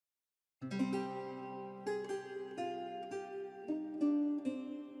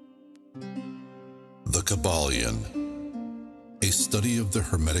The Kybalion, a study of the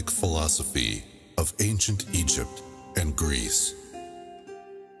Hermetic philosophy of ancient Egypt and Greece,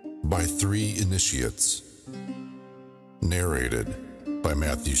 by 3 initiates, narrated by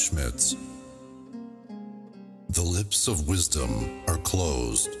Matthew Schmitz. The lips of wisdom are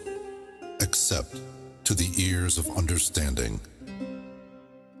closed, except to the ears of understanding.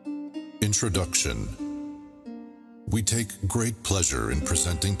 Introduction. We take great pleasure in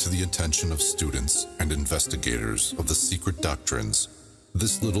presenting to the attention of students and investigators of the secret doctrines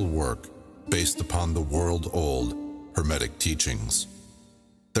this little work based upon the world-old Hermetic teachings.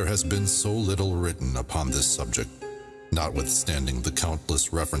 There has been so little written upon this subject, notwithstanding the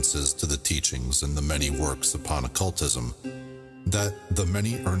countless references to the teachings in the many works upon occultism, that the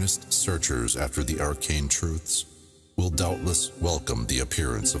many earnest searchers after the arcane truths will doubtless welcome the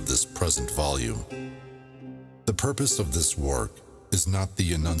appearance of this present volume. The purpose of this work is not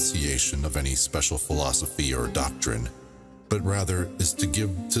the enunciation of any special philosophy or doctrine, but rather is to give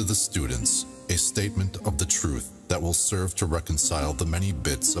to the students a statement of the truth that will serve to reconcile the many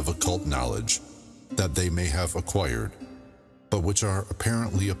bits of occult knowledge that they may have acquired, but which are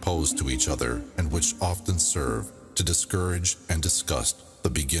apparently opposed to each other and which often serve to discourage and disgust the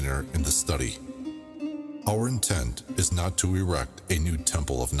beginner in the study. Our intent is not to erect a new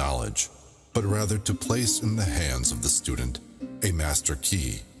temple of knowledge, but rather to place in the hands of the student a master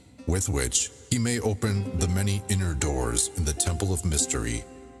key, with which he may open the many inner doors in the temple of mystery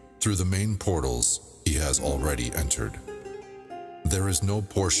through the main portals he has already entered. There is no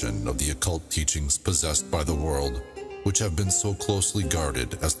portion of the occult teachings possessed by the world which have been so closely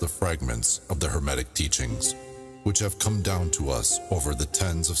guarded as the fragments of the Hermetic teachings, which have come down to us over the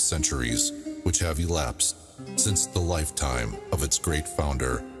tens of centuries which have elapsed since the lifetime of its great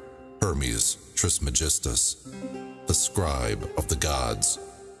founder, Hermes Trismegistus, the scribe of the gods,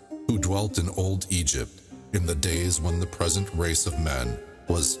 who dwelt in old Egypt in the days when the present race of men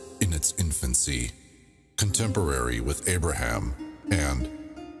was in its infancy, contemporary with Abraham, and,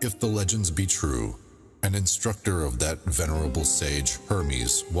 if the legends be true, an instructor of that venerable sage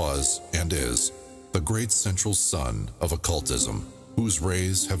Hermes was, and is, the great central sun of occultism, whose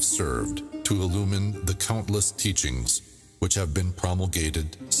rays have served to illumine the countless teachings which have been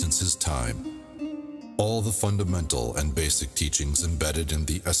promulgated since his time. All the fundamental and basic teachings embedded in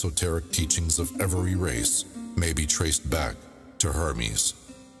the esoteric teachings of every race may be traced back to Hermes.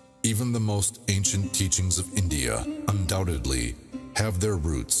 Even the most ancient teachings of India undoubtedly have their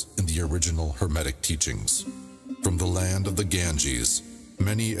roots in the original Hermetic teachings. From the land of the Ganges,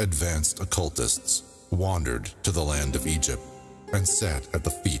 many advanced occultists wandered to the land of Egypt and sat at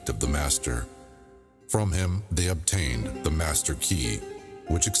the feet of the master. From him they obtained the master key,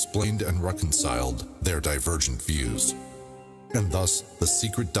 which explained and reconciled their divergent views, and thus the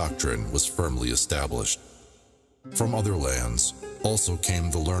secret doctrine was firmly established. From other lands also came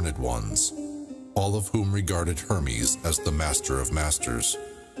the learned ones, all of whom regarded Hermes as the master of masters,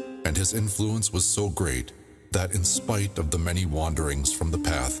 and his influence was so great that in spite of the many wanderings from the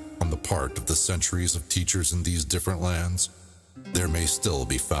path on the part of the centuries of teachers in these different lands, there may still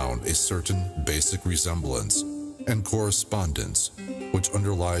be found a certain basic resemblance and correspondence which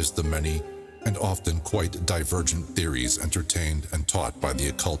underlies the many and often quite divergent theories entertained and taught by the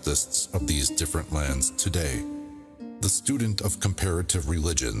occultists of these different lands today. The student of comparative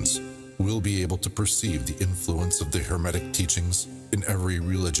religions will be able to perceive the influence of the Hermetic teachings in every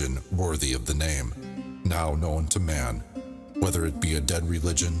religion worthy of the name, now known to man, whether it be a dead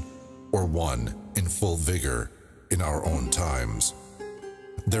religion or one in full vigor in our own times.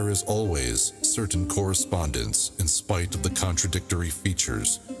 There is always certain correspondence in spite of the contradictory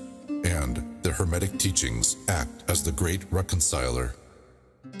features, and the Hermetic teachings act as the great reconciler.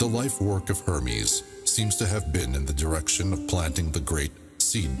 The life work of Hermes seems to have been in the direction of planting the great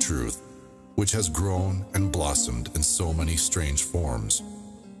seed truth, which has grown and blossomed in so many strange forms,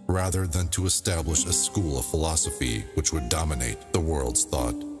 rather than to establish a school of philosophy which would dominate the world's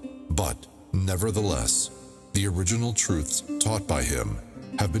thought. But, nevertheless, the original truths taught by him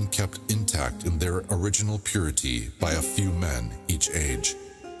have been kept intact in their original purity by a few men each age,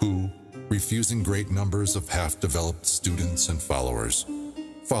 who, refusing great numbers of half-developed students and followers,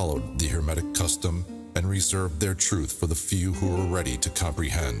 followed the Hermetic custom and reserved their truth for the few who were ready to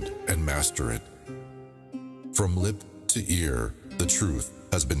comprehend and master it. From lip to ear, the truth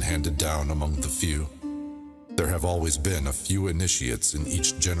has been handed down among the few. There have always been a few initiates in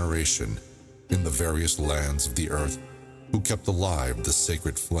each generation in the various lands of the earth who kept alive the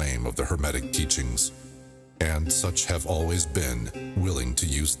sacred flame of the Hermetic teachings, and such have always been willing to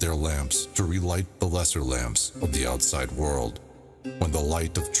use their lamps to relight the lesser lamps of the outside world, when the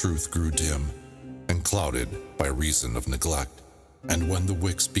light of truth grew dim, and clouded by reason of neglect, and when the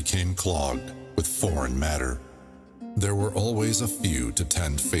wicks became clogged with foreign matter, there were always a few to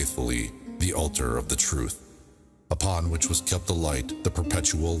tend faithfully the altar of the truth, upon which was kept alight the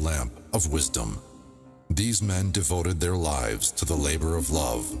perpetual lamp of wisdom. These men devoted their lives to the labor of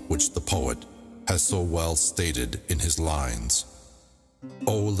love, which the poet has so well stated in his lines.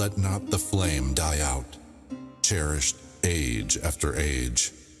 Oh, let not the flame die out, cherished age after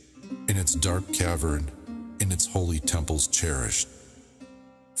age, in its dark cavern, in its holy temples cherished,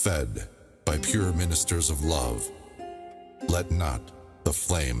 fed by pure ministers of love, let not the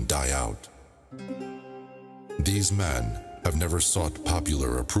flame die out. These men have never sought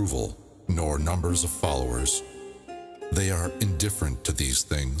popular approval, nor numbers of followers. They are indifferent to these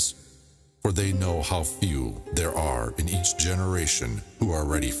things, for they know how few there are in each generation who are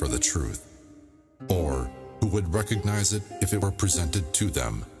ready for the truth, or who would recognize it if it were presented to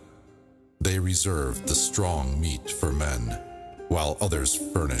them. They reserve the strong meat for men, while others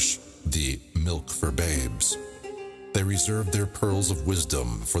furnish the milk for babes. They reserve their pearls of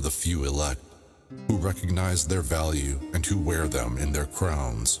wisdom for the few elect, who recognize their value and who wear them in their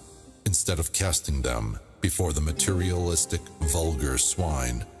crowns, instead of casting them before the materialistic, vulgar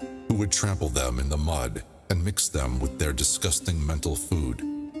swine, who would trample them in the mud and mix them with their disgusting mental food.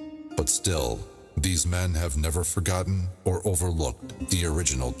 But still, these men have never forgotten or overlooked the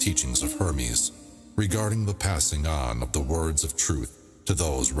original teachings of Hermes regarding the passing on of the words of truth to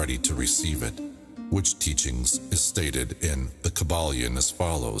those ready to receive it, which teachings is stated in the Kybalion as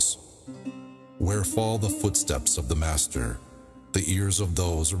follows: where fall the footsteps of the master, the ears of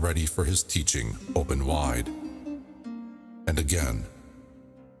those ready for his teaching open wide. And again,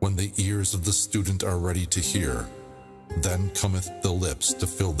 when the ears of the student are ready to hear, then cometh the lips to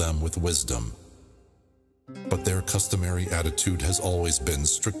fill them with wisdom. But their customary attitude has always been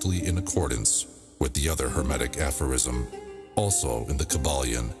strictly in accordance with the other Hermetic aphorism, also in the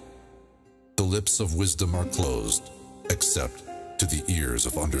Kybalion. The lips of wisdom are closed, except to the ears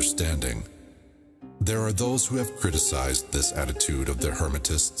of understanding. There are those who have criticized this attitude of the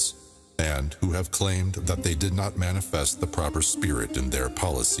Hermetists, and who have claimed that they did not manifest the proper spirit in their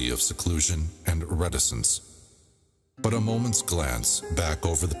policy of seclusion and reticence. But a moment's glance back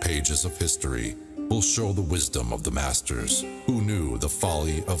over the pages of history will show the wisdom of the masters, who knew the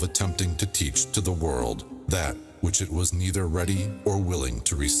folly of attempting to teach to the world that which it was neither ready or willing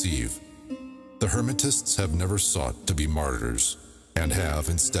to receive. The Hermetists have never sought to be martyrs, and have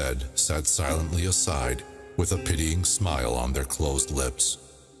instead sat silently aside with a pitying smile on their closed lips,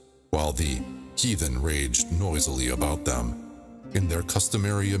 while the heathen raged noisily about them, in their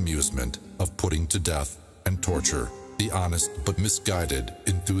customary amusement of putting to death and torture the honest but misguided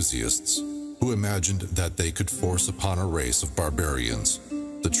enthusiasts who imagined that they could force upon a race of barbarians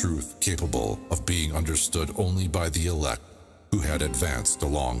the truth capable of being understood only by the elect who had advanced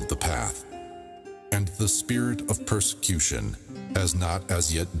along the path. And the spirit of persecution has not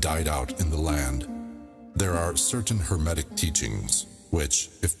as yet died out in the land. There are certain Hermetic teachings which,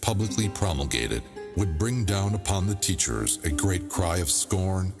 if publicly promulgated, would bring down upon the teachers a great cry of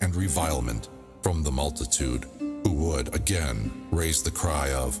scorn and revilement from the multitude, who would again raise the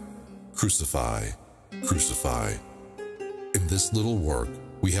cry of, "Crucify, crucify." In this little work,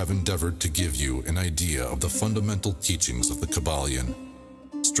 we have endeavored to give you an idea of the fundamental teachings of the Kybalion,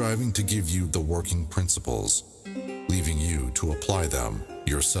 striving to give you the working principles, leaving you to apply them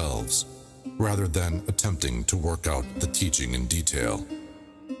yourselves, rather than attempting to work out the teaching in detail.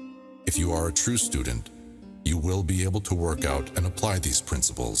 If you are a true student, you will be able to work out and apply these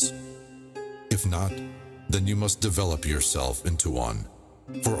principles. If not, then you must develop yourself into one,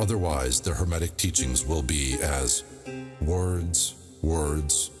 for otherwise the Hermetic teachings will be as words,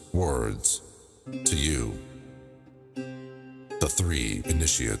 words, words to you. The Three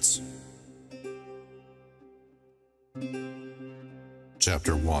Initiates.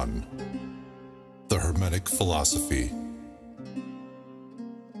 Chapter 1. The Hermetic Philosophy.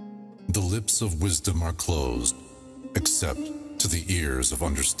 The lips of wisdom are closed, except to the ears of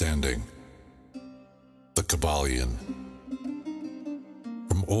understanding. The Kybalion.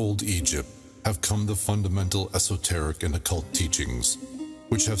 From old Egypt have come the fundamental esoteric and occult teachings,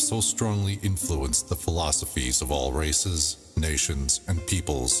 which have so strongly influenced the philosophies of all races, nations, and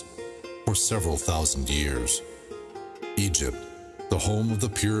peoples for several thousand years. Egypt, the home of the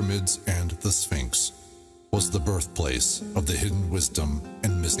pyramids and the Sphinx, was the birthplace of the hidden wisdom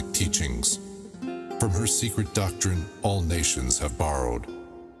and mystic teachings. From her secret doctrine, all nations have borrowed.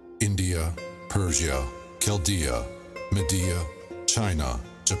 India, Persia, Chaldea, Media, China,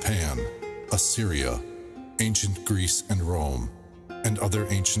 Japan, Assyria, ancient Greece and Rome, and other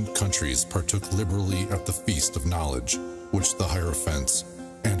ancient countries partook liberally at the feast of knowledge, which the Hierophants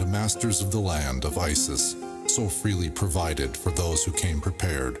and masters of the land of Isis so freely provided for those who came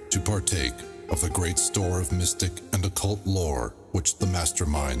prepared to partake of the great store of mystic and occult lore which the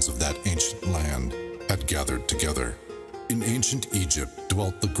masterminds of that ancient land had gathered together. In ancient Egypt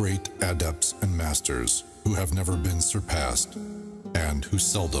dwelt the great adepts and masters who have never been surpassed and who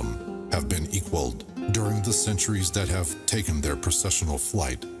seldom have been equaled during the centuries that have taken their processional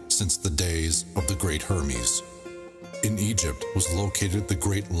flight since the days of the great Hermes. In Egypt was located the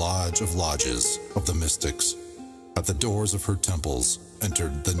great lodge of lodges of the mystics. At the doors of her temples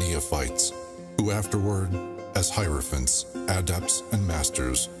entered the neophytes, who afterward, as hierophants, adepts, and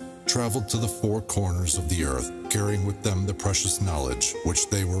masters, traveled to the four corners of the earth, carrying with them the precious knowledge which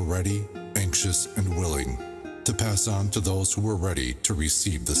they were ready, anxious, and willing to pass on to those who were ready to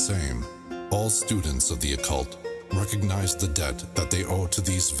receive the same. All students of the occult recognize the debt that they owe to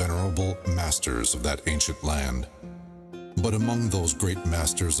these venerable masters of that ancient land. But among those great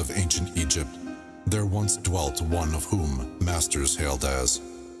masters of ancient Egypt, there once dwelt one of whom masters hailed as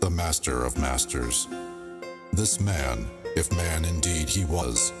the Master of Masters. This man, if man indeed he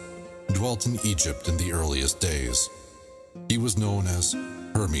was, dwelt in Egypt in the earliest days. He was known as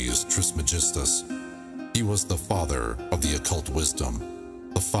Hermes Trismegistus. He was the father of the occult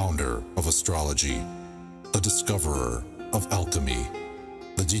wisdom, the founder of astrology, the discoverer of alchemy.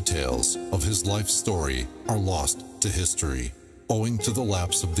 The details of his life story are lost to history, owing to the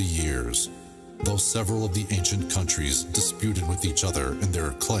lapse of the years, though several of the ancient countries disputed with each other in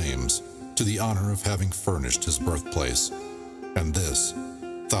their claims to the honor of having furnished his birthplace, and this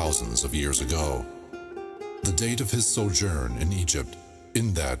thousands of years ago. The date of his sojourn in Egypt,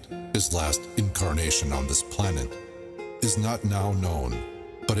 in that his last incarnation on this planet, is not now known,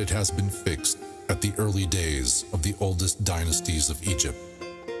 but it has been fixed at the early days of the oldest dynasties of Egypt,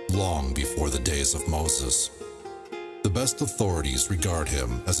 long before the days of Moses. The best authorities regard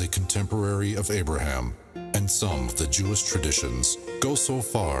him as a contemporary of Abraham, and some of the Jewish traditions go so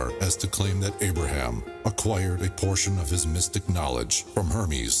far as to claim that Abraham acquired a portion of his mystic knowledge from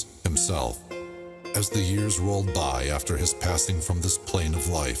Hermes himself. As the years rolled by after his passing from this plane of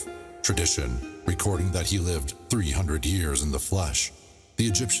life, tradition recording that he lived 300 years in the flesh, the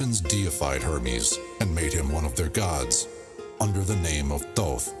Egyptians deified Hermes and made him one of their gods, under the name of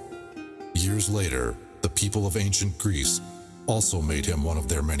Thoth. Years later, the people of ancient Greece also made him one of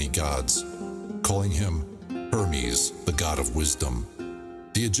their many gods, calling him Hermes, the god of wisdom.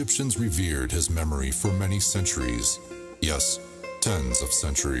 The Egyptians revered his memory for many centuries, yes, tens of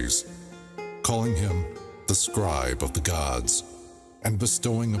centuries, calling him the scribe of the gods, and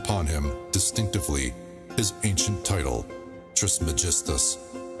bestowing upon him distinctively his ancient title, Trismegistus,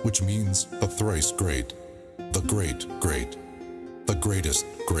 which means the thrice great, the great great, the greatest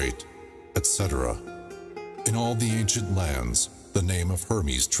great, etc. In all the ancient lands, the name of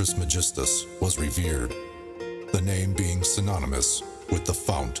Hermes Trismegistus was revered, the name being synonymous with the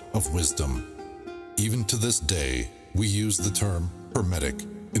fount of wisdom. Even to this day, we use the term Hermetic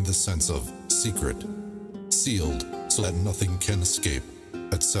in the sense of secret, sealed so that nothing can escape,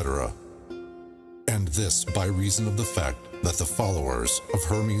 etc. And this by reason of the fact that the followers of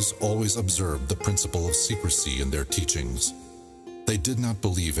Hermes always observed the principle of secrecy in their teachings. They did not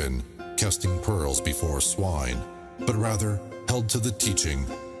believe in casting pearls before swine, but rather held to the teaching,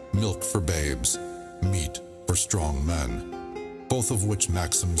 milk for babes, meat for strong men, both of which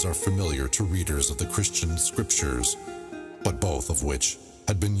maxims are familiar to readers of the Christian scriptures, but both of which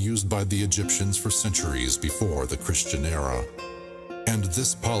had been used by the Egyptians for centuries before the Christian era. And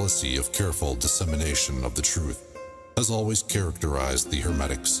this policy of careful dissemination of the truth has always characterized the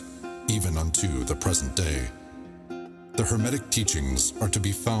Hermetics, even unto the present day. The Hermetic teachings are to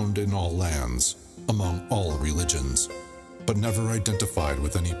be found in all lands, among all religions, but never identified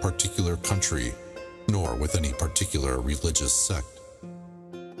with any particular country, nor with any particular religious sect.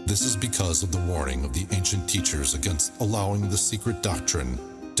 This is because of the warning of the ancient teachers against allowing the secret doctrine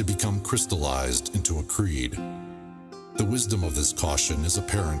to become crystallized into a creed. The wisdom of this caution is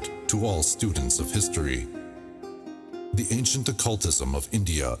apparent to all students of history. The ancient occultism of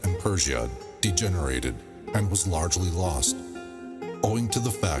India and Persia degenerated and was largely lost, owing to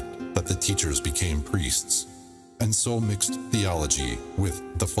the fact that the teachers became priests, and so mixed theology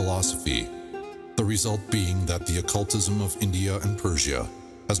with the philosophy, the result being that the occultism of India and Persia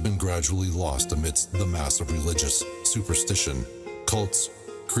has been gradually lost amidst the mass of religious superstition, cults,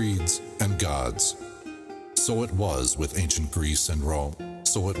 creeds, and gods. So it was with ancient Greece and Rome.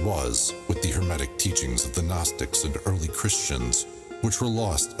 So it was with the Hermetic teachings of the Gnostics and early Christians, which were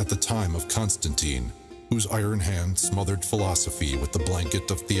lost at the time of Constantine, whose iron hand smothered philosophy with the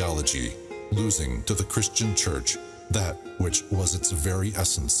blanket of theology, losing to the Christian Church that which was its very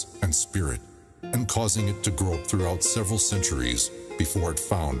essence and spirit, and causing it to grope throughout several centuries before it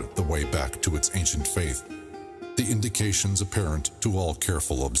found the way back to its ancient faith. The indications apparent to all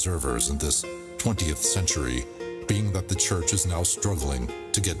careful observers in this 20th century being that the Church is now struggling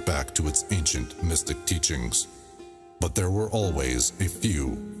to get back to its ancient mystic teachings. But there were always a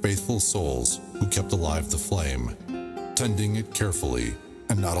few faithful souls who kept alive the flame, tending it carefully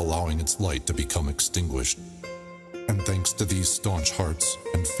and not allowing its light to become extinguished. And thanks to these staunch hearts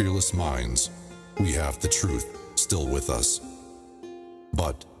and fearless minds, we have the truth still with us.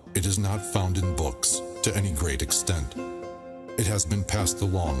 But it is not found in books to any great extent. It has been passed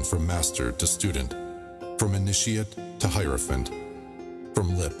along from master to student, from initiate to hierophant,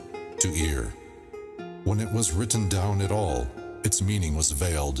 from lip to ear. When it was written down at all, its meaning was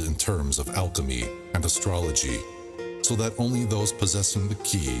veiled in terms of alchemy and astrology, so that only those possessing the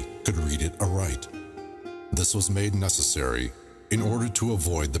key could read it aright. This was made necessary in order to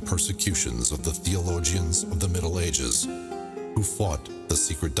avoid the persecutions of the theologians of the Middle Ages, who fought the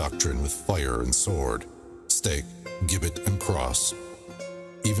secret doctrine with fire and sword, stake, gibbet, and cross.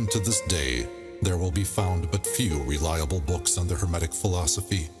 Even to this day, there will be found but few reliable books on the Hermetic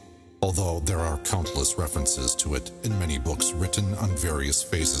philosophy, although there are countless references to it in many books written on various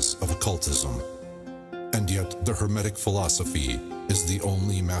phases of occultism. And yet, the Hermetic philosophy is the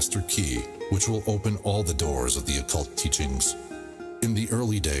only master key which will open all the doors of the occult teachings. In the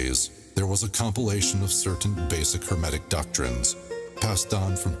early days, there was a compilation of certain basic Hermetic doctrines, passed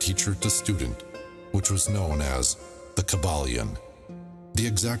on from teacher to student, which was known as the Kybalion. The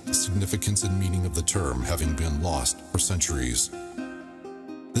exact significance and meaning of the term having been lost for centuries.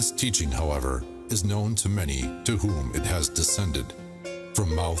 This teaching, however, is known to many to whom it has descended,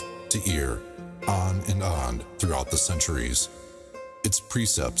 from mouth to ear, on and on throughout the centuries. Its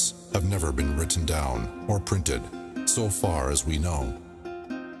precepts have never been written down or printed, so far as we know.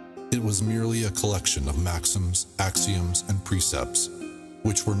 It was merely a collection of maxims, axioms, and precepts,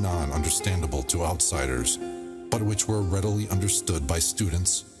 which were non-understandable to outsiders, but which were readily understood by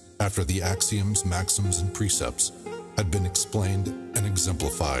students after the axioms, maxims, and precepts had been explained and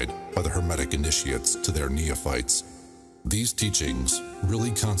exemplified by the Hermetic initiates to their neophytes. These teachings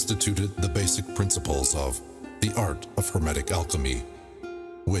really constituted the basic principles of the art of Hermetic alchemy,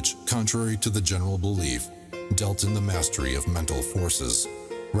 which, contrary to the general belief, dealt in the mastery of mental forces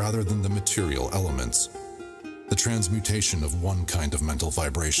rather than the material elements, the transmutation of one kind of mental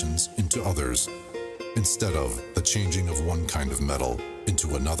vibrations into others, instead of the changing of one kind of metal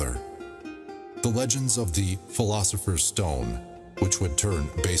into another. The legends of the Philosopher's Stone, which would turn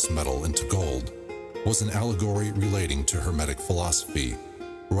base metal into gold, was an allegory relating to Hermetic philosophy,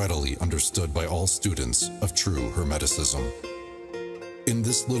 readily understood by all students of true Hermeticism. In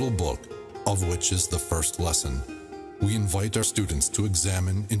this little book, of which is the first lesson, we invite our students to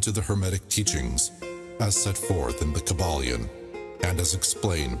examine into the Hermetic teachings as set forth in the Kybalion and as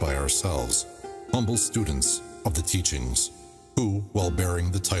explained by ourselves, humble students of the teachings, who, while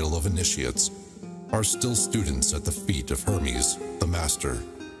bearing the title of initiates, are still students at the feet of Hermes, the Master.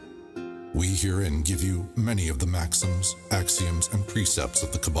 We herein give you many of the maxims, axioms, and precepts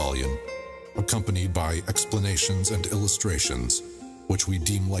of the Kybalion, accompanied by explanations and illustrations, which we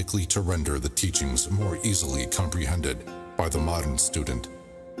deem likely to render the teachings more easily comprehended by the modern student,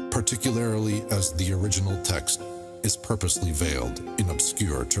 particularly as the original text is purposely veiled in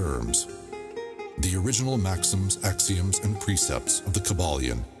obscure terms. The original maxims, axioms, and precepts of the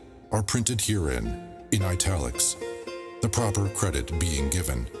Kybalion are printed herein in italics, the proper credit being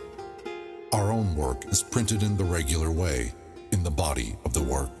given. Our own work is printed in the regular way, in the body of the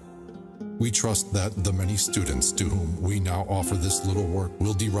work. We trust that the many students to whom we now offer this little work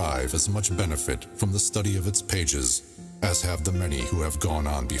will derive as much benefit from the study of its pages as have the many who have gone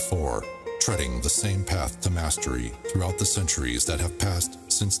on before, treading the same path to mastery throughout the centuries that have passed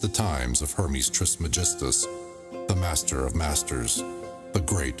since the times of Hermes Trismegistus, the Master of Masters, the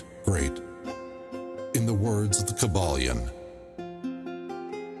Great. In the words of the Kybalion,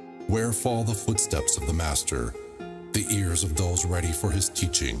 where fall the footsteps of the Master, the ears of those ready for his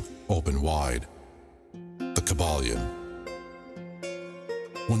teaching open wide. The Kybalion.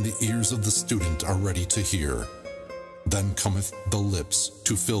 When the ears of the student are ready to hear, then cometh the lips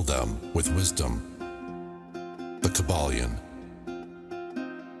to fill them with wisdom. The Kybalion.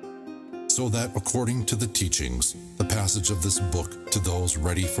 So that according to the teachings, the passage of this book to those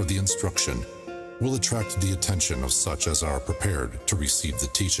ready for the instruction will attract the attention of such as are prepared to receive the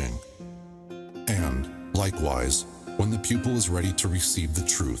teaching. And, likewise, when the pupil is ready to receive the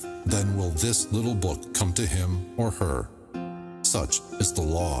truth, then will this little book come to him or her. Such is the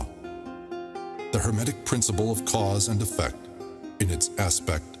law. The Hermetic principle of cause and effect, in its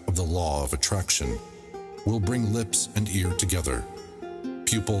aspect of the law of attraction, will bring lips and ear together,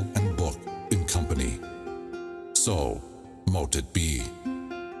 pupil and book in company. So mote it be.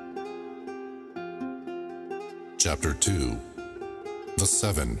 Chapter 2. The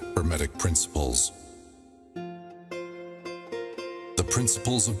 7 Hermetic Principles. The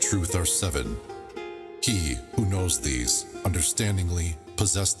principles of truth are 7. He who knows these, understandingly,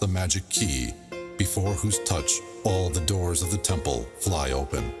 possess the magic key, before whose touch all the doors of the temple fly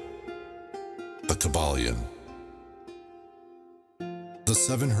open. The Kybalion. The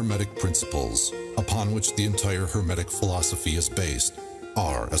 7 Hermetic principles, upon which the entire Hermetic philosophy is based,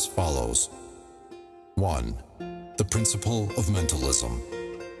 are as follows. 1. The principle of mentalism.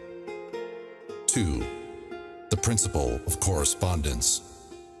 2. The principle of correspondence.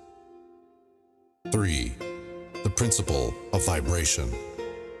 3. The principle of vibration.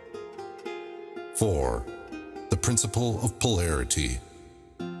 4. The principle of polarity.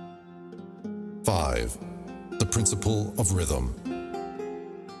 5. The principle of rhythm.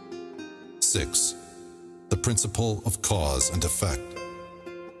 6. The principle of cause and effect.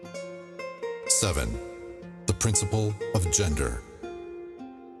 7. The principle of gender.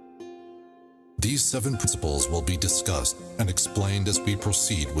 These 7 principles will be discussed and explained as we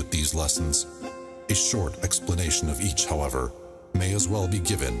proceed with these lessons. A short explanation of each, however, may as well be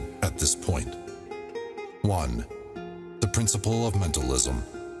given at this point. 1. The principle of mentalism.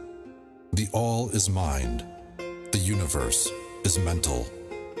 The all is mind. The universe is mental.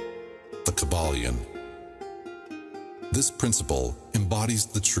 The Kybalion. This principle embodies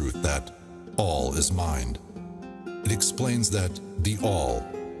the truth that all is mind. It explains that the all,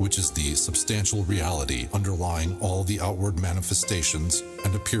 which is the substantial reality underlying all the outward manifestations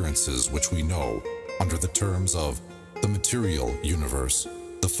and appearances which we know under the terms of the material universe,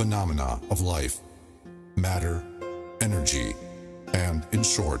 the phenomena of life, matter, energy, and, in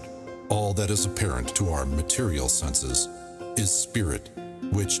short, all that is apparent to our material senses, is spirit,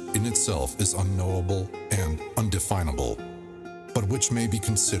 which in itself is unknowable and undefinable, but which may be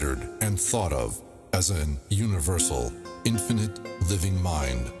considered and thought of as an universal, infinite, living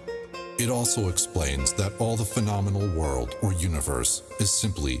mind. It also explains that all the phenomenal world or universe is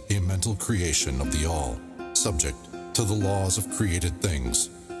simply a mental creation of the all, subject to the laws of created things,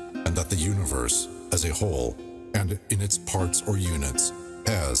 and that the universe as a whole, and in its parts or units,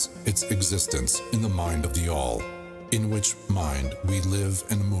 has its existence in the mind of the all, in which mind we live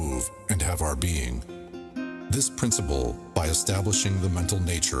and move and have our being. This principle, by establishing the mental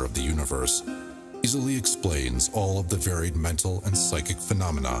nature of the universe, easily explains all of the varied mental and psychic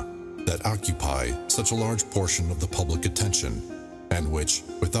phenomena that occupy such a large portion of the public attention, and which,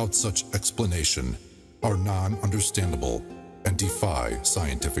 without such explanation, are non-understandable and defy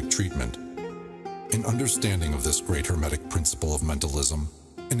scientific treatment. An understanding of this great Hermetic principle of mentalism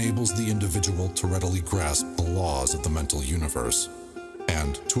enables the individual to readily grasp the laws of the mental universe,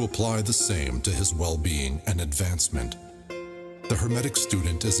 and to apply the same to his well-being and advancement. The Hermetic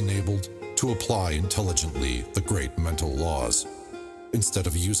student is enabled to apply intelligently the great mental laws, instead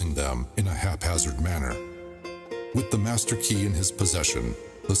of using them in a haphazard manner. With the master key in his possession,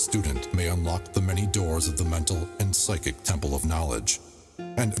 the student may unlock the many doors of the mental and psychic temple of knowledge,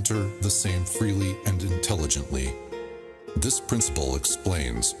 and enter the same freely and intelligently. This principle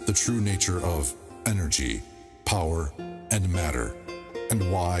explains the true nature of energy, power, and matter,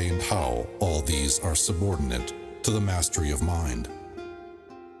 and why and how all these are subordinate to the mastery of mind.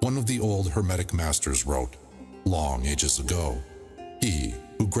 One of the old Hermetic masters wrote, long ages ago, "He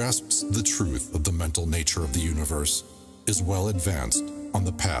who grasps the truth of the mental nature of the universe is well advanced on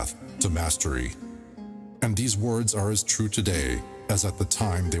the path to mastery." And these words are as true today as at the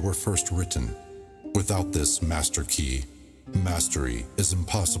time they were first written. Without this master key, mastery is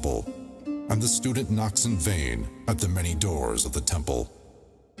impossible, and the student knocks in vain at the many doors of the temple.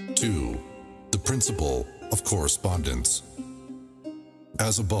 2. The principle of correspondence.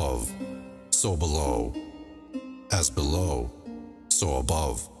 As above, so below. As below, so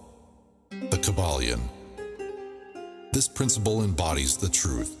above. The Kybalion. This principle embodies the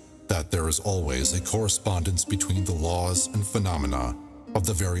truth that there is always a correspondence between the laws and phenomena of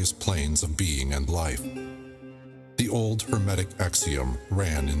the various planes of being and life. The old Hermetic axiom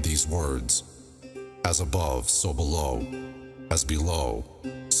ran in these words: as above, so below; as below,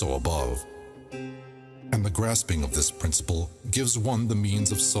 so above. And the grasping of this principle gives one the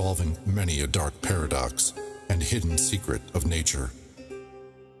means of solving many a dark paradox and hidden secret of nature.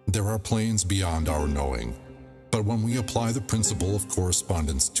 There are planes beyond our knowing, But when we apply the principle of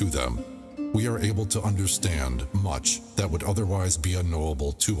correspondence to them, we are able to understand much that would otherwise be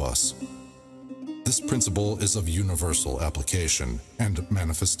unknowable to us. This principle is of universal application and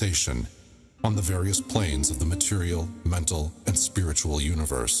manifestation on the various planes of the material, mental, and spiritual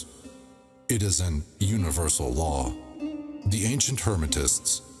universe. It is an universal law. The ancient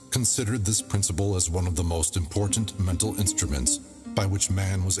Hermetists considered this principle as one of the most important mental instruments by which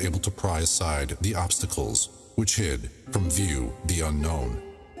man was able to pry aside the obstacles which hid from view the unknown.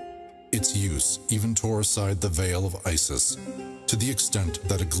 Its use even tore aside the veil of Isis to the extent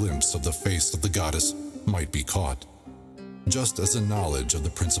that a glimpse of the face of the goddess might be caught. Just as a knowledge of the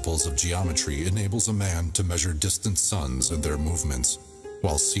principles of geometry enables a man to measure distant suns and their movements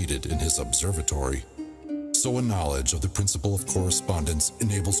while seated in his observatory, so a knowledge of the principle of correspondence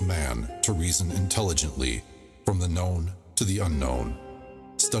enables man to reason intelligently from the known to the unknown.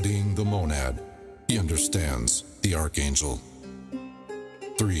 Studying the monad, he understands the archangel.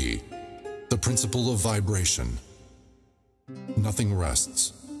 3. The principle of vibration. Nothing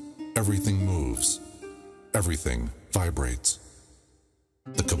rests. Everything moves. Everything vibrates.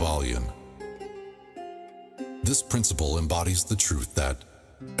 The Kybalion. This principle embodies the truth that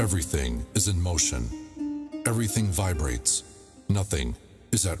everything is in motion. Everything vibrates. Nothing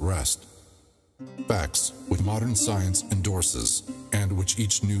is at rest. Facts which modern science endorses and which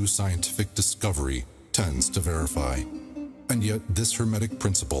each new scientific discovery tends to verify. And yet this Hermetic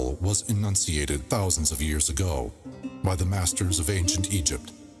principle was enunciated thousands of years ago by the masters of ancient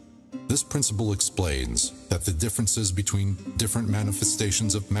Egypt. This principle explains that the differences between different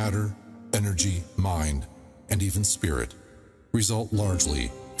manifestations of matter, energy, mind, and even spirit result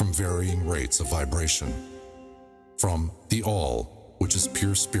largely from varying rates of vibration. From the all, which is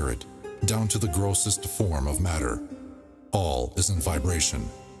pure spirit, down to the grossest form of matter, all is in vibration.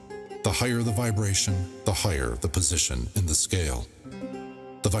 The higher the vibration, the higher the position in the scale.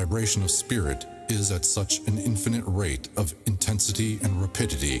 The vibration of spirit is at such an infinite rate of intensity and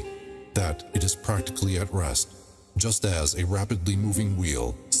rapidity that it is practically at rest, just as a rapidly moving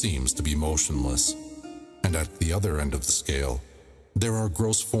wheel seems to be motionless. And at the other end of the scale, there are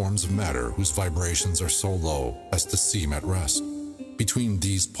gross forms of matter whose vibrations are so low as to seem at rest. Between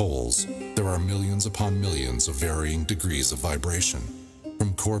these poles, there are millions upon millions of varying degrees of vibration,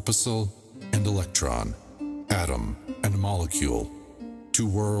 from corpuscle and electron, atom and molecule, to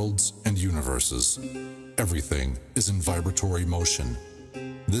worlds and universes. Everything is in vibratory motion.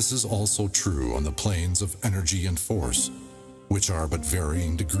 This is also true on the planes of energy and force, which are but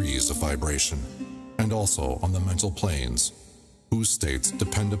varying degrees of vibration, and also on the mental planes, whose states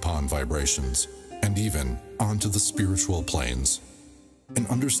depend upon vibrations, and even onto the spiritual planes. An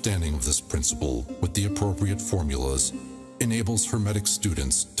understanding of this principle with the appropriate formulas enables Hermetic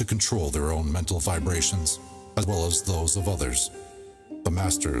students to control their own mental vibrations as well as those of others. The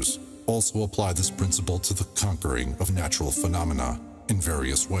masters also apply this principle to the conquering of natural phenomena in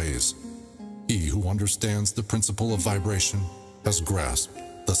various ways. He who understands the principle of vibration has grasped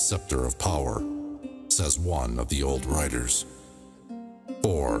the scepter of power, says one of the old writers.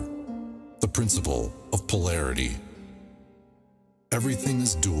 4. The principle of polarity. Everything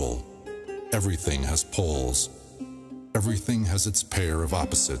is dual. Everything has poles. Everything has its pair of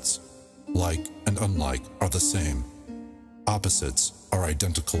opposites. Like and unlike are the same. Opposites are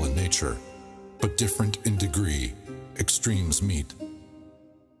identical in nature, but different in degree. Extremes meet.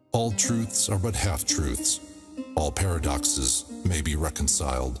 All truths are but half-truths. All paradoxes may be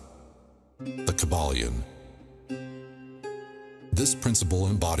reconciled. The Kybalion. This principle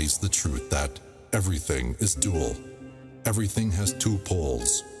embodies the truth that everything is dual. Everything has two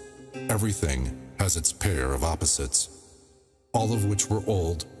poles. Everything has its pair of opposites, all of which were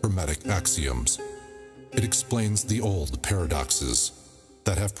old Hermetic axioms. It explains the old paradoxes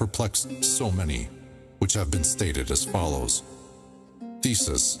that have perplexed so many, which have been stated as follows.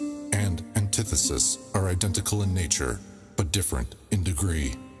 Thesis and antithesis are identical in nature, but different in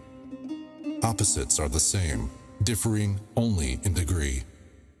degree. Opposites are the same, differing only in degree.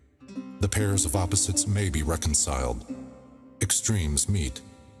 The pairs of opposites may be reconciled. Extremes meet.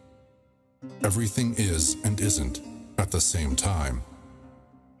 Everything is and isn't at the same time.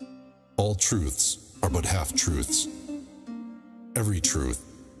 All truths are but half-truths. Every truth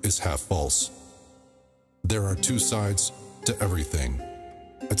is half-false. There are two sides to everything,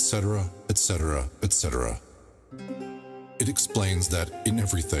 etc., etc., etc. It explains that in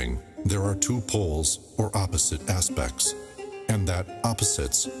everything there are two poles or opposite aspects, and that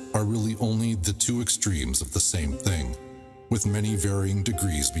opposites are really only the two extremes of the same thing, with many varying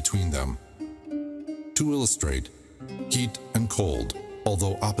degrees between them. To illustrate, heat and cold,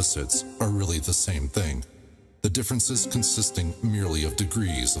 although opposites, are really the same thing. the differences consisting merely of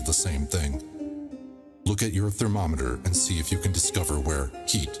degrees of the same thing. Look at your thermometer and see if you can discover where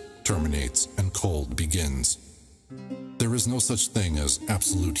heat terminates and cold begins. There is no such thing as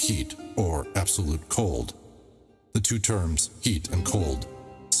absolute heat or absolute cold. The two terms, heat and cold,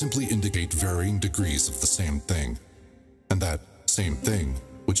 simply indicate varying degrees of the same thing, and that same thing,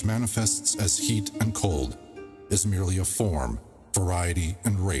 which manifests as heat and cold, is merely a form, variety,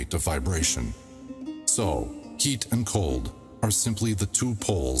 and rate of vibration. So, heat and cold are simply the two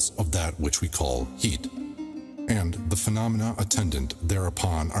poles of that which we call heat, and the phenomena attendant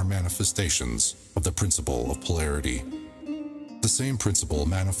thereupon are manifestations of the principle of polarity. The same principle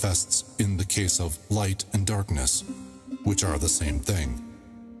manifests in the case of light and darkness, which are the same thing.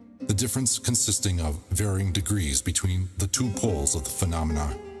 The difference consisting of varying degrees between the two poles of the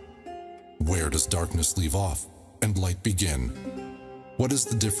phenomena. Where does darkness leave off and light begin? What is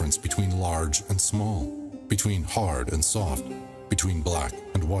the difference between large and small, between hard and soft, between black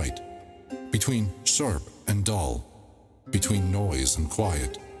and white, between sharp and dull, between noise and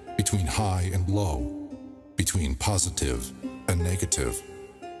quiet, between high and low, between positive and negative?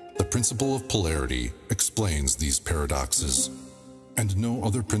 The principle of polarity explains these paradoxes, and no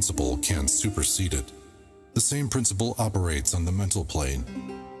other principle can supersede it. The same principle operates on the mental plane.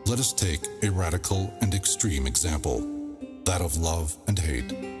 Let us take a radical and extreme example, that of love and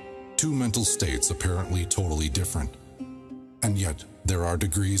hate. Two mental states apparently totally different, and yet there are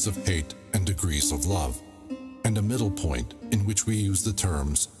degrees of hate and degrees of love, and a middle point in which we use the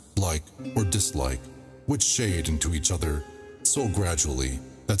terms like or dislike, which shade into each other so gradually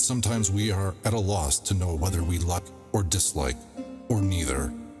that sometimes we are at a loss to know whether we like or dislike, or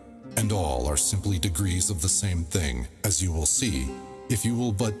neither, and all are simply degrees of the same thing, as you will see, if you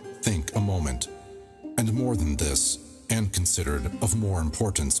will but think a moment. And more than this, and considered of more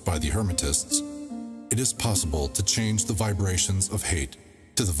importance by the Hermetists, it is possible to change the vibrations of hate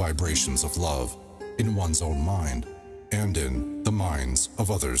to the vibrations of love in one's own mind and in the minds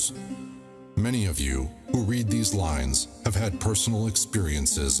of others. Many of you who read these lines have had personal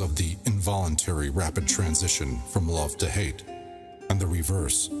experiences of the involuntary rapid transition from love to hate, and the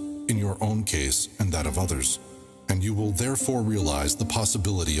reverse, in your own case and that of others, and you will therefore realize the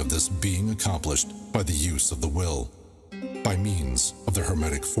possibility of this being accomplished by the use of the will, by means of the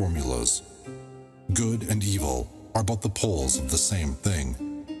Hermetic formulas. Good and evil are but the poles of the same thing,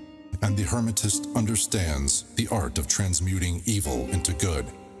 and the Hermetist understands the art of transmuting evil into good,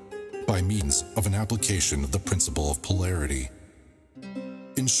 by means of an application of the principle of polarity.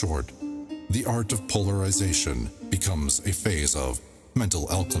 In short, the art of polarization becomes a phase of mental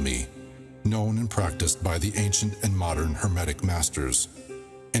alchemy, known and practiced by the ancient and modern Hermetic masters.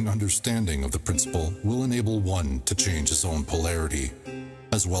 An understanding of the principle will enable one to change his own polarity,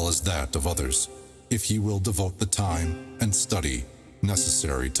 as well as that of others, if he will devote the time and study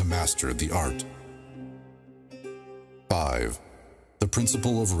necessary to master the art. 5. The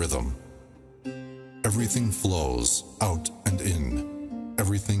principle of rhythm. Everything flows out and in.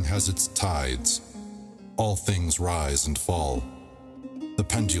 Everything has its tides. All things rise and fall. The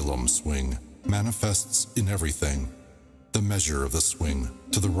pendulum swing manifests in everything. The measure of the swing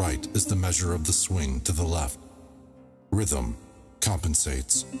to the right is the measure of the swing to the left. Rhythm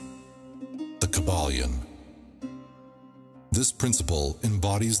compensates. The Kybalion. This principle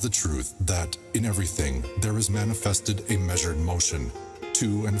embodies the truth that in everything there is manifested a measured motion,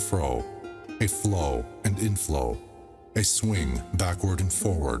 to and fro, a flow and inflow, a swing backward and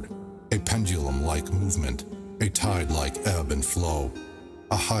forward, a pendulum-like movement, a tide-like ebb and flow,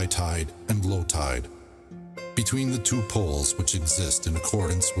 a high tide and low tide. Between the two poles which exist in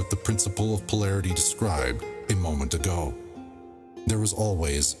accordance with the principle of polarity described a moment ago, there is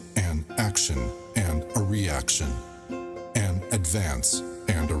always an action and a reaction, an advance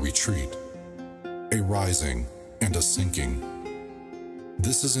and a retreat, a rising and a sinking.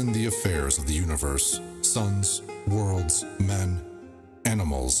 This is in the affairs of the universe, suns, worlds, men,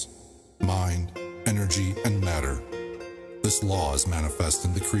 animals, mind, energy, and matter. This law is manifest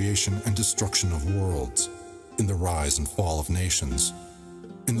in the creation and destruction of worlds, in the rise and fall of nations,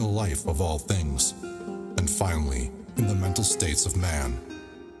 in the life of all things, and finally, in the mental states of man.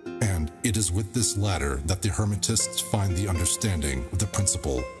 And it is with this latter that the Hermetists find the understanding of the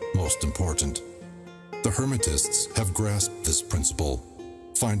principle most important. The Hermetists have grasped this principle,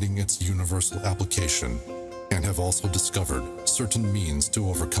 finding its universal application, and have also discovered certain means to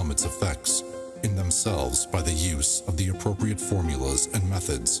overcome its effects in themselves by the use of the appropriate formulas and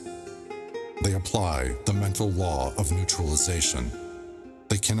methods. They apply the mental law of neutralization.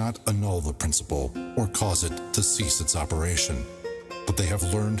 They cannot annul the principle or cause it to cease its operation. but they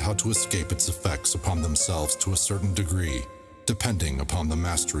have learned how to escape its effects upon themselves to a certain degree, depending upon the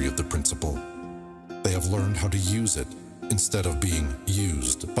mastery of the principle. They have learned how to use it instead of being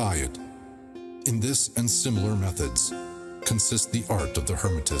used by it. In this and similar methods consists the art of the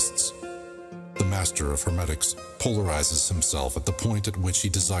Hermetists. The master of Hermetics polarizes himself at the point at which he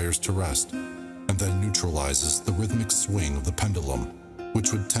desires to rest, and then neutralizes the rhythmic swing of the pendulum,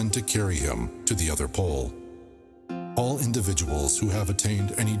 which would tend to carry him to the other pole. All individuals who have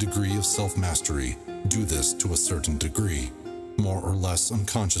attained any degree of self-mastery do this to a certain degree, more or less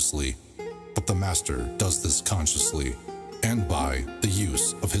unconsciously, but the master does this consciously and by the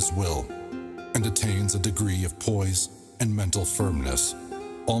use of his will, and attains a degree of poise and mental firmness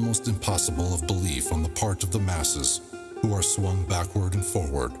almost impossible of belief on the part of the masses, who are swung backward and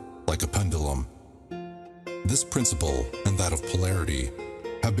forward like a pendulum. This principle and that of polarity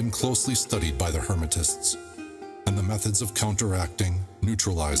have been closely studied by the Hermetists, and the methods of counteracting,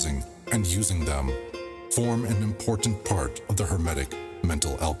 neutralizing, and using them form an important part of the Hermetic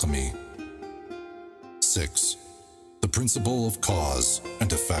mental alchemy. 6. The principle of cause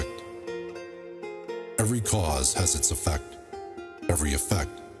and effect. Every cause has its effect. Every effect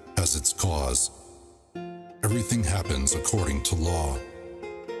has its cause. Everything happens according to law.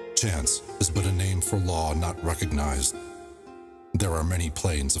 Chance is but a name for law not recognized. There are many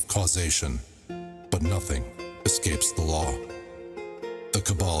planes of causation, but nothing escapes the law. The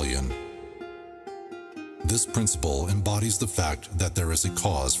Kybalion. This principle embodies the fact that there is a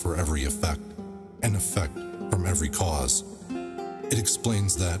cause for every effect, an effect from every cause. It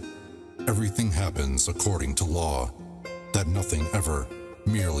explains that everything happens according to law, that nothing ever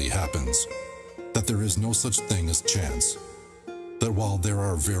merely happens, that there is no such thing as chance, that while there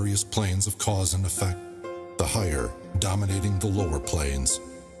are various planes of cause and effect, the higher dominating the lower planes,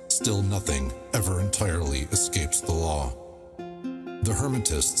 still nothing ever entirely escapes the law. The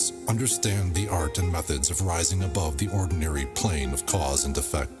Hermetists understand the art and methods of rising above the ordinary plane of cause and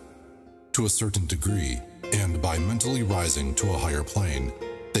effect to a certain degree, and by mentally rising to a higher plane,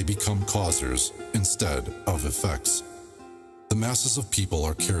 they become causers instead of effects. The masses of people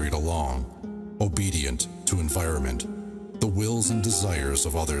are carried along, obedient to environment, the wills and desires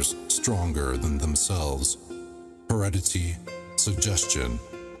of others stronger than themselves, heredity, suggestion,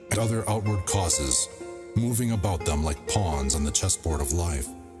 and other outward causes moving about them like pawns on the chessboard of life.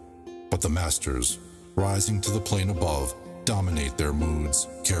 But the masters, rising to the plane above, dominate their moods,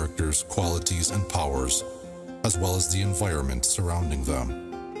 characters, qualities, and powers, as well as the environment surrounding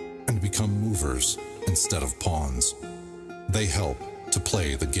them, and become movers instead of pawns. They help to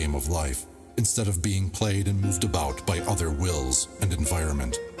play the game of life, instead of being played and moved about by other wills and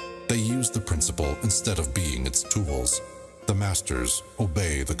environment. They use the principle instead of being its tools. The masters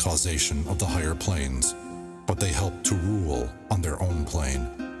obey the causation of the higher planes, but they help to rule on their own plane.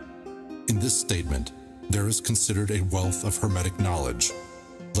 In this statement, there is considered a wealth of Hermetic knowledge.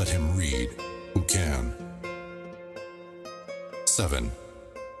 Let him read who can. 7.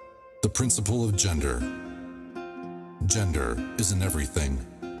 The principle of gender. Gender is in everything.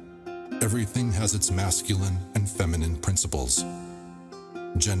 Everything has its masculine and feminine principles.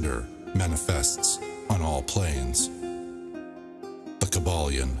 Gender manifests on all planes. The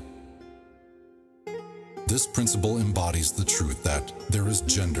Kybalion. This principle embodies the truth that there is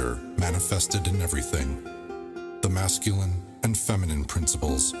gender manifested in everything, the masculine and feminine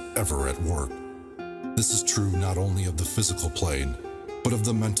principles ever at work. This is true not only of the physical plane, but of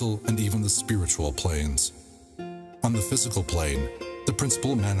the mental and even the spiritual planes. On the physical plane, the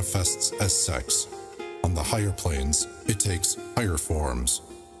principle manifests as sex. On the higher planes, it takes higher forms,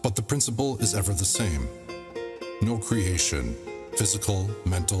 but the principle is ever the same. No creation, physical,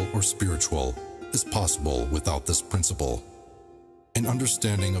 mental, or spiritual, is possible without this principle. An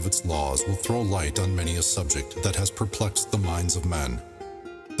understanding of its laws will throw light on many a subject that has perplexed the minds of men.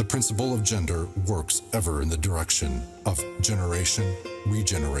 The principle of gender works ever in the direction of generation,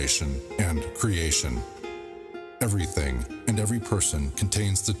 regeneration, and creation. Everything and every person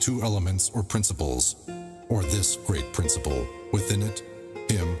contains the two elements or principles, or this great principle, within it,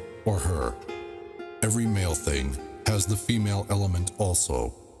 him or her. Every male thing has the female element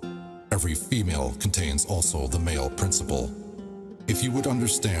also. Every female contains also the male principle. If you would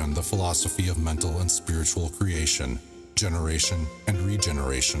understand the philosophy of mental and spiritual creation, generation, and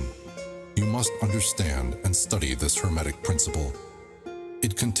regeneration, you must understand and study this Hermetic principle.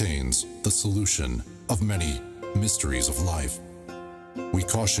 It contains the solution of many mysteries of life. We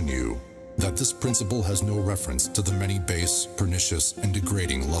caution you that this principle has no reference to the many base, pernicious, and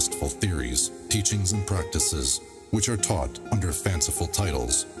degrading lustful theories, teachings, and practices which are taught under fanciful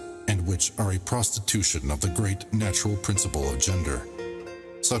titles, and which are a prostitution of the great natural principle of gender.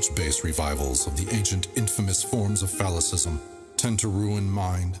 Such base revivals of the ancient infamous forms of phallicism tend to ruin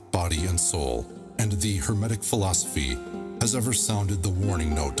mind, body, and soul, and the Hermetic philosophy has ever sounded the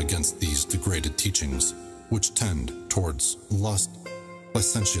warning note against these degraded teachings, which tend towards lust,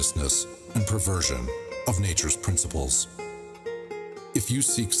 licentiousness, and perversion of nature's principles. If you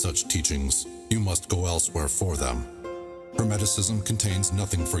seek such teachings, you must go elsewhere for them. Hermeticism contains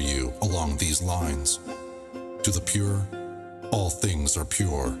nothing for you along these lines. To the pure, all things are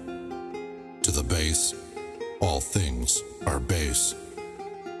pure. To the base, all things are base.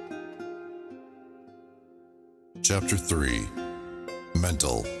 Chapter 3.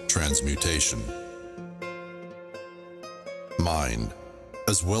 Mental Transmutation. Mind,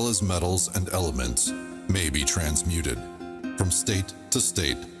 as well as metals and elements, may be transmuted from state to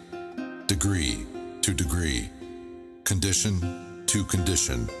state, degree to degree, condition to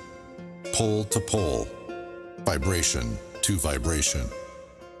condition, pole to pole, vibration to vibration.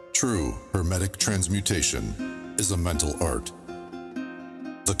 True Hermetic transmutation is a mental art.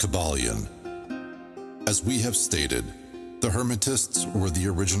 The Kybalion. As we have stated, the Hermetists were the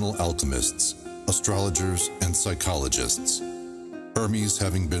original alchemists, astrologers, and psychologists, Hermes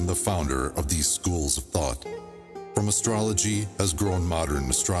having been the founder of these schools of thought. From astrology has grown modern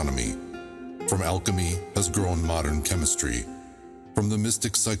astronomy. From alchemy has grown modern chemistry. From the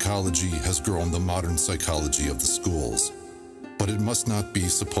mystic psychology has grown the modern psychology of the schools. But it must not be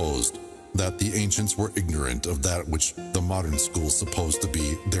supposed that the ancients were ignorant of that which the modern schools suppose to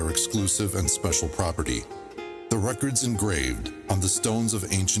be their exclusive and special property. The records engraved on the stones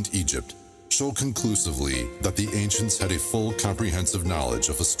of ancient Egypt show conclusively that the ancients had a full comprehensive knowledge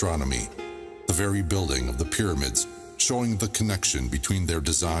of astronomy, the very building of the pyramids showing the connection between their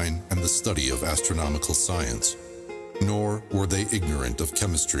design and the study of astronomical science. Nor were they ignorant of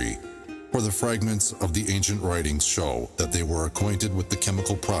chemistry, for the fragments of the ancient writings show that they were acquainted with the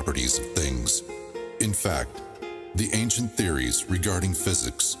chemical properties of things. In fact, the ancient theories regarding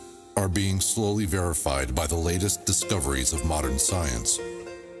physics are being slowly verified by the latest discoveries of modern science,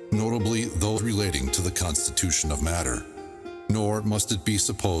 notably those relating to the constitution of matter. Nor must it be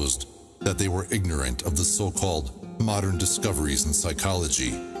supposed that they were ignorant of the so-called modern discoveries in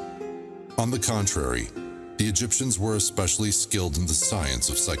psychology. On the contrary, the Egyptians were especially skilled in the science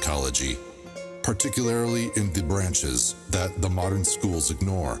of psychology, particularly in the branches that the modern schools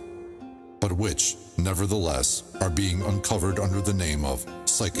ignore, but which, nevertheless, are being uncovered under the name of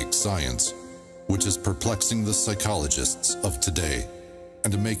psychic science, which is perplexing the psychologists of today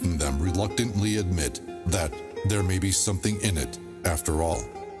and making them reluctantly admit that there may be something in it after all.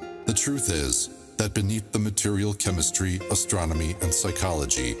 The truth is that beneath the material chemistry, astronomy, and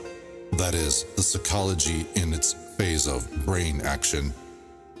psychology, that is, the psychology in its phase of brain action,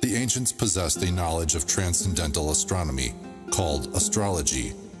 the ancients possessed a knowledge of transcendental astronomy, called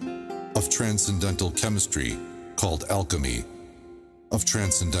astrology, of transcendental chemistry, called alchemy, of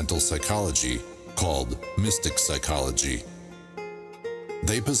transcendental psychology, called mystic psychology.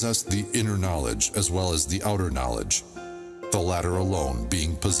 They possessed the inner knowledge as well as the outer knowledge, the latter alone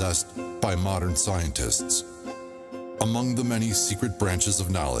being possessed by modern scientists. Among the many secret branches of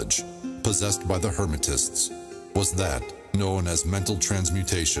knowledge possessed by the Hermetists was that known as mental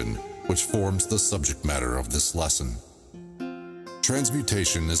transmutation, which forms the subject matter of this lesson.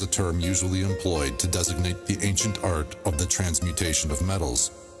 Transmutation is a term usually employed to designate the ancient art of the transmutation of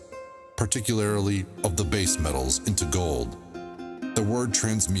metals, particularly of the base metals into gold. The word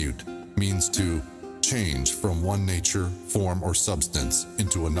transmute means to change from one nature, form, or substance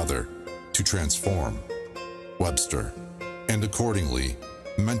into another, to transform. Webster. And accordingly,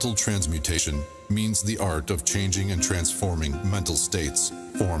 mental transmutation means the art of changing and transforming mental states,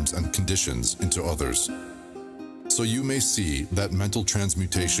 forms, and conditions into others. So you may see that mental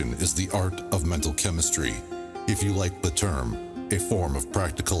transmutation is the art of mental chemistry, if you like the term, a form of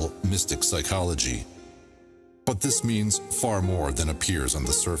practical mystic psychology. But this means far more than appears on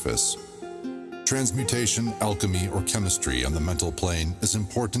the surface. Transmutation, alchemy, or chemistry on the mental plane is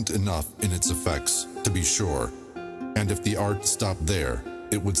important enough in its effects, to be sure, and if the art stopped there,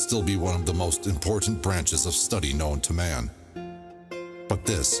 it would still be one of the most important branches of study known to man. But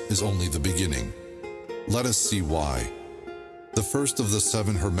this is only the beginning. Let us see why. The first of the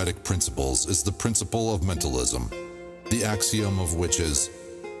 7 Hermetic principles is the principle of mentalism, the axiom of which is,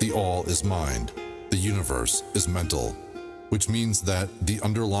 the all is mind, the universe is mental, which means that the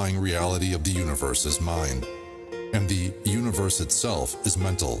underlying reality of the universe is mind, and the universe itself is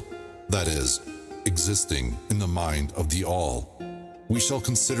mental, that is, existing in the mind of the all. We shall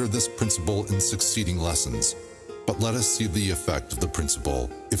consider this principle in succeeding lessons, But let us see the effect of the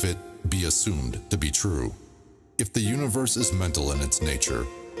principle if it be assumed to be true. If the universe is mental in its nature,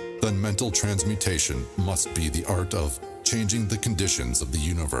 then mental transmutation must be the art of changing the conditions of the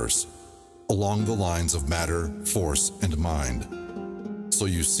universe along the lines of matter, force, and mind. So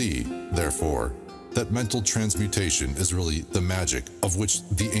you see, therefore, that mental transmutation is really the magic of which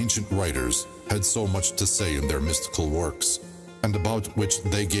the ancient writers had so much to say in their mystical works, and about which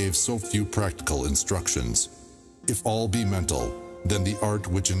they gave so few practical instructions. If all be mental, then the art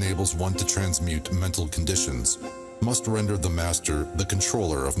which enables one to transmute mental conditions must render the master the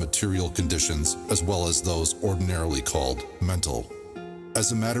controller of material conditions as well as those ordinarily called mental.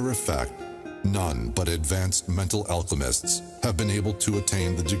 As a matter of fact, none but advanced mental alchemists have been able to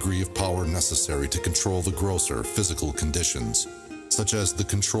attain the degree of power necessary to control the grosser physical conditions, such as the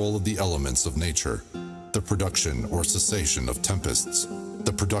control of the elements of nature, the production or cessation of tempests,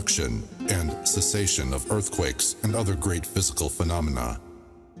 the production and cessation of earthquakes and other great physical phenomena.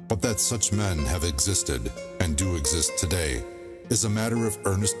 But that such men have existed, and do exist today, is a matter of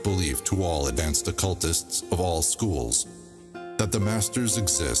earnest belief to all advanced occultists of all schools. That the masters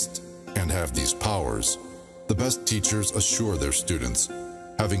exist and have these powers, the best teachers assure their students,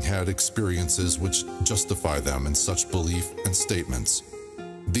 having had experiences which justify them in such belief and statements.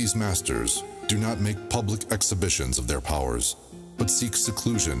 These masters do not make public exhibitions of their powers, but seek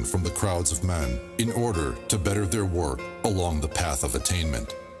seclusion from the crowds of men in order to better their work along the path of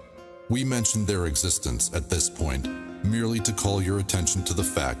attainment. We mention their existence at this point merely to call your attention to the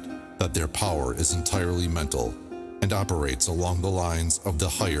fact that their power is entirely mental and operates along the lines of the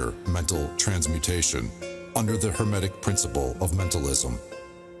higher mental transmutation under the Hermetic principle of mentalism.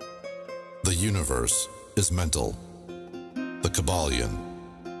 The universe is mental. The Kybalion.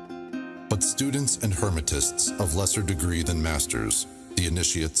 But students and Hermetists of lesser degree than masters, the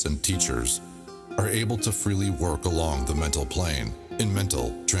initiates and teachers, are able to freely work along the mental plane in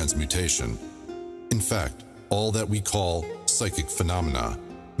mental transmutation. In fact, all that we call psychic phenomena,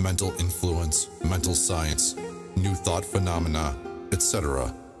 mental influence, mental science, new thought phenomena,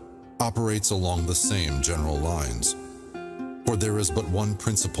 etc., operates along the same general lines. For there is but one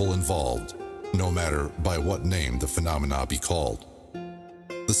principle involved, no matter by what name the phenomena be called.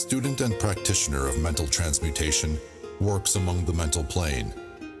 The student and practitioner of mental transmutation works among the mental plane,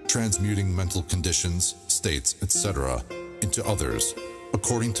 transmuting mental conditions, states, etc., into others,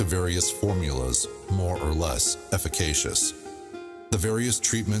 according to various formulas, more or less efficacious. The various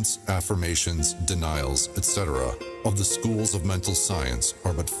treatments, affirmations, denials, etc., of the schools of mental science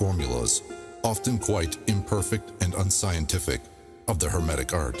are but formulas, often quite imperfect and unscientific, of the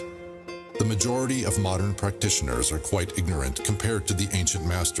Hermetic art. The majority of modern practitioners are quite ignorant compared to the ancient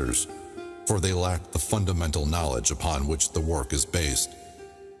masters, for they lack the fundamental knowledge upon which the work is based.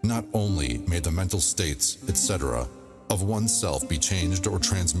 Not only may the mental states, etc., of oneself be changed or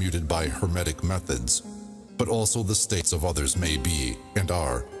transmuted by Hermetic methods, but also the states of others may be, and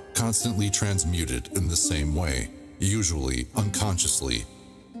are, constantly transmuted in the same way, usually unconsciously,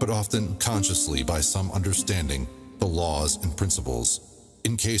 but often consciously by some understanding the laws and principles,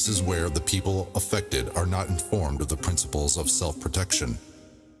 in cases where the people affected are not informed of the principles of self-protection.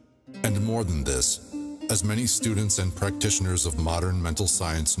 And more than this, as many students and practitioners of modern mental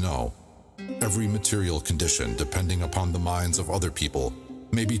science know, every material condition depending upon the minds of other people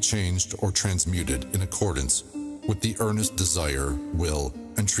may be changed or transmuted in accordance with the earnest desire, will,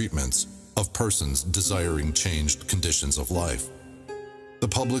 and treatments of persons desiring changed conditions of life. The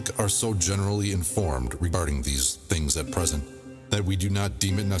public are so generally informed regarding these things at present that we do not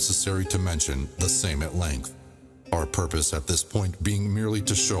deem it necessary to mention the same at length, our purpose at this point being merely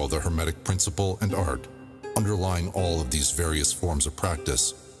to show the Hermetic principle and art underlying all of these various forms of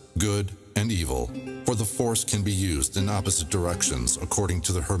practice, good and evil, for the force can be used in opposite directions according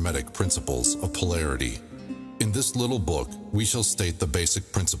to the Hermetic principles of polarity. In this little book, we shall state the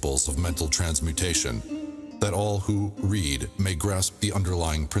basic principles of mental transmutation, that all who read may grasp the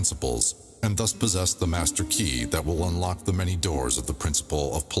underlying principles, and thus possess the master key that will unlock the many doors of the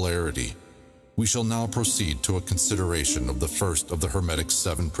principle of polarity. We shall now proceed to a consideration of the first of the Hermetic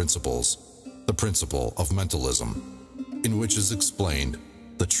 7 principles, the principle of mentalism, in which is explained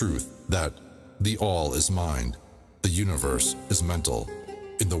the truth that the all is mind, the universe is mental,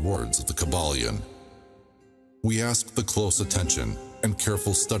 in the words of the Kybalion. We ask the close attention and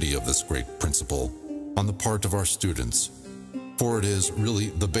careful study of this great principle on the part of our students, for it is really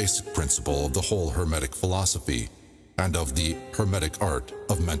the basic principle of the whole Hermetic philosophy and of the Hermetic art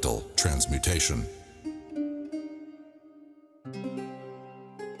of mental transmutation.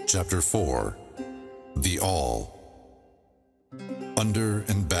 Chapter 4. The All. Under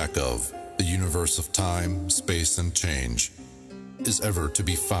and back of the universe of time, space, and change, is ever to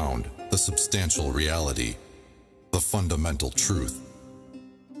be found the substantial reality, the fundamental truth,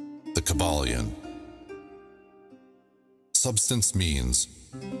 the Kybalion. Substance means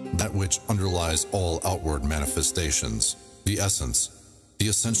that which underlies all outward manifestations, the essence, the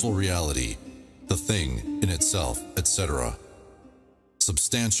essential reality, the thing in itself, etc.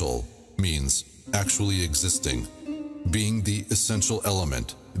 Substantial means actually existing, being the essential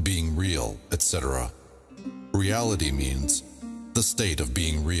element, being real, etc. Reality means the state of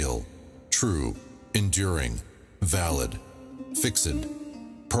being real, true, enduring, valid, fixed,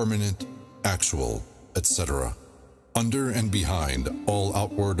 permanent, actual, etc. Under and behind all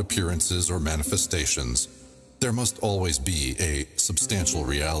outward appearances or manifestations, there must always be a substantial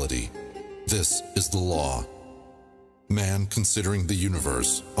reality. This is the law. Man, considering the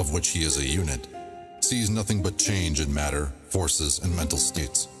universe, of which he is a unit, sees nothing but change in matter, forces, and mental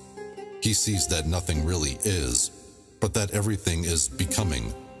states. He sees that nothing really is, but that everything is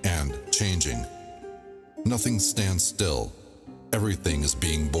becoming and changing. Nothing stands still. Everything is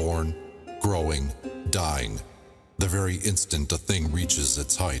being born, growing, dying. The very instant a thing reaches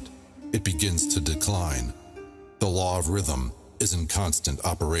its height, it begins to decline. The law of rhythm is in constant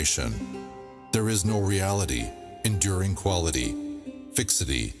operation. There is no reality, enduring quality,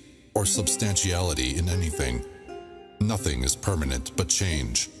 fixity, or substantiality in anything. Nothing is permanent but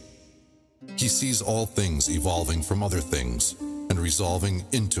change. He sees all things evolving from other things and resolving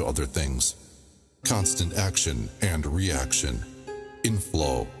into other things. Constant action and reaction,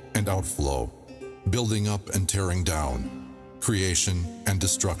 inflow and outflow, building up and tearing down, creation and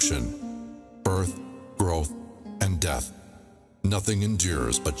destruction, birth, growth, and death. Nothing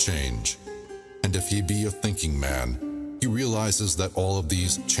endures but change. And if he be a thinking man, he realizes that all of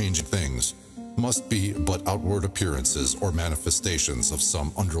these changing things must be but outward appearances or manifestations of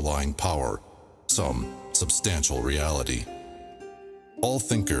some underlying power, some substantial reality. All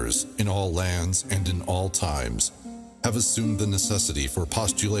thinkers in all lands and in all times have assumed the necessity for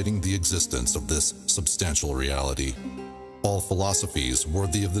postulating the existence of this substantial reality. All philosophies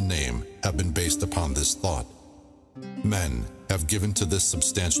worthy of the name have been based upon this thought. Men have given to this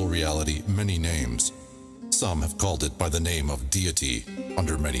substantial reality many names. Some have called it by the name of deity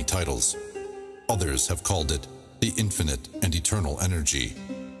under many titles. Others have called it the infinite and eternal energy.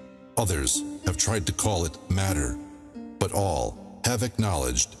 Others have tried to call it matter, but all have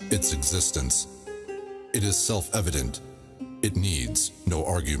acknowledged its existence. It is self-evident. It needs no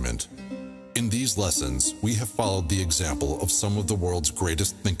argument. In these lessons, we have followed the example of some of the world's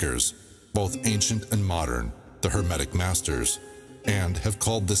greatest thinkers, both ancient and modern, the Hermetic masters, and have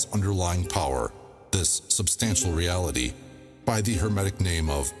called this underlying power, this substantial reality, by the Hermetic name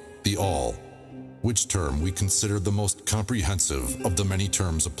of the All, which term we consider the most comprehensive of the many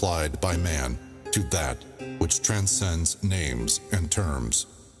terms applied by man to that which transcends names and terms.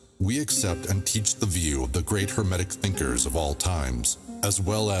 We accept and teach the view of the great Hermetic thinkers of all times, as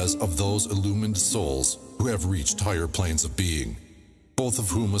well as of those illumined souls who have reached higher planes of being, both of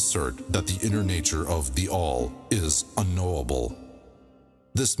whom assert that the inner nature of the All is unknowable.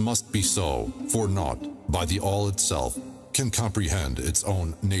 This must be so, for naught, by the All itself, can comprehend its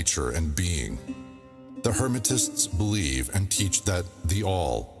own nature and being. The Hermetists believe and teach that the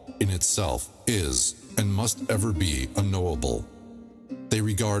All, in itself, is and must ever be unknowable. They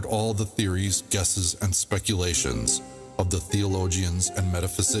regard all the theories, guesses, and speculations of the theologians and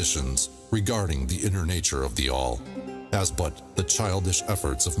metaphysicians regarding the inner nature of the All as but the childish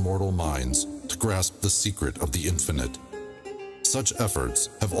efforts of mortal minds to grasp the secret of the infinite. Such efforts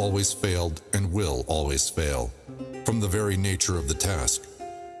have always failed and will always fail, from the very nature of the task.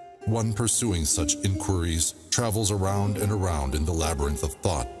 One pursuing such inquiries travels around and around in the labyrinth of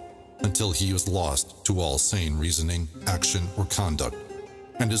thought until he is lost to all sane reasoning, action, or conduct,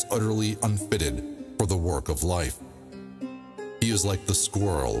 and is utterly unfitted for the work of life. He is like the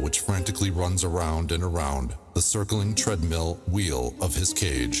squirrel which frantically runs around and around the circling treadmill wheel of his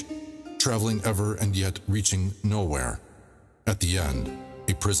cage, traveling ever and yet reaching nowhere. At the end,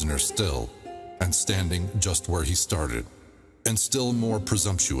 a prisoner still, and standing just where he started. And still more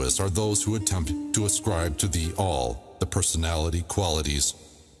presumptuous are those who attempt to ascribe to the All the personality, qualities,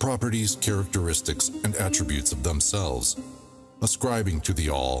 properties, characteristics, and attributes of themselves, ascribing to the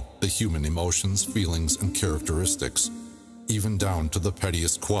All the human emotions, feelings, and characteristics, even down to the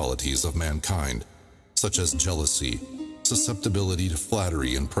pettiest qualities of mankind, such as jealousy, susceptibility to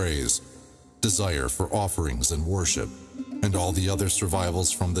flattery and praise, desire for offerings and worship, and all the other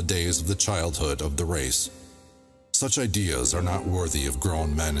survivals from the days of the childhood of the race. Such ideas are not worthy of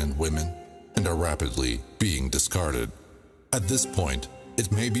grown men and women, and are rapidly being discarded. At this point,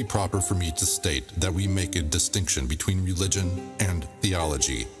 it may be proper for me to state that we make a distinction between religion and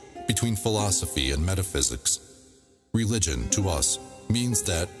theology, between philosophy and metaphysics. Religion, to us, means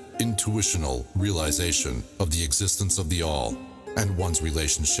that intuitional realization of the existence of the all and one's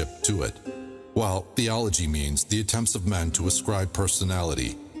relationship to it, while theology means the attempts of men to ascribe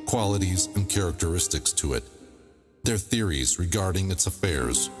personality, qualities, and characteristics to it, their theories regarding its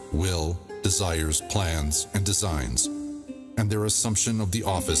affairs, will, desires, plans, and designs, and their assumption of the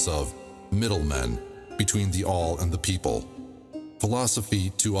office of middlemen between the all and the people.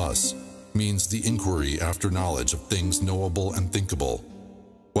 Philosophy, to us, means the inquiry after knowledge of things knowable and thinkable,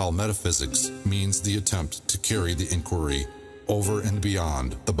 while metaphysics means the attempt to carry the inquiry over and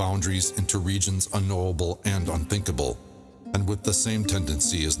beyond the boundaries into regions unknowable and unthinkable, and with the same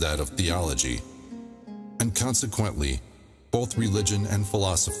tendency as that of theology. And consequently, both religion and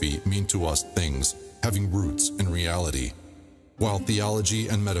philosophy mean to us things having roots in reality, while theology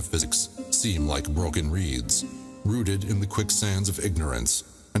and metaphysics seem like broken reeds, rooted in the quicksands of ignorance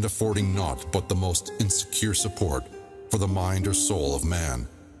and affording naught but the most insecure support for the mind or soul of man.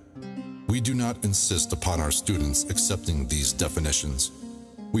 We do not insist upon our students accepting these definitions.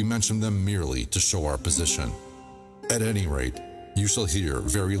 We mention them merely to show our position. At any rate, you shall hear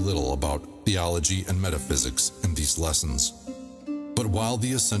very little about theology and metaphysics in these lessons. But while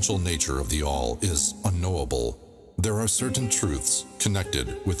the essential nature of the all is unknowable, there are certain truths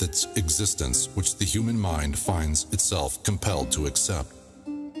connected with its existence which the human mind finds itself compelled to accept.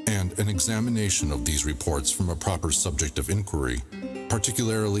 And an examination of these reports from a proper subject of inquiry,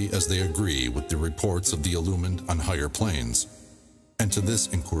 particularly as they agree with the reports of the illumined on higher planes. And to this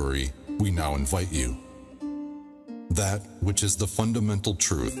inquiry we now invite you. That which is the fundamental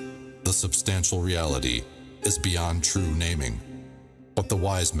truth, the substantial reality, is beyond true naming, but the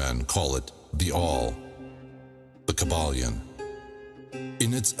wise men call it the all, the Kybalion.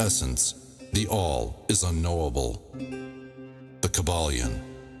 In its essence, the all is unknowable, the Kybalion.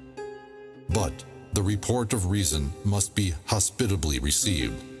 But the report of reason must be hospitably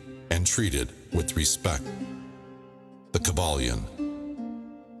received and treated with respect, the Kybalion.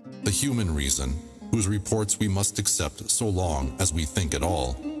 The human reason, whose reports we must accept so long as we think at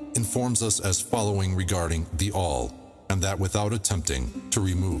all, informs us as following regarding the all, and that without attempting to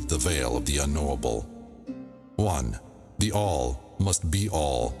remove the veil of the unknowable. 1. The all must be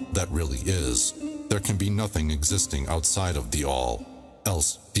all that really is. There can be nothing existing outside of the all,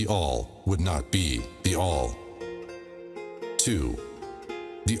 else the all would not be the all. 2.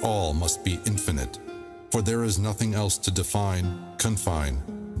 The all must be infinite, for there is nothing else to define, confine,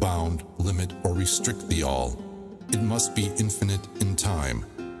 bound, limit, or restrict the all. It must be infinite in time,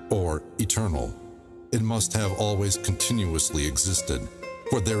 or eternal. It must have always continuously existed,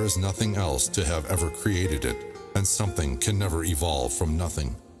 for there is nothing else to have ever created it, and something can never evolve from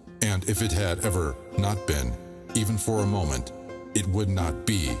nothing. And if it had ever not been, even for a moment, it would not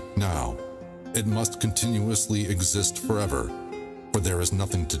be now. It must continuously exist forever, for there is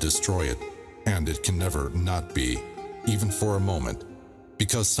nothing to destroy it, and it can never not be, even for a moment,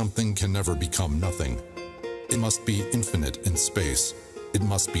 because something can never become nothing. It must be infinite in space. It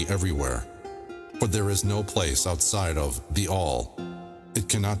must be everywhere, for there is no place outside of the all. It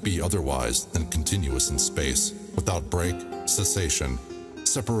cannot be otherwise than continuous in space, without break, cessation,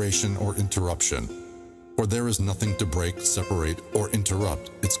 separation, or interruption, for there is nothing to break, separate, or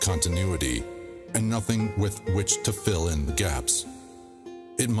interrupt its continuity, and nothing with which to fill in the gaps.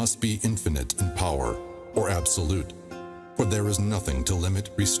 It must be infinite in power, or absolute, for there is nothing to limit,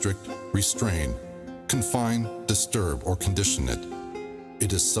 restrict, restrain, confine, disturb, or condition it.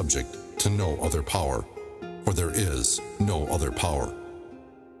 It is subject to no other power, for there is no other power.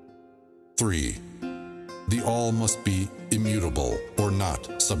 3. The all must be immutable, or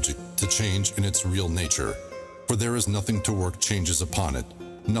not subject to change in its real nature, for there is nothing to work changes upon it,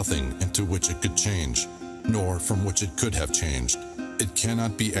 nothing into which it could change, nor from which it could have changed. It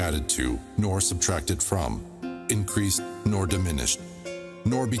cannot be added to, nor subtracted from, increased nor diminished,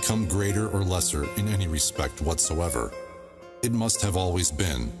 nor become greater or lesser in any respect whatsoever. It must have always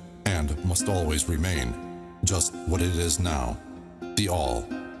been, and must always remain, just what it is now, the all.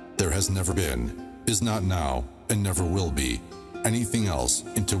 There has never been, is not now, and never will be, anything else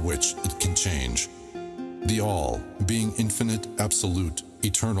into which it can change. The all, being infinite, absolute,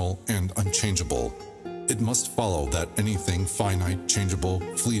 eternal, and unchangeable, it must follow that anything finite, changeable,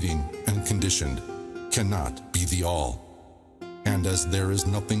 fleeting, and conditioned cannot be the all. And as there is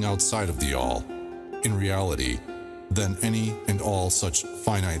nothing outside of the all, in reality, then any and all such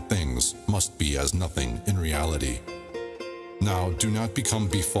finite things must be as nothing in reality. Now do not become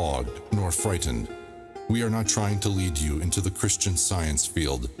befogged nor frightened. We are not trying to lead you into the Christian Science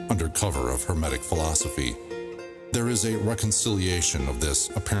field under cover of Hermetic philosophy. There is a reconciliation of this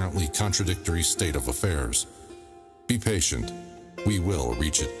apparently contradictory state of affairs. Be patient. We will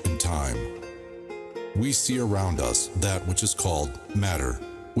reach it in time. We see around us that which is called matter,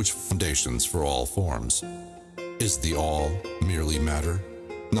 which foundations for all forms. Is the all merely matter?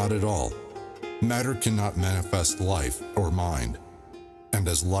 Not at all. Matter cannot manifest life or mind. And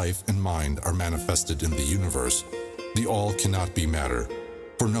as life and mind are manifested in the universe, the all cannot be matter,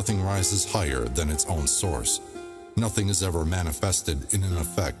 for nothing rises higher than its own source. Nothing is ever manifested in an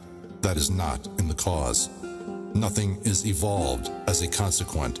effect that is not in the cause. Nothing is evolved as a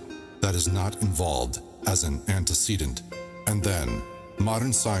consequent that is not involved as an antecedent. And then,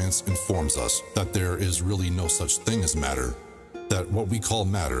 modern science informs us that there is really no such thing as matter, that what we call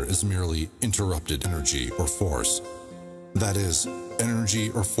matter is merely interrupted energy or force. That is, energy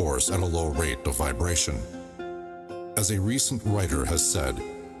or force at a low rate of vibration. As a recent writer has said,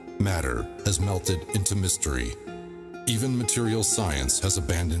 matter has melted into mystery. Even material science has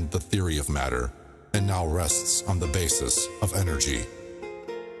abandoned the theory of matter and now rests on the basis of energy.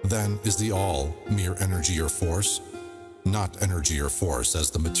 Then is the all mere energy or force? Not energy or force as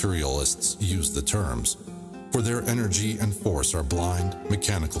the materialists use the terms, for their energy and force are blind,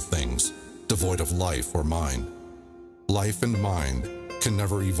 mechanical things, devoid of life or mind. Life and mind can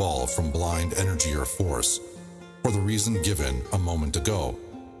never evolve from blind energy or force, for the reason given a moment ago.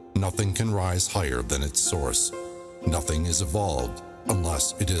 Nothing can rise higher than its source. Nothing is evolved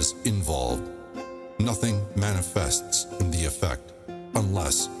unless it is involved. Nothing manifests in the effect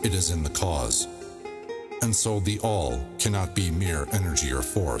unless it is in the cause. And so the all cannot be mere energy or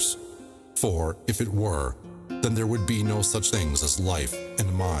force, for if it were, then there would be no such things as life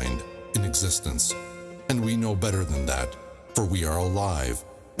and mind in existence. And we know better than that, for we are alive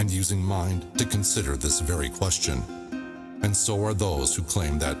and using mind to consider this very question. And so are those who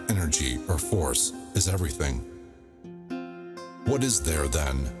claim that energy or force is everything. What is there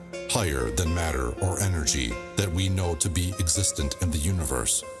then, higher than matter or energy, that we know to be existent in the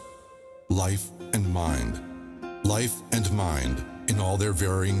universe? Life and mind. Life and mind in all their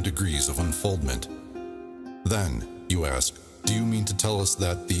varying degrees of unfoldment. Then, you ask, do you mean to tell us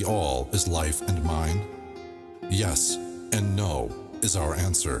that the all is life and mind? Yes and no is our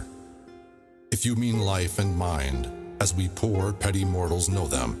answer. If you mean life and mind, as we poor petty mortals know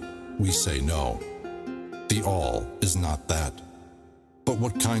them, we say no. The all is not that. But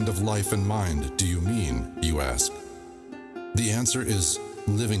what kind of life and mind do you mean, you ask? The answer is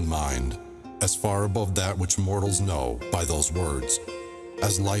living mind, as far above that which mortals know by those words,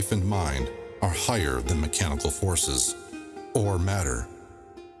 as life and mind are higher than mechanical forces, or matter.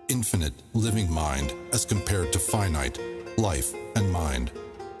 Infinite living mind as compared to finite life and mind.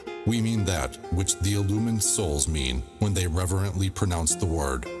 We mean that which the illumined souls mean when they reverently pronounce the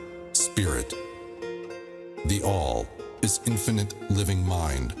word spirit. The all is infinite living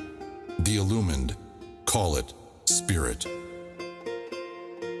mind. The illumined call it spirit.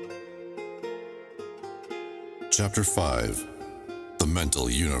 Chapter 5. The Mental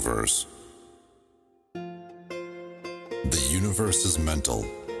Universe. The universe is mental,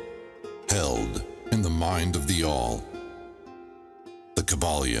 held in the mind of the all. The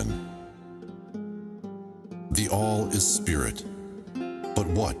Kybalion. The all is spirit. But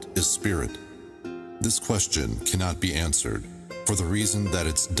what is spirit? This question cannot be answered, for the reason that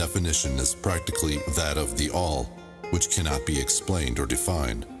its definition is practically that of the all, which cannot be explained or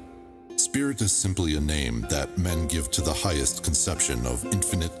defined. Spirit is simply a name that men give to the highest conception of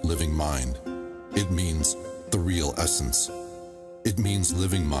infinite living mind. It means the real essence. It means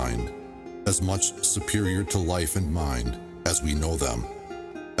living mind, as much superior to life and mind as we know them,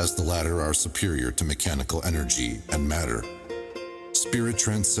 as the latter are superior to mechanical energy and matter. Spirit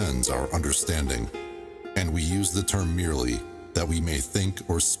transcends our understanding, and we use the term merely that we may think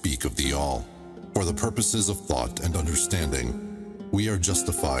or speak of the all. For the purposes of thought and understanding, we are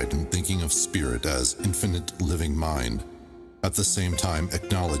justified in thinking of spirit as infinite living mind, at the same time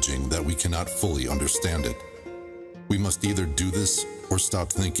acknowledging that we cannot fully understand it. We must either do this or stop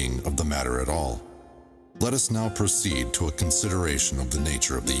thinking of the matter at all. Let us now proceed to a consideration of the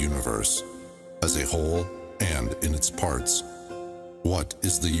nature of the universe, as a whole and in its parts. What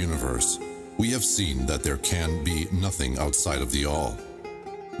is the universe? We have seen that there can be nothing outside of the all.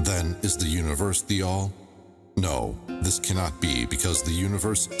 Then is the universe the all? No, this cannot be, because the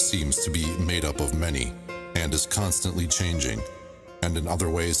universe seems to be made up of many and is constantly changing, and in other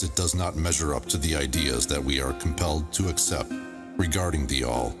ways it does not measure up to the ideas that we are compelled to accept regarding the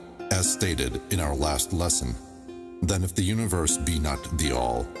all, as stated in our last lesson. Then if the universe be not the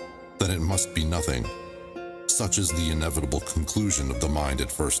all, then it must be nothing, Such is the inevitable conclusion of the mind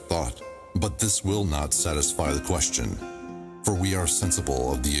at first thought. But this will not satisfy the question, for we are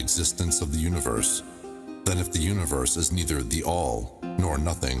sensible of the existence of the universe. Then if the universe is neither the all nor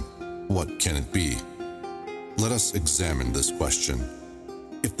nothing, what can it be? Let us examine this question.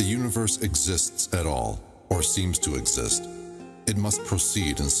 If the universe exists at all, or seems to exist, it must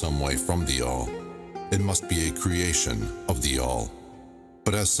proceed in some way from the all. It must be a creation of the all.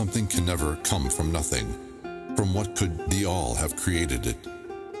 But as something can never come from nothing, from what could the all have created it?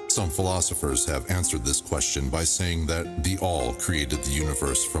 Some philosophers have answered this question by saying that the all created the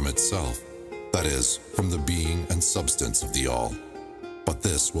universe from itself, that is, from the being and substance of the all. But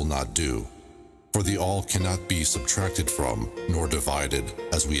this will not do, for the all cannot be subtracted from, nor divided,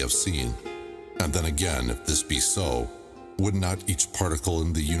 as we have seen. And then again, if this be so, would not each particle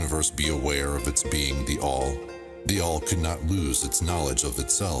in the universe be aware of its being the all? The all could not lose its knowledge of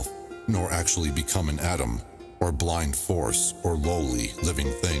itself, nor actually become an atom, or blind force, or lowly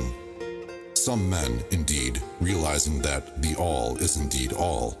living thing. Some men, indeed, realizing that the all is indeed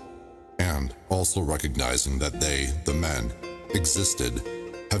all, and also recognizing that they, the men, existed,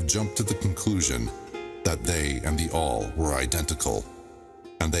 have jumped to the conclusion that they and the all were identical,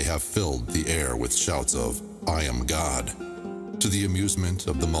 and they have filled the air with shouts of, "I am God," to the amusement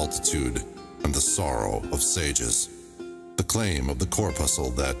of the multitude and the sorrow of sages. The claim of the corpuscle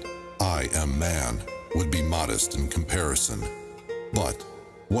that "I am man" would be modest in comparison. But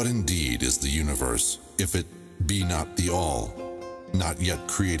what indeed is the universe if it be not the all, not yet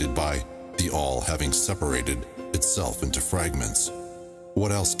created by the all having separated itself into fragments?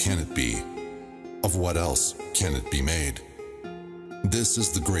 What else can it be? Of what else can it be made? This is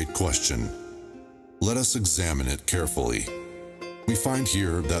the great question. Let us examine it carefully. We find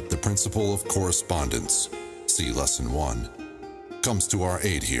here that the principle of correspondence, see Lesson 1, comes to our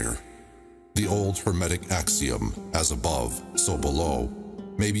aid here. The old Hermetic axiom, as above, so below,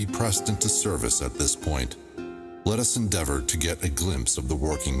 may be pressed into service at this point. Let us endeavor to get a glimpse of the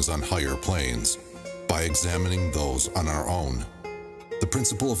workings on higher planes by examining those on our own. The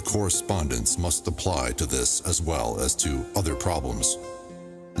principle of correspondence must apply to this as well as to other problems.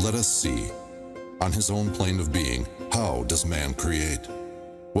 Let us see, on his own plane of being, how does man create?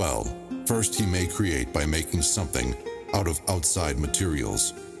 Well, first he may create by making something out of outside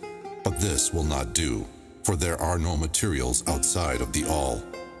materials. But this will not do, for there are no materials outside of the all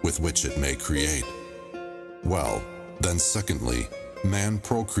with which it may create. Well, then secondly, man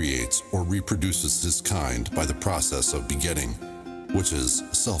procreates or reproduces his kind by the process of begetting, which is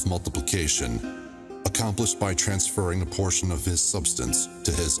self-multiplication, accomplished by transferring a portion of his substance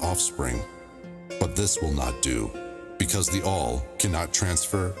to his offspring. But this will not do, because the all cannot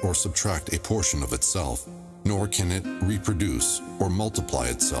transfer or subtract a portion of itself, nor can it reproduce or multiply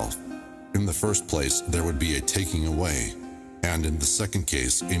itself. In the first place, there would be a taking away, and in the second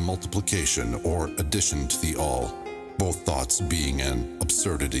case, a multiplication or addition to the all, both thoughts being an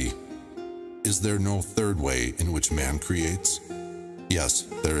absurdity. Is there no third way in which man creates? Yes,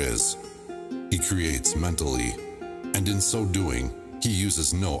 there is. He creates mentally, and in so doing, he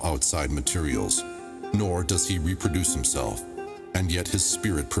uses no outside materials, nor does he reproduce himself, and yet his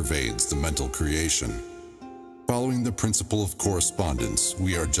spirit pervades the mental creation. Following the principle of correspondence,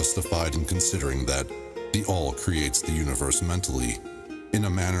 we are justified in considering that the all creates the universe mentally, in a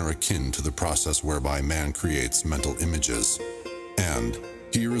manner akin to the process whereby man creates mental images. And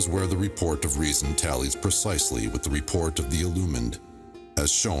here is where the report of reason tallies precisely with the report of the illumined,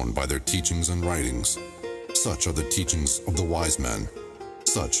 as shown by their teachings and writings. Such are the teachings of the wise men.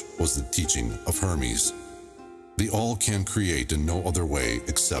 Such was the teaching of Hermes. The all can create in no other way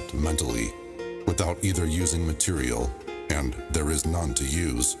except mentally, without either using material, and there is none to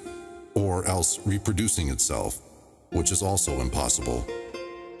use, or else reproducing itself, which is also impossible.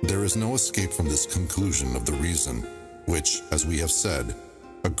 There is no escape from this conclusion of the reason, which, as we have said,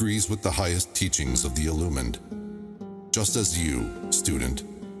 agrees with the highest teachings of the illumined. Just as you, student,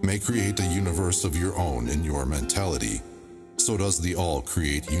 may create a universe of your own in your mentality, so does the all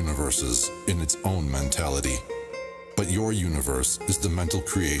create universes in its own mentality. But your universe is the mental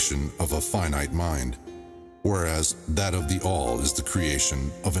creation of a finite mind, whereas that of the all is the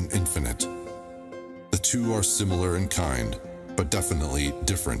creation of an infinite. The two are similar in kind, but definitely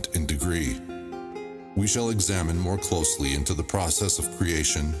different in degree. We shall examine more closely into the process of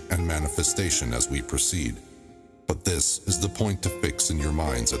creation and manifestation as we proceed. But this is the point to fix in your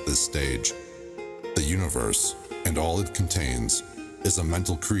minds at this stage. The universe, and all it contains, is a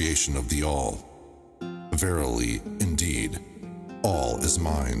mental creation of the all. Verily, indeed, all is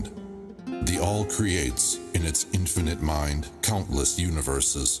mind. The all creates, in its infinite mind, countless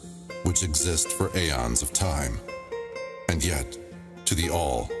universes, which exist for aeons of time. And yet, to the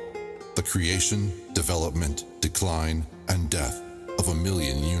all, the creation, development, decline, and death of a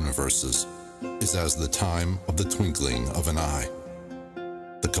million universes is as the time of the twinkling of an eye.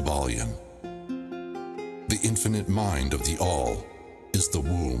 The Kybalion. The infinite mind of the all is the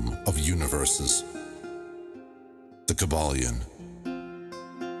womb of universes. The Kybalion.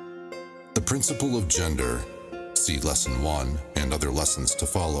 The principle of gender, see Lesson 1 and other lessons to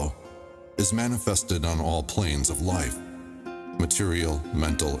follow, is manifested on all planes of life, material,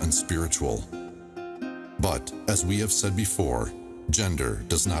 mental, and spiritual. But, as we have said before, gender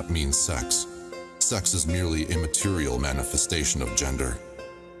does not mean sex. Sex is merely a material manifestation of gender.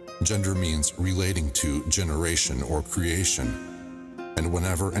 Gender means relating to generation or creation. And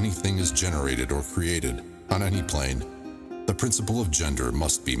whenever anything is generated or created, on any plane, the principle of gender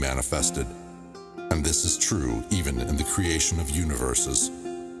must be manifested. And this is true even in the creation of universes.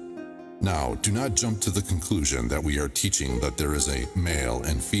 Now, do not jump to the conclusion that we are teaching that there is a male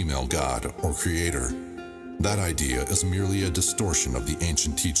and female God or creator. That idea is merely a distortion of the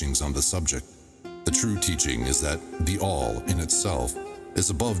ancient teachings on the subject. The true teaching is that the all in itself is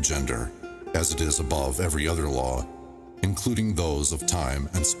above gender, as it is above every other law, including those of time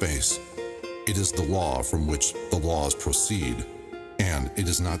and space. It is the law from which the laws proceed, and it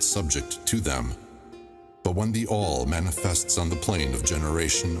is not subject to them. But when the all manifests on the plane of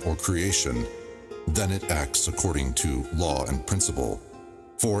generation or creation, then it acts according to law and principle,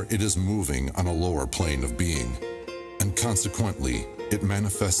 for it is moving on a lower plane of being, and consequently it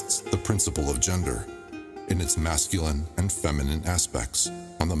manifests the principle of gender in its masculine and feminine aspects,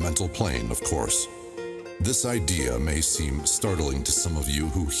 on the mental plane, of course. This idea may seem startling to some of you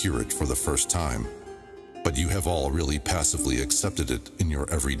who hear it for the first time, but you have all really passively accepted it in your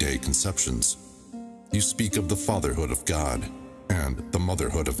everyday conceptions. You speak of the fatherhood of God and the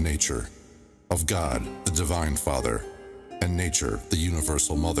motherhood of nature, of God, the divine Father, and nature, the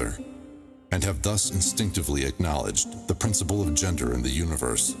universal mother, and have thus instinctively acknowledged the principle of gender in the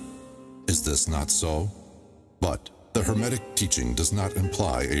universe. Is this not so? But the Hermetic teaching does not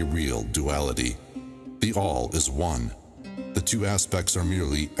imply a real duality. The all is one. The two aspects are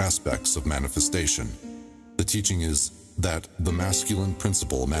merely aspects of manifestation. The teaching is that the masculine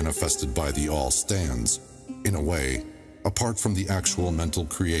principle manifested by the all stands, in a way, apart from the actual mental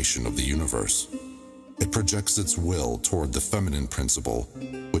creation of the universe. It projects its will toward the feminine principle,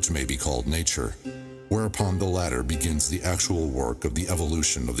 which may be called nature, whereupon the latter begins the actual work of the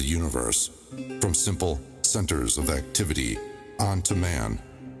evolution of the universe, from simple centers of activity on to man,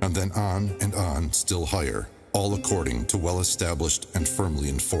 and then on and on still higher, all according to well-established and firmly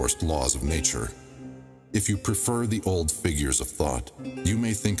enforced laws of nature. If you prefer the old figures of thought, you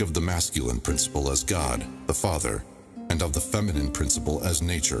may think of the masculine principle as God, the Father, and of the feminine principle as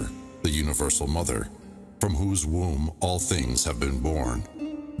nature, the universal mother, from whose womb all things have been born.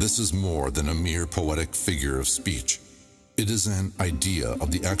 This is more than a mere poetic figure of speech. It is an idea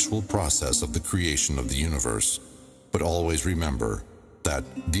of the actual process of the creation of the universe. But always remember that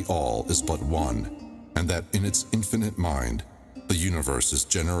the all is but one, and that in its infinite mind, the universe is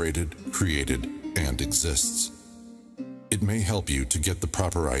generated, created, and exists. It may help you to get the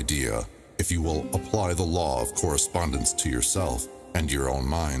proper idea if you will apply the law of correspondence to yourself and your own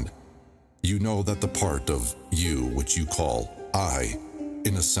mind. You know that the part of you which you call I,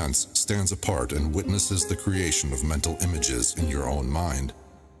 in a sense, stands apart and witnesses the creation of mental images in your own mind.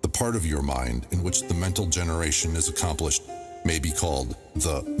 The part of your mind in which the mental generation is accomplished may be called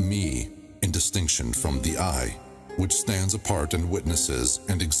the me, in distinction from the I, which stands apart and witnesses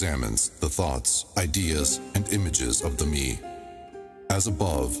and examines the thoughts, ideas, and images of the me. As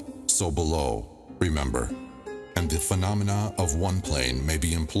above, so below, remember. And the phenomena of one plane may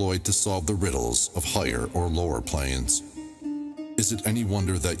be employed to solve the riddles of higher or lower planes. Is it any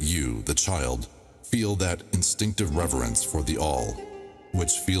wonder that you, the child, feel that instinctive reverence for the all,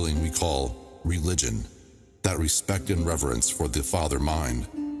 which feeling we call religion, that respect and reverence for the Father mind?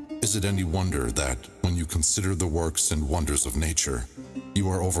 Is it any wonder that, when you consider the works and wonders of nature, you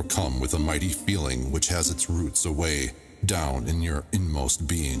are overcome with a mighty feeling which has its roots away down in your inmost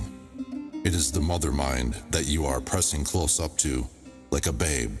being? It is the mother mind that you are pressing close up to, like a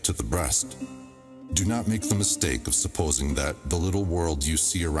babe to the breast. Do not make the mistake of supposing that the little world you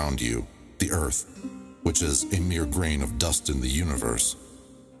see around you, the earth, which is a mere grain of dust in the universe,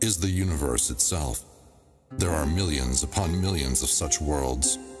 is the universe itself. There are millions upon millions of such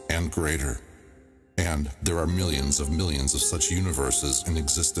worlds, and greater. And there are millions of such universes in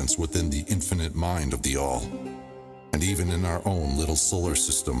existence within the infinite mind of the all. And even in our own little solar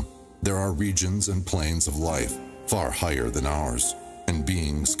system, there are regions and planes of life far higher than ours, and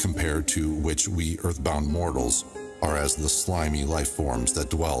beings compared to which we earthbound mortals are as the slimy life forms that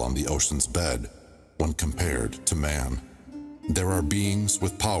dwell on the ocean's bed when compared to man. There are beings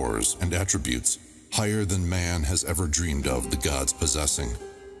with powers and attributes higher than man has ever dreamed of the gods possessing,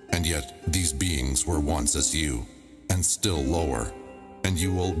 and yet these beings were once as you, and still lower, and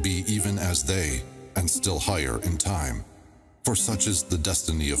you will be even as they, and still higher in time. For such is the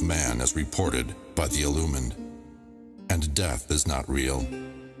destiny of man as reported by the illumined. And death is not real,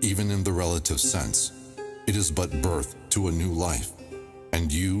 even in the relative sense. It is but birth to a new life, and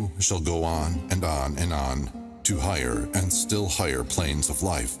you shall go on and on and on to higher and still higher planes of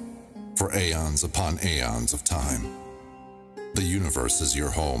life, for aeons upon aeons of time. The universe is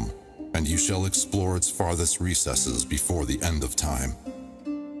your home, and you shall explore its farthest recesses before the end of time.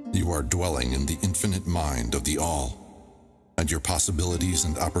 You are dwelling in the infinite mind of the All, and your possibilities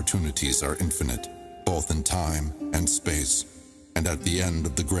and opportunities are infinite, both in time and space, and at the end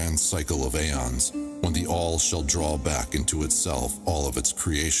of the grand cycle of aeons, when the All shall draw back into itself all of its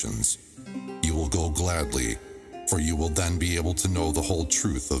creations, you will go gladly, for you will then be able to know the whole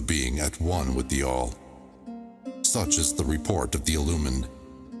truth of being at one with the All. Such is the report of the illumined,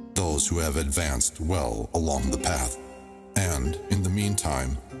 those who have advanced well along the path, and, in the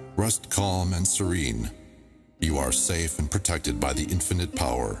meantime, rest calm and serene. You are safe and protected by the infinite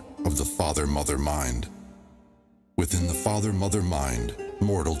power of the Father-Mother mind. Within the Father-Mother mind,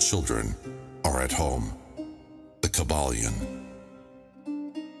 mortal children are at home. The Kybalion.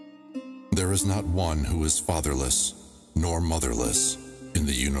 There is not one who is fatherless nor motherless in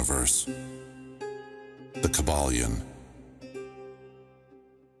the universe. The Kybalion.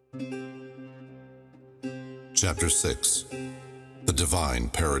 Chapter 6. The Divine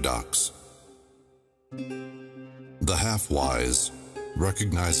Paradox. The half-wise,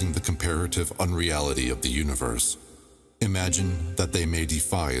 recognizing the comparative unreality of the universe, imagine that they may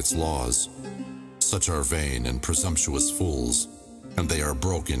defy its laws. Such are vain and presumptuous fools, and they are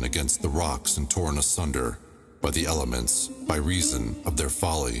broken against the rocks and torn asunder by the elements by reason of their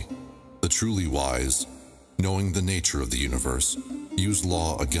folly. The truly wise, knowing the nature of the universe, use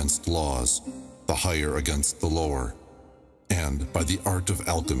law against laws, the higher against the lower, and by the art of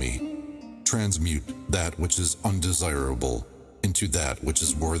alchemy, transmute that which is undesirable into that which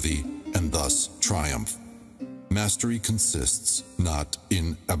is worthy, and thus triumph. Mastery consists not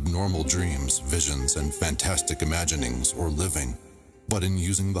in abnormal dreams, visions, and fantastic imaginings or living, but in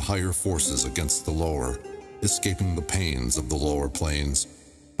using the higher forces against the lower, escaping the pains of the lower planes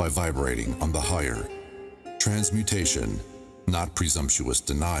by vibrating on the higher. Transmutation, not presumptuous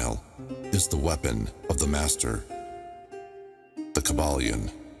denial, is the weapon of the master. The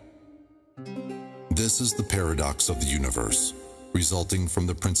Kybalion. This is the paradox of the universe, resulting from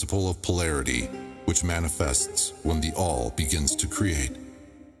the principle of polarity, which manifests when the All begins to create.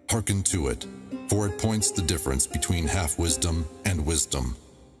 Hearken to it, for it points the difference between half-wisdom and wisdom.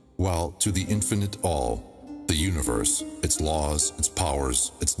 While to the infinite All, the universe, its laws, its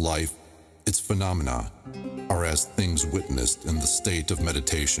powers, its life, its phenomena, are as things witnessed in the state of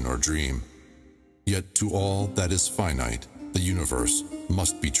meditation or dream. Yet to all that is finite, the universe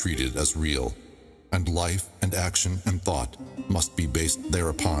must be treated as real, and life and action and thought must be based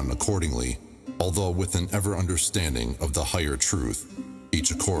thereupon accordingly, although with an ever-understanding of the higher truth,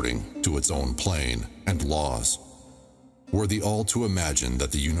 each according to its own plane and laws. Were the All to imagine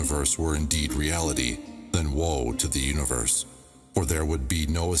that the universe were indeed reality, then woe to the universe, for there would be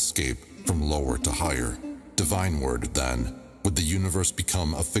no escape from lower to higher. Divineward, then, would the universe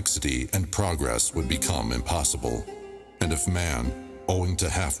become a fixity and progress would become impossible. And if man, owing to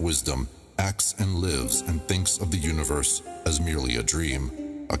half-wisdom, acts and lives and thinks of the universe as merely a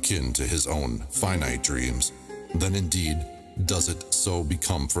dream, akin to his own finite dreams, then indeed does it so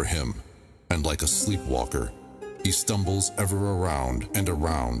become for him, and like a sleepwalker, he stumbles ever around and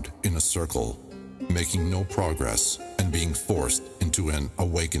around in a circle, making no progress and being forced into an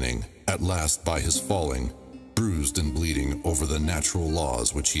awakening at last by his falling, bruised and bleeding over the natural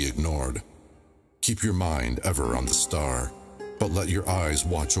laws which he ignored. Keep your mind ever on the star, but let your eyes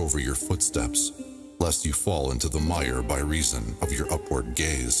watch over your footsteps, lest you fall into the mire by reason of your upward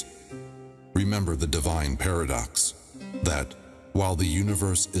gaze. Remember the divine paradox, that while the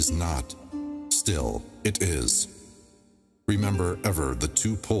universe is not, still it is. Remember ever the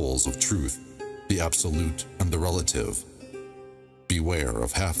two poles of truth, the absolute and the relative. Beware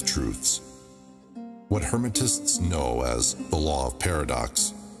of half-truths. What Hermetists know as the law of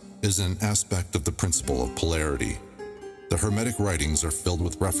paradox is an aspect of the principle of polarity. The Hermetic writings are filled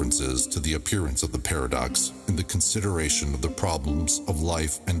with references to the appearance of the paradox in the consideration of the problems of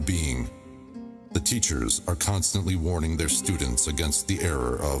life and being. The teachers are constantly warning their students against the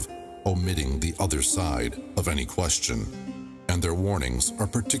error of omitting the other side of any question, and their warnings are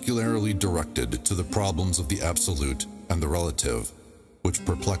particularly directed to the problems of the absolute and the relative, which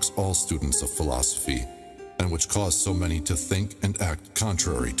perplex all students of philosophy, and which cause so many to think and act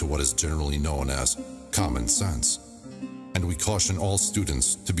contrary to what is generally known as common sense. And we caution all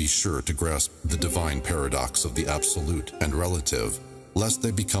students to be sure to grasp the divine paradox of the absolute and relative, lest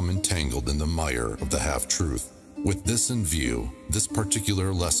they become entangled in the mire of the half-truth. With this in view, this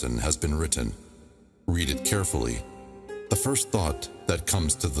particular lesson has been written. Read it carefully. The first thought that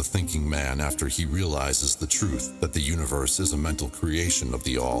comes to the thinking man after he realizes the truth that the universe is a mental creation of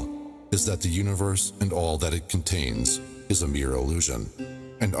the all is that the universe and all that it contains is a mere illusion,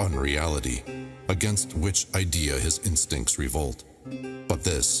 an unreality, against which idea his instincts revolt. But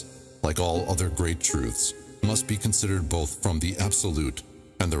this, like all other great truths, must be considered both from the absolute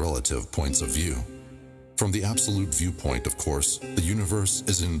and the relative points of view. From the absolute viewpoint, of course, the universe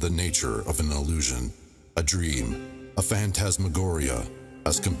is in the nature of an illusion, a dream, a phantasmagoria,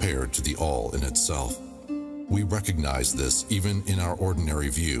 as compared to the all in itself. We recognize this even in our ordinary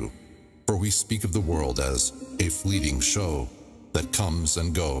view, for we speak of the world as a fleeting show that comes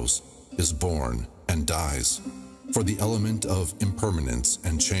and goes, is born and dies. For the element of impermanence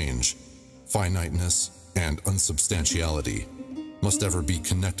and change, finiteness and unsubstantiality, must ever be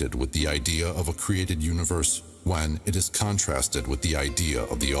connected with the idea of a created universe when it is contrasted with the idea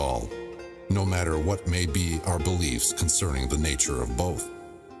of the all, no matter what may be our beliefs concerning the nature of both.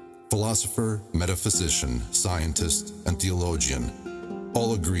 Philosopher, metaphysician, scientist, and theologian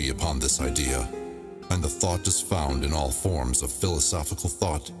all agree upon this idea, and the thought is found in all forms of philosophical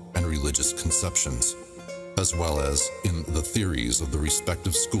thought and religious conceptions, as well as in the theories of the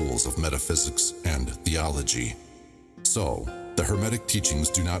respective schools of metaphysics and theology. So, the Hermetic teachings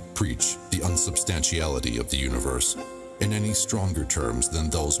do not preach the unsubstantiality of the universe in any stronger terms than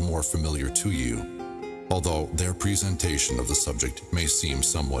those more familiar to you, although their presentation of the subject may seem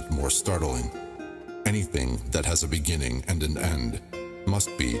somewhat more startling. Anything that has a beginning and an end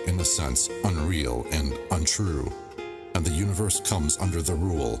must be, in a sense, unreal and untrue, and the universe comes under the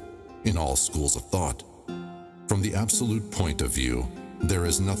rule in all schools of thought. From the absolute point of view, there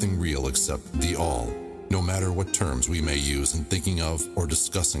is nothing real except the all, no matter what terms we may use in thinking of or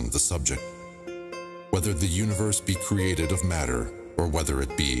discussing the subject. Whether the universe be created of matter, or whether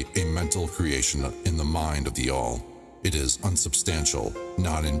it be a mental creation in the mind of the all, it is unsubstantial,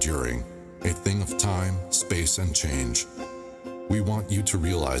 non-enduring, a thing of time, space, and change. We want you to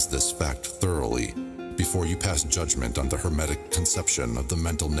realize this fact thoroughly before you pass judgment on the Hermetic conception of the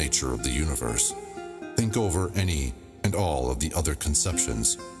mental nature of the universe. Think over any and all of the other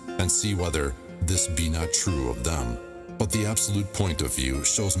conceptions and see whether this be not true of them. But the absolute point of view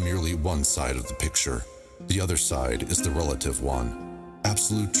shows merely one side of the picture. The other side is the relative one.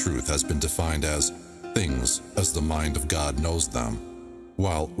 Absolute truth has been defined as things as the mind of God knows them,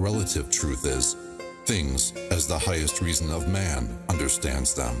 while relative truth is things as the highest reason of man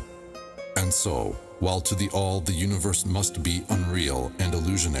understands them. And so, while to the all the universe must be unreal and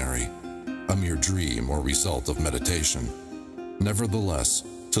illusionary, a mere dream or result of meditation, nevertheless,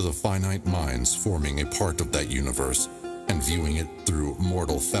 to the finite minds forming a part of that universe and viewing it through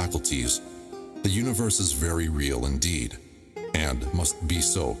mortal faculties, the universe is very real indeed, and must be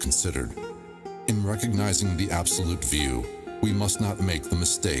so considered. In recognizing the absolute view, we must not make the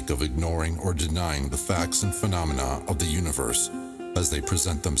mistake of ignoring or denying the facts and phenomena of the universe as they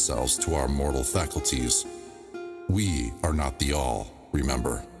present themselves to our mortal faculties. We are not the all,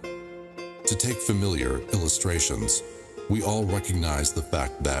 remember. To take familiar illustrations, we all recognize the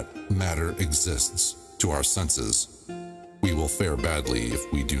fact that matter exists to our senses. We will fare badly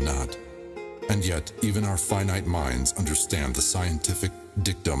if we do not. And yet, even our finite minds understand the scientific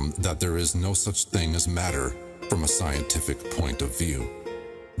dictum that there is no such thing as matter from a scientific point of view.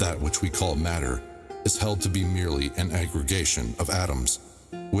 That which we call matter is held to be merely an aggregation of atoms,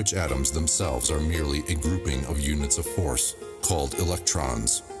 which atoms themselves are merely a grouping of units of force called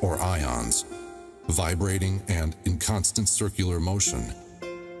electrons or ions, vibrating and in constant circular motion.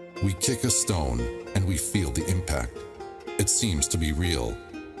 We kick a stone and we feel the impact. It seems to be real,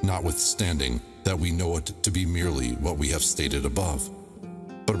 notwithstanding that we know it to be merely what we have stated above.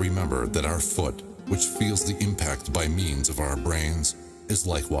 But remember that our foot, which feels the impact by means of our brains, is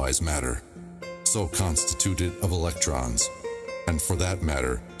likewise matter, so constituted of electrons, and for that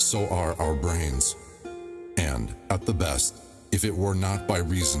matter, so are our brains. And, at the best, if it were not by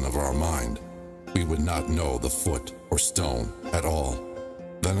reason of our mind, we would not know the foot or stone at all.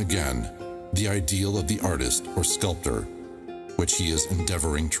 Then again, the ideal of the artist or sculptor, which he is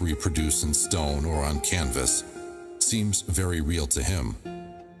endeavoring to reproduce in stone or on canvas, seems very real to him.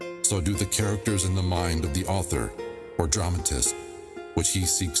 So do the characters in the mind of the author or dramatist, which he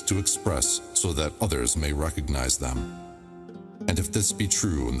seeks to express so that others may recognize them. And if this be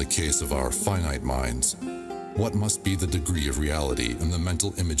true in the case of our finite minds, what must be the degree of reality in the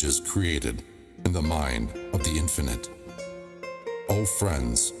mental images created in the mind of the infinite? Oh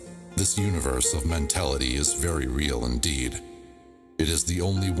friends, this universe of mentality is very real indeed. It is the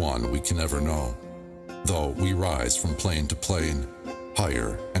only one we can ever know, though we rise from plane to plane,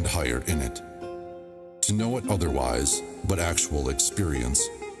 higher and higher in it. To know it otherwise, but actual experience,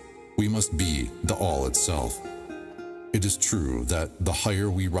 we must be the all itself. It is true that the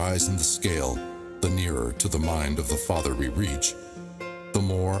higher we rise in the scale, the nearer to the mind of the Father we reach, the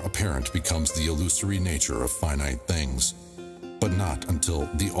more apparent becomes the illusory nature of finite things, but not until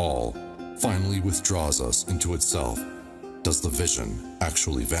the all finally withdraws us into itself does the vision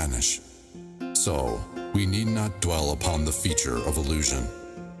actually vanish. So, we need not dwell upon the feature of illusion.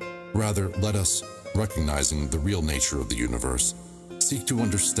 Rather, let us, recognizing the real nature of the universe, seek to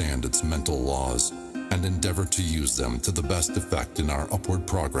understand its mental laws and endeavor to use them to the best effect in our upward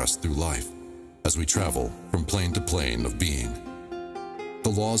progress through life, as we travel from plane to plane of being. The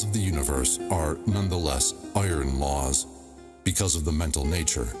laws of the universe are nonetheless iron laws because of the mental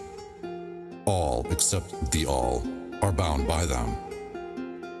nature. All except the all are bound by them.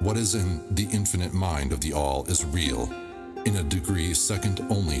 What is in the infinite mind of the all is real, in a degree second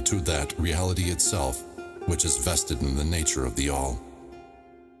only to that reality itself, which is vested in the nature of the all.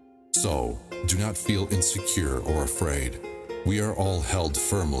 So, do not feel insecure or afraid. We are all held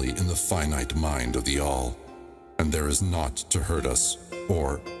firmly in the finite mind of the all, and there is naught to hurt us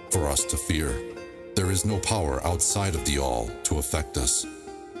or for us to fear. There is no power outside of the all to affect us,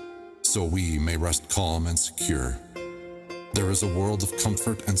 so we may rest calm and secure. There is a world of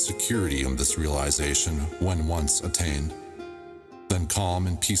comfort and security in this realization when once attained. Then calm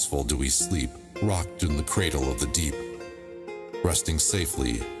and peaceful do we sleep, rocked in the cradle of the deep, resting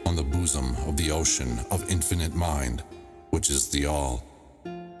safely on the bosom of the ocean of infinite mind, which is the all.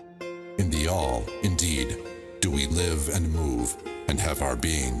 In the all, indeed, do we live and move and have our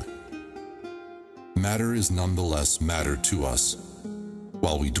being. Matter is nonetheless matter to us,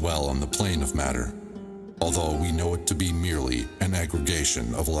 while we dwell on the plane of matter, although we know it to be merely an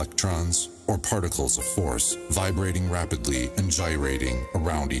aggregation of electrons or particles of force vibrating rapidly and gyrating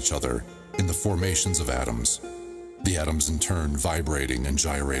around each other in the formations of atoms, the atoms in turn vibrating and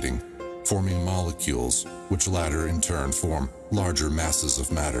gyrating, forming molecules, which latter in turn form larger masses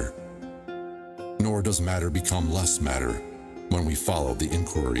of matter. Nor does matter become less matter when we follow the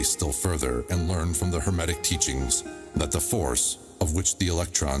inquiry still further and learn from the Hermetic teachings that the force, of which the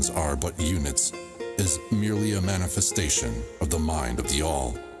electrons are but units, is merely a manifestation of the mind of the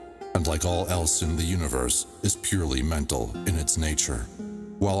all, and like all else in the universe, is purely mental in its nature.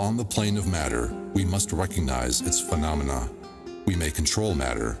 While on the plane of matter, we must recognize its phenomena. We may control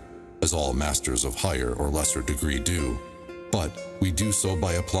matter, as all masters of higher or lesser degree do, but we do so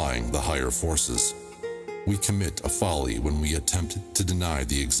by applying the higher forces. We commit a folly when we attempt to deny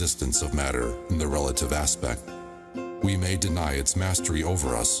the existence of matter in the relative aspect. We may deny its mastery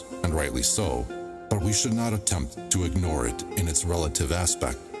over us, and rightly so, but we should not attempt to ignore it in its relative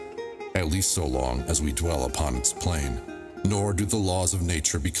aspect, at least so long as we dwell upon its plane. Nor do the laws of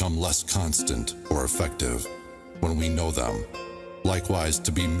nature become less constant or effective when we know them, likewise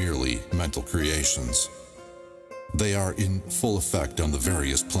to be merely mental creations. They are in full effect on the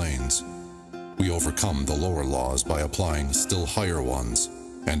various planes. We overcome the lower laws by applying still higher ones,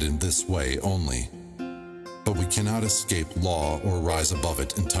 and in this way only. But we cannot escape law or rise above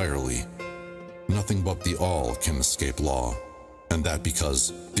it entirely. Nothing but the all can escape law, and that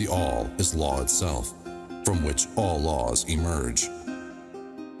because the all is law itself, from which all laws emerge.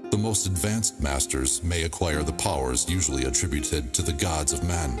 The most advanced masters may acquire the powers usually attributed to the gods of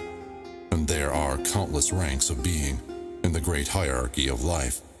men, and there are countless ranks of being in the great hierarchy of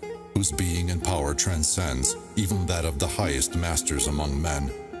life, whose being and power transcends even that of the highest masters among men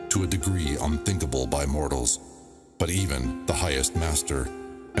to a degree unthinkable by mortals. But even the highest master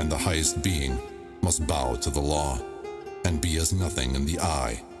and the highest being must bow to the law and be as nothing in the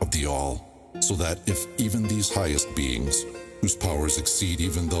eye of the all, so that if even these highest beings, whose powers exceed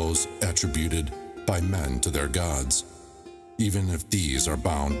even those attributed by men to their gods, even if these are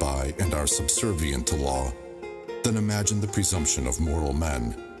bound by and are subservient to law, then imagine the presumption of mortal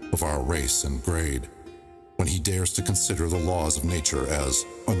men of our race and grade, when he dares to consider the laws of nature as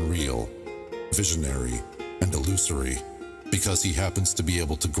unreal, visionary, and illusory, because he happens to be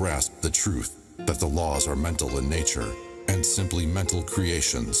able to grasp the truth that the laws are mental in nature, and simply mental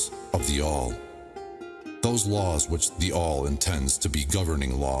creations of the All. Those laws which the All intends to be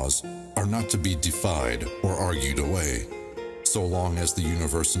governing laws are not to be defied or argued away. So long as the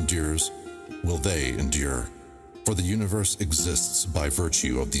universe endures, will they endure. For the universe exists by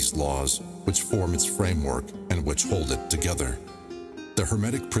virtue of these laws, which form its framework and which hold it together. The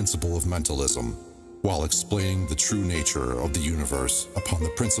Hermetic principle of mentalism, while explaining the true nature of the universe upon the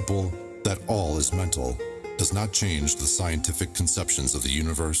principle that all is mental, does not change the scientific conceptions of the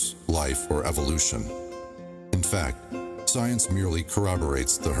universe, life, or evolution. In fact, science merely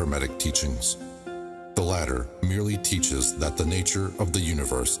corroborates the Hermetic teachings. The latter merely teaches that the nature of the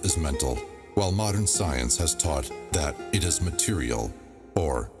universe is mental, while modern science has taught that it is material,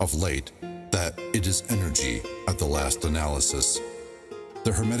 or, of late, that it is energy at the last analysis.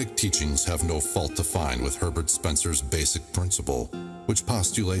 The Hermetic teachings have no fault to find with Herbert Spencer's basic principle, which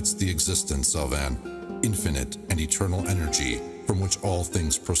postulates the existence of an infinite and eternal energy from which all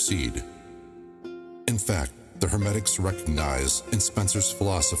things proceed. In fact, the Hermetics recognize in Spencer's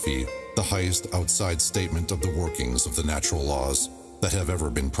philosophy the highest outside statement of the workings of the natural laws that have ever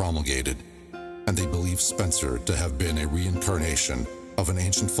been promulgated, and they believe Spencer to have been a reincarnation of an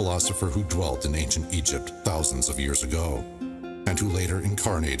ancient philosopher who dwelt in ancient Egypt thousands of years ago, and who later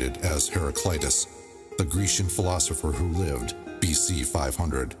incarnated as Heraclitus, the Grecian philosopher who lived BC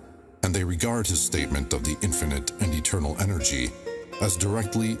 500, and they regard his statement of the infinite and eternal energy as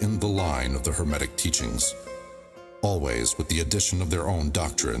directly in the line of the Hermetic teachings, always with the addition of their own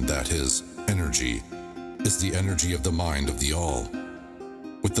doctrine that his energy is the energy of the mind of the All.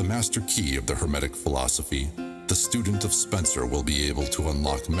 With the master key of the Hermetic philosophy, the student of Spencer will be able to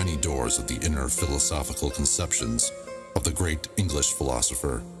unlock many doors of the inner philosophical conceptions of the great English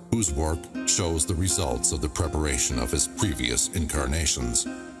philosopher, whose work shows the results of the preparation of his previous incarnations.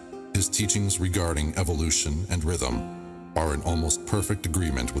 His teachings regarding evolution and rhythm are in almost perfect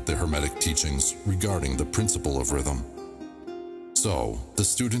agreement with the Hermetic teachings regarding the principle of rhythm. So, the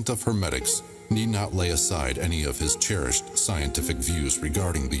student of Hermetics need not lay aside any of his cherished scientific views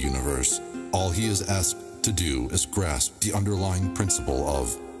regarding the universe. All he is asked to do is grasp the underlying principle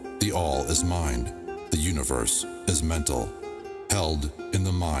of the All is mind, the universe is mental, held in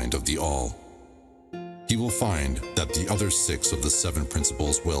the mind of the All. He will find that the other 6 of the 7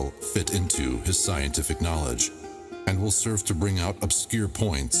 principles will fit into his scientific knowledge, and will serve to bring out obscure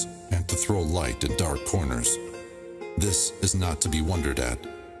points and to throw light in dark corners. This is not to be wondered at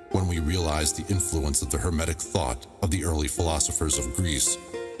when we realize the influence of the Hermetic thought of the early philosophers of Greece,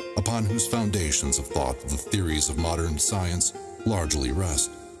 upon whose foundations of thought the theories of modern science largely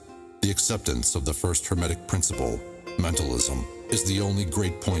rest. The acceptance of the first Hermetic principle, mentalism, is the only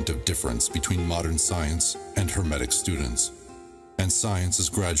great point of difference between modern science and Hermetic students, and science is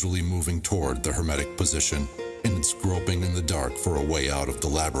gradually moving toward the Hermetic position in its groping in the dark for a way out of the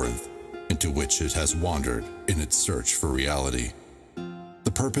labyrinth into which it has wandered in its search for reality.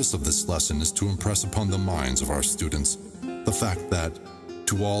 The purpose of this lesson is to impress upon the minds of our students the fact that,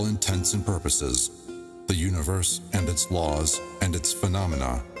 to all intents and purposes, the universe and its laws and its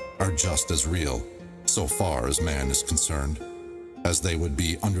phenomena are just as real, so far as man is concerned, as they would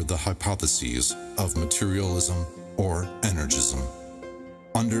be under the hypotheses of materialism or energism.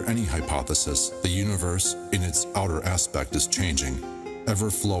 Under any hypothesis, the universe in its outer aspect is changing,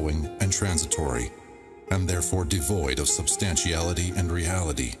 ever-flowing and transitory, and therefore devoid of substantiality and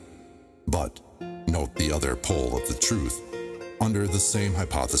reality. But, note the other pole of the truth, under the same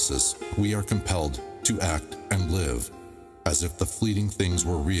hypothesis, we are compelled to act and live as if the fleeting things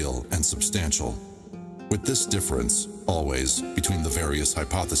were real and substantial, with this difference, always, between the various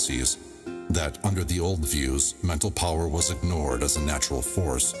hypotheses, that under the old views, mental power was ignored as a natural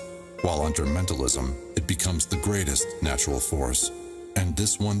force, while under mentalism, it becomes the greatest natural force. And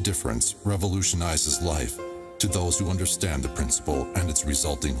this one difference revolutionizes life to those who understand the principle and its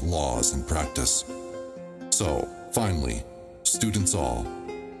resulting laws and practice. So, finally, students all,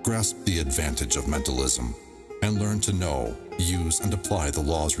 grasp the advantage of mentalism and learn to know, use, and apply the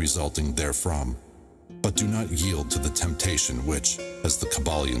laws resulting therefrom, but do not yield to the temptation which, as the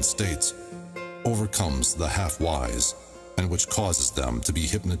Kybalion states, overcomes the half-wise, and which causes them to be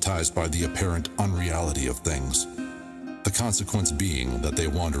hypnotized by the apparent unreality of things. The consequence being that they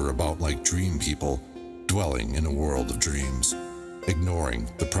wander about like dream people, dwelling in a world of dreams, ignoring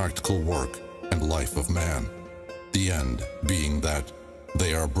the practical work and life of man, the end being that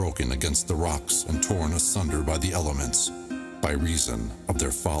they are broken against the rocks and torn asunder by the elements, by reason of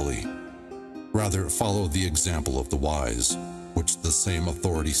their folly. Rather, follow the example of the wise, which the same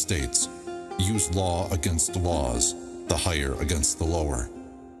authority states, use law against laws, the higher against the lower.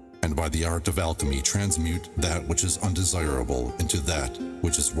 and by the art of alchemy transmute that which is undesirable into that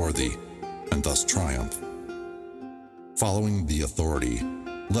which is worthy, and thus triumph. Following the authority,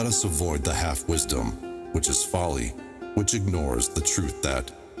 let us avoid the half-wisdom, which is folly, which ignores the truth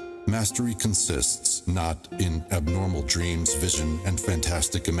that mastery consists not in abnormal dreams, vision, and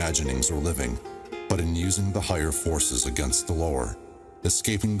fantastic imaginings or living, but in using the higher forces against the lower,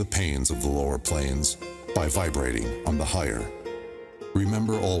 escaping the pains of the lower planes by vibrating on the higher.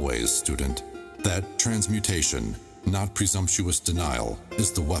 Remember always, student, that transmutation, not presumptuous denial,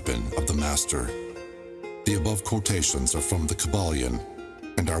 is the weapon of the master. The above quotations are from the Kybalion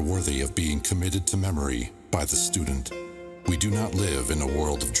and are worthy of being committed to memory by the student. We do not live in a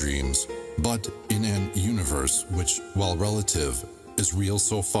world of dreams, but in an universe which, while relative, is real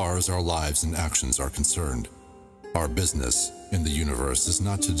so far as our lives and actions are concerned. Our business in the universe is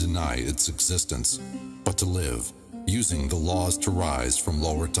not to deny its existence, but to live, using the laws to rise from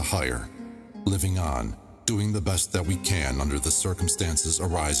lower to higher, living on, doing the best that we can under the circumstances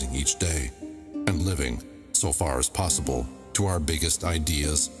arising each day, and living, so far as possible, to our biggest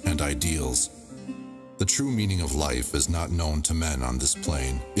ideas and ideals. The true meaning of life is not known to men on this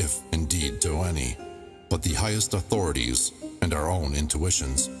plane, if indeed to any, but the highest authorities and our own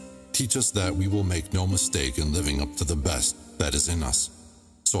intuitions teach us that we will make no mistake in living up to the best that is in us,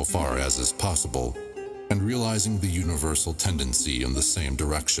 so far as is possible, and realizing the universal tendency in the same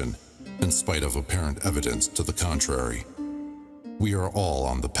direction, in spite of apparent evidence to the contrary. We are all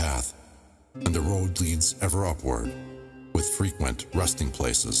on the path, and the road leads ever upward, with frequent resting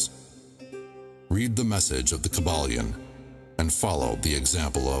places. Read the message of the Kybalion, and follow the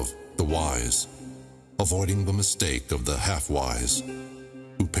example of the wise, avoiding the mistake of the half-wise,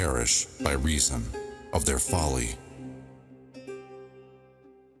 who perish by reason of their folly.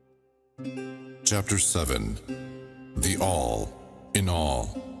 Chapter 7. The All in All.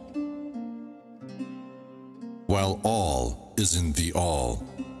 While all is in the all,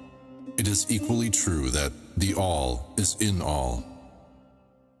 it is equally true that the all is in all.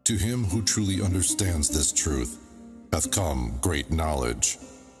 To him who truly understands this truth hath come great knowledge.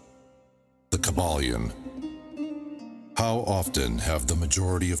 The Kybalion. How often have the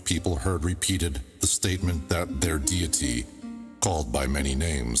majority of people heard repeated the statement that their deity, called by many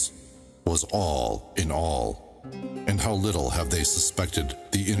names, was all in all, and how little have they suspected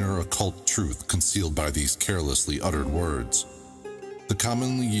the inner occult truth concealed by these carelessly uttered words. The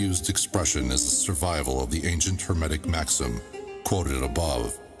commonly used expression is the survival of the ancient Hermetic maxim quoted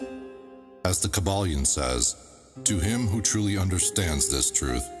above. As the Kybalion says, to him who truly understands this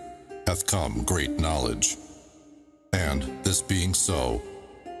truth hath come great knowledge. And, this being so,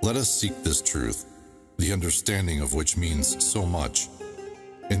 let us seek this truth, the understanding of which means so much.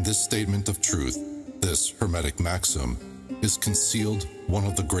 In this statement of truth, this Hermetic maxim, is concealed one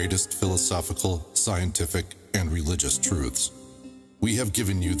of the greatest philosophical, scientific, and religious truths. We have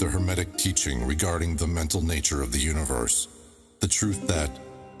given you the Hermetic teaching regarding the mental nature of the universe, the truth that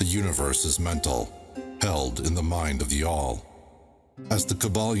the universe is mental, held in the mind of the all. As the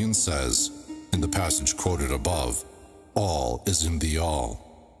Kybalion says, in the passage quoted above, all is in the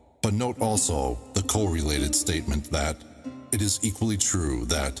all. But note also the correlated statement that it is equally true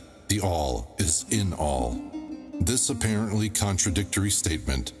that the all is in all. This apparently contradictory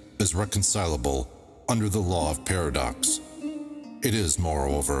statement is reconcilable under the law of paradox. It is,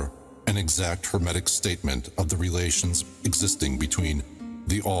 moreover, an exact Hermetic statement of the relations existing between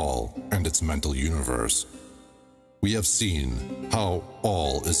the all and its mental universe. We have seen how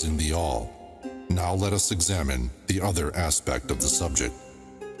all is in the all. Now let us examine the other aspect of the subject.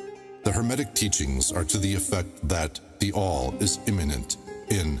 The Hermetic teachings are to the effect that the all is immanent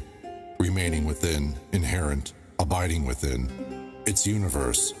in, remaining within, inherent, abiding within, its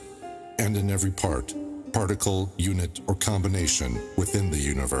universe, and in every part, particle, unit, or combination within the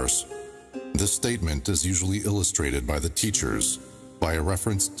universe. This statement is usually illustrated by the teachers by a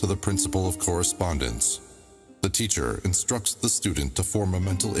reference to the principle of correspondence. The teacher instructs the student to form a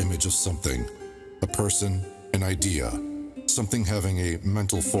mental image of something, a person, an idea, something having a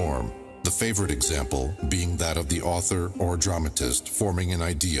mental form, the favorite example being that of the author or dramatist forming an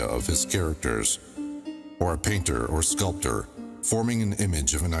idea of his characters, or a painter or sculptor forming an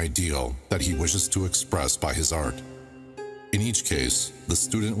image of an ideal that he wishes to express by his art. In each case, the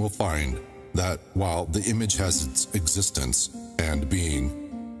student will find that while the image has its existence and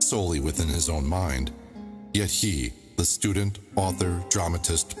being solely within his own mind, yet he, the student, author,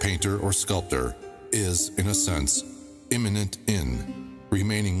 dramatist, painter, or sculptor, is, in a sense, immanent in,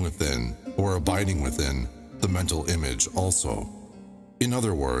 remaining within, or abiding within, the mental image also. In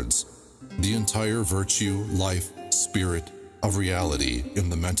other words, the entire virtue, life, spirit, of reality in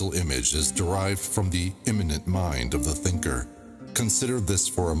the mental image is derived from the immanent mind of the thinker. Consider this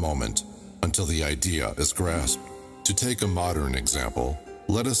for a moment until the idea is grasped. To take a modern example,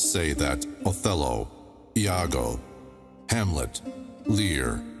 let us say that Othello, Iago, Hamlet,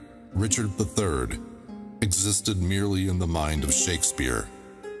 Lear, Richard III existed merely in the mind of Shakespeare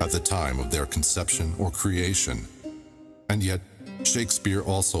at the time of their conception or creation. And yet, Shakespeare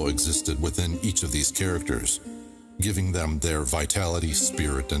also existed within each of these characters, giving them their vitality,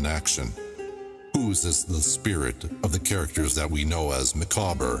 spirit, and action. Whose is the spirit of the characters that we know as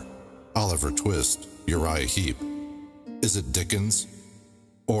Micawber, Oliver Twist, Uriah Heep? Is it Dickens?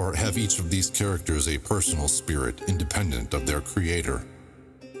 Or have each of these characters a personal spirit independent of their creator?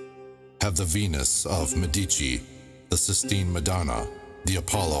 Have the Venus of Medici, the Sistine Madonna, the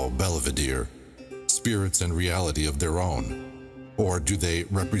Apollo Belvedere, spirits and reality of their own? Or do they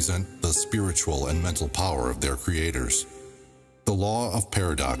represent the spiritual and mental power of their creators? The law of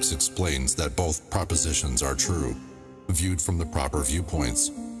paradox explains that both propositions are true, viewed from the proper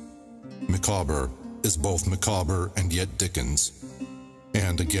viewpoints. Micawber is both Micawber and yet Dickens.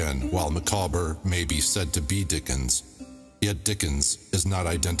 And again, while Micawber may be said to be Dickens, yet Dickens is not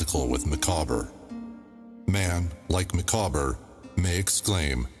identical with Micawber. Man, like Micawber, may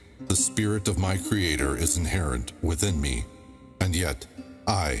exclaim, "The spirit of my creator is inherent within me, and yet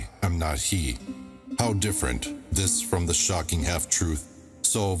I am not he." How different this from the shocking half-truth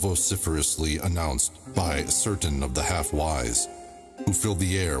so vociferously announced by certain of the half-wise, who fill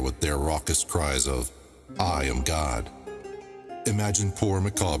the air with their raucous cries of, "I am God." Imagine poor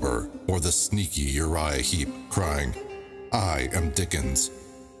Micawber or the sneaky Uriah Heep crying, "I am Dickens,"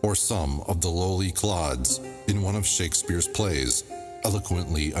 or some of the lowly clods in one of Shakespeare's plays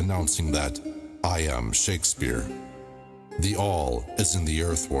eloquently announcing that, "I am Shakespeare." The all is in the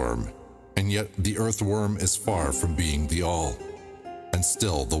earthworm, and yet the earthworm is far from being the all. And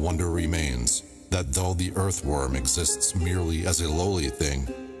still the wonder remains that though the earthworm exists merely as a lowly thing,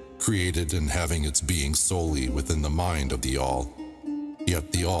 created and having its being solely within the mind of the all,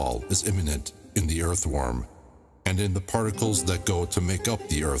 yet the all is immanent in the earthworm, and in the particles that go to make up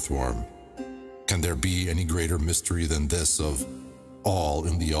the earthworm. Can there be any greater mystery than this of all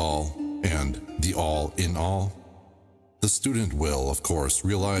in the all and the all in all? The student will, of course,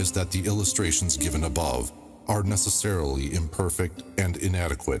 realize that the illustrations given above are necessarily imperfect and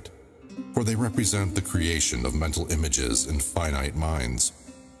inadequate, for they represent the creation of mental images in finite minds,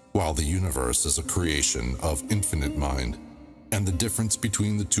 while the universe is a creation of infinite mind, and the difference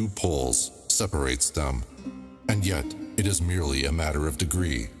between the two poles separates them, and yet it is merely a matter of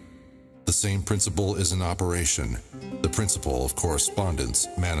degree. The same principle is in operation. The principle of correspondence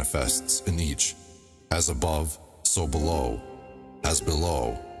manifests in each, as above, so below, as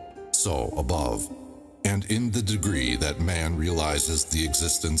below, so above. And in the degree that man realizes the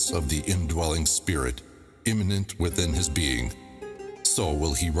existence of the indwelling spirit immanent within his being, so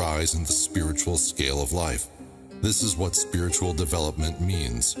will he rise in the spiritual scale of life. This is what spiritual development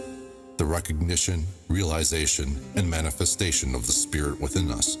means: the recognition, realization, and manifestation of the spirit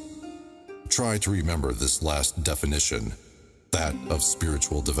within us. Try to remember this last definition, that of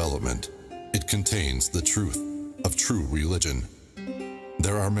spiritual development. It contains the truth of true religion.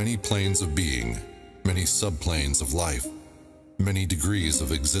 There are many planes of being, many subplanes of life, many degrees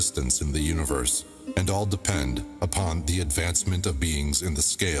of existence in the universe, and all depend upon the advancement of beings in the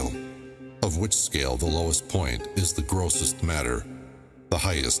scale, of which scale the lowest point is the grossest matter, the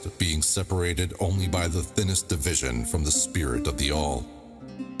highest being separated only by the thinnest division from the spirit of the all.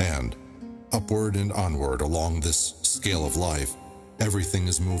 And upward and onward along this scale of life, everything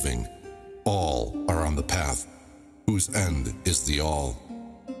is moving. All are on the path, whose end is the all.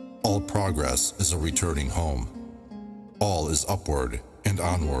 All progress is a returning home. All is upward and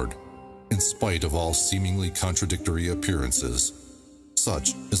onward, in spite of all seemingly contradictory appearances.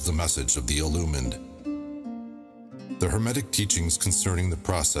 Such is the message of the illumined. The Hermetic teachings concerning the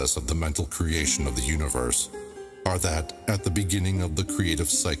process of the mental creation of the universe are that at the beginning of the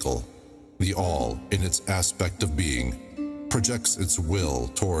creative cycle, the all, in its aspect of being, projects its will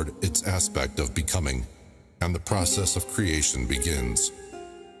toward its aspect of becoming, and the process of creation begins.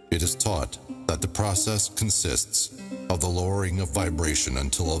 It is taught that the process consists of the lowering of vibration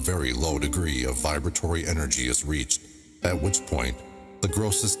until a very low degree of vibratory energy is reached, at which point the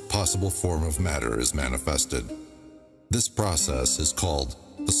grossest possible form of matter is manifested. This process is called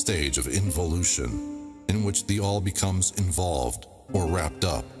the stage of involution, in which the all becomes involved or wrapped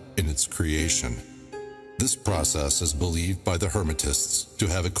up in its creation. This process is believed by the Hermetists to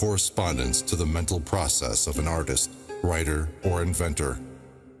have a correspondence to the mental process of an artist, writer, or inventor,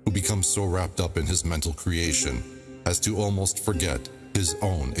 who becomes so wrapped up in his mental creation as to almost forget his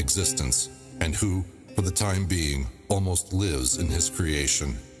own existence, and who, for the time being, almost lives in his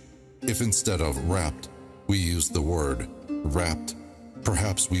creation. If instead of wrapped, we use the word wrapped,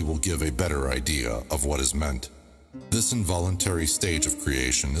 perhaps we will give a better idea of what is meant. This involuntary stage of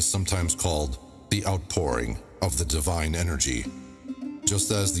creation is sometimes called the outpouring of the divine energy,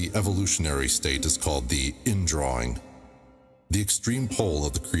 just as the evolutionary state is called the indrawing. The extreme pole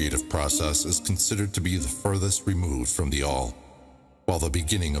of the creative process is considered to be the furthest removed from the all, while the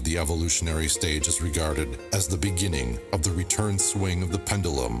beginning of the evolutionary stage is regarded as the beginning of the return swing of the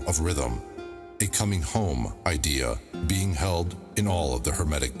pendulum of rhythm, a coming home idea being held in all of the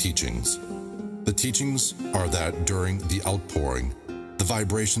Hermetic teachings. The teachings are that during the outpouring, the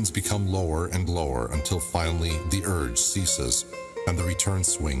vibrations become lower and lower until finally the urge ceases and the return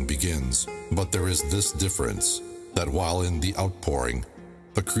swing begins. But there is this difference, that while in the outpouring,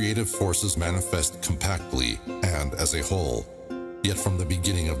 the creative forces manifest compactly and as a whole, yet from the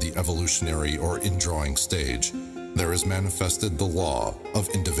beginning of the evolutionary or indrawing stage, there is manifested the law of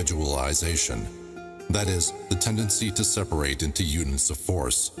individualization. That is, the tendency to separate into units of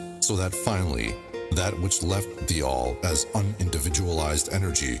force, so that finally, that which left the all as unindividualized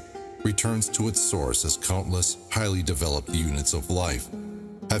energy returns to its source as countless, highly developed units of life,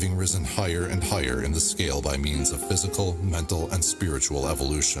 having risen higher and higher in the scale by means of physical, mental, and spiritual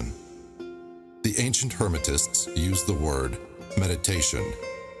evolution. The ancient Hermetists used the word meditation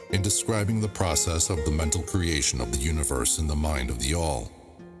in describing the process of the mental creation of the universe in the mind of the all.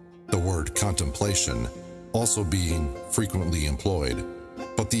 The word contemplation also being frequently employed,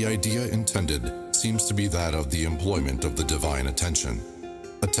 but the idea intended seems to be that of the employment of the divine attention.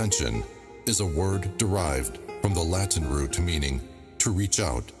 Attention is a word derived from the Latin root meaning to reach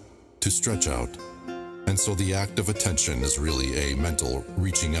out, to stretch out, and so the act of attention is really a mental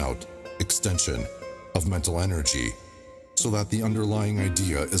reaching out, extension of mental energy, so that the underlying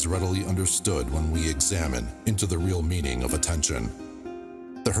idea is readily understood when we examine into the real meaning of attention.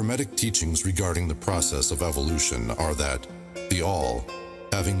 The Hermetic teachings regarding the process of evolution are that the all,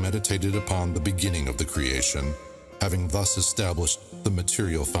 having meditated upon the beginning of the creation, having thus established the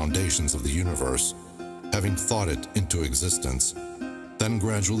material foundations of the universe, having thought it into existence, then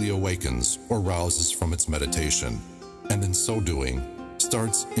gradually awakens or rouses from its meditation, and in so doing,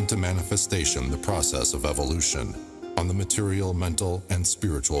 starts into manifestation the process of evolution on the material, mental, and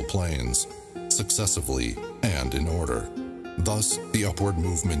spiritual planes, successively and in order. Thus, the upward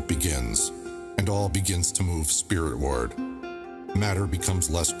movement begins, and all begins to move spiritward. Matter becomes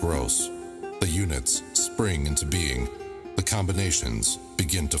less gross. The units spring into being. The combinations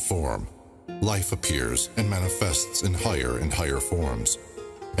begin to form. Life appears and manifests in higher and higher forms,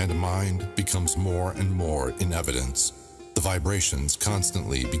 and mind becomes more and more in evidence, the vibrations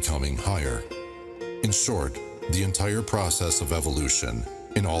constantly becoming higher. In short, the entire process of evolution,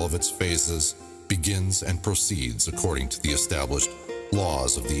 in all of its phases, begins and proceeds according to the established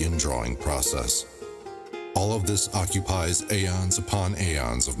laws of the indrawing process. All of this occupies aeons upon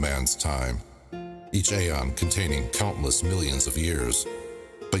aeons of man's time, each aeon containing countless millions of years.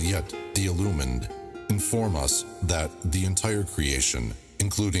 But yet, the illumined inform us that the entire creation,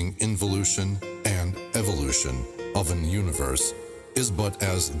 including involution and evolution of an universe, is but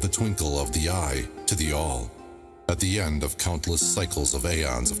as the twinkle of the eye to the all. At the end of countless cycles of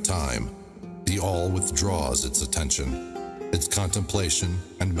aeons of time, the all withdraws its attention, its contemplation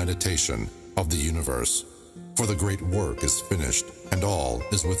and meditation of the universe, for the great work is finished, and all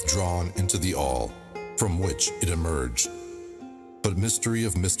is withdrawn into the all, from which it emerged. But mystery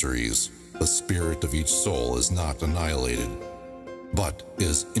of mysteries, the spirit of each soul is not annihilated, but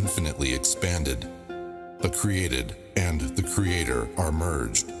is infinitely expanded. The created and the Creator are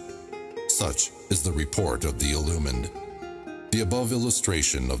merged. Such is the report of the illumined. The above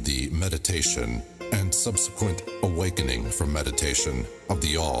illustration of the meditation and subsequent awakening from meditation of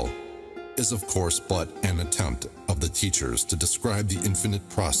the all is of course but an attempt of the teachers to describe the infinite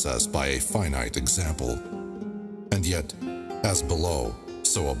process by a finite example. And yet, as below,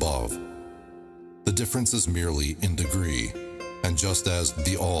 so above. The difference is merely in degree, and just as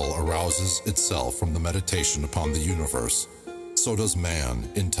the all arouses itself from the meditation upon the universe, so does man,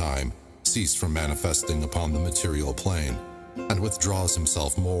 in time, cease from manifesting upon the material plane, and withdraws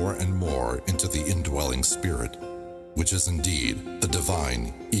himself more and more into the indwelling spirit, which is indeed the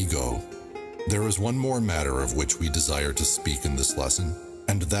divine ego. There is one more matter of which we desire to speak in this lesson,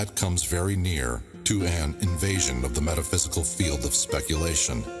 and that comes very near to an invasion of the metaphysical field of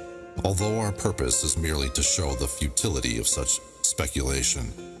speculation, although our purpose is merely to show the futility of such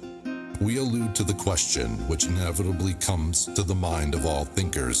speculation. We allude to the question which inevitably comes to the mind of all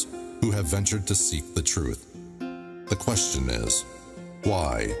thinkers who have ventured to seek the truth. The question is,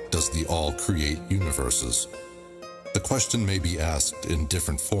 why does the All create universes? The question may be asked in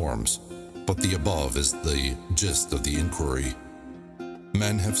different forms, but the above is the gist of the inquiry.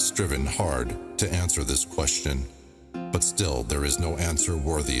 Men have striven hard to answer this question, but still there is no answer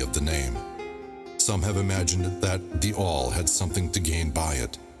worthy of the name. Some have imagined that the All had something to gain by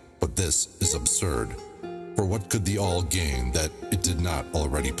it, but this is absurd. For what could the All gain that it did not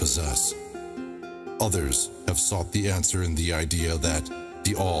already possess? Others have sought the answer in the idea that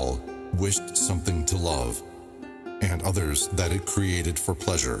the All wished something to love, and others that it created for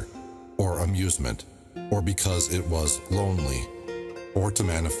pleasure, or amusement, or because it was lonely, or to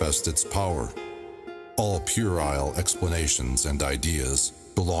manifest its power. All puerile explanations and ideas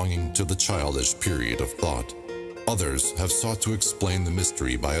belonging to the childish period of thought. Others have sought to explain the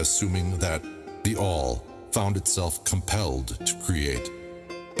mystery by assuming that the All found itself compelled to create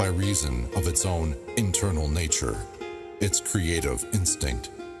by reason of its own internal nature, its creative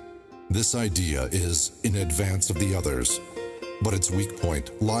instinct. This idea is in advance of the others, but its weak point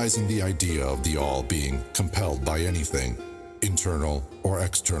lies in the idea of the All being compelled by anything, internal or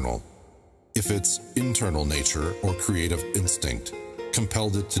external. If its internal nature or creative instinct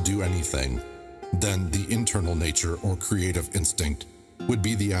compelled it to do anything, then the internal nature or creative instinct would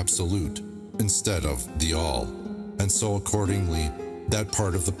be the absolute instead of the All, and so accordingly, that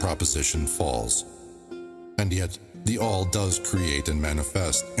part of the proposition falls. And yet, the All does create and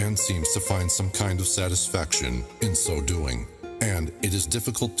manifest, and seems to find some kind of satisfaction in so doing. And it is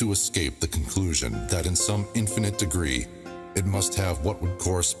difficult to escape the conclusion that in some infinite degree, it must have what would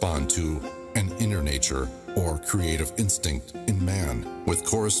correspond to an inner nature or creative instinct in man, with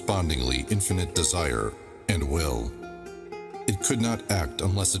correspondingly infinite desire and will. It could not act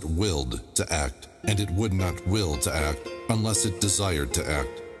unless it willed to act, and it would not will to act unless it desired to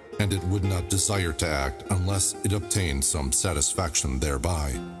act, and it would not desire to act unless it obtained some satisfaction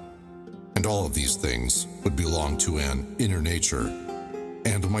thereby. And all of these things would belong to an inner nature,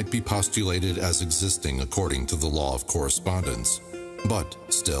 and might be postulated as existing according to the law of correspondence. But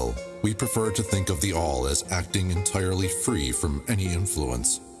still, we prefer to think of the All as acting entirely free from any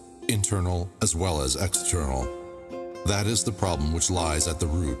influence, internal as well as external. That is the problem which lies at the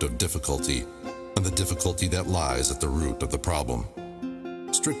root of difficulty, and the difficulty that lies at the root of the problem.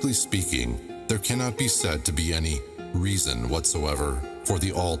 Strictly speaking, there cannot be said to be any reason whatsoever for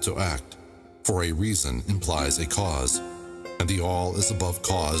the All to act, for a reason implies a cause, and the All is above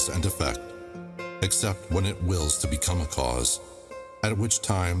cause and effect, except when it wills to become a cause, at which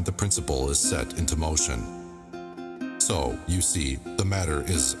time the principle is set into motion. So, you see, the matter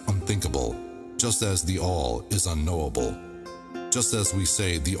is unthinkable, just as the All is unknowable. Just as we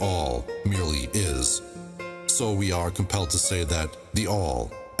say the All merely is, so we are compelled to say that the All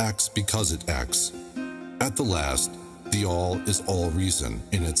acts because it acts. At the last, the All is all reason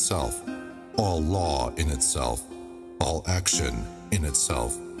in itself, all law in itself, all action in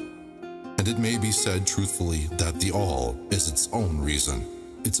itself. And it may be said truthfully that the All is its own reason,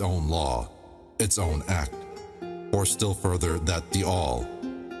 its own law, its own act, or still further that the All,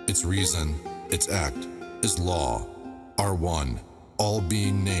 its reason, its act, its law, are one, all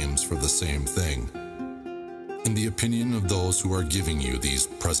being names for the same thing. In the opinion of those who are giving you these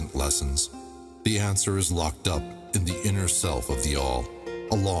present lessons, the answer is locked up in the inner self of the All,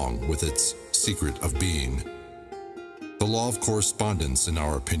 along with its secret of being. The law of correspondence, in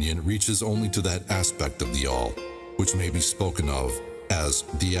our opinion, reaches only to that aspect of the All, which may be spoken of as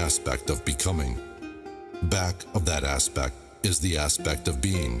the aspect of becoming. Back of that aspect is the aspect of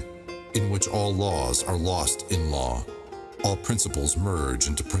being, in which all laws are lost in law, all principles merge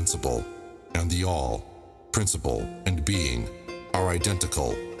into principle, and the All, principle and being, are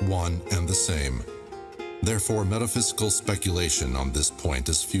identical, one and the same. Therefore, metaphysical speculation on this point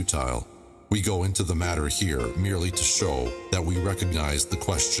is futile. We go into the matter here merely to show that we recognize the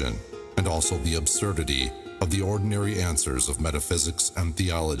question and also the absurdity of the ordinary answers of metaphysics and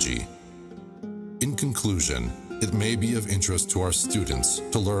theology. In conclusion, it may be of interest to our students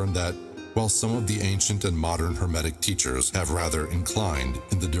to learn that while some of the ancient and modern Hermetic teachers have rather inclined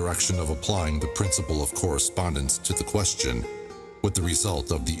in the direction of applying the principle of correspondence to the question, with the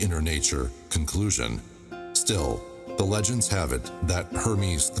result of the inner nature conclusion, still, the legends have it that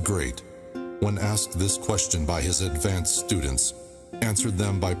Hermes the Great, when asked this question by his advanced students, answered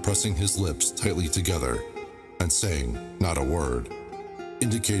them by pressing his lips tightly together and saying not a word,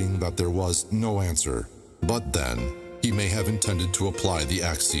 indicating that there was no answer. But then, he may have intended to apply the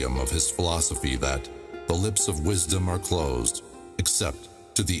axiom of his philosophy that the lips of wisdom are closed, except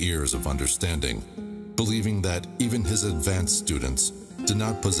to the ears of understanding, believing that even his advanced students did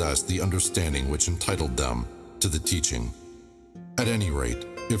not possess the understanding which entitled them to the teaching. At any rate,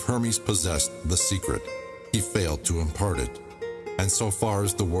 if Hermes possessed the secret, he failed to impart it, and so far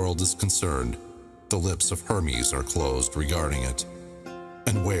as the world is concerned, the lips of Hermes are closed regarding it.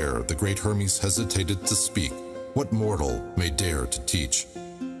 And where the great Hermes hesitated to speak, what mortal may dare to teach?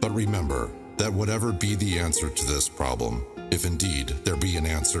 But remember that whatever be the answer to this problem, if indeed there be an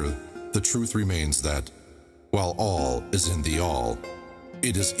answer, the truth remains that, while all is in the all,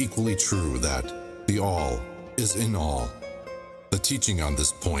 it is equally true that the all is in all. The teaching on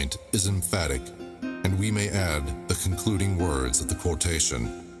this point is emphatic, and we may add the concluding words of the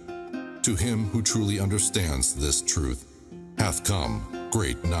quotation: "To him who truly understands this truth hath come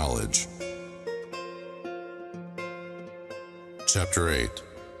great knowledge." Chapter 8.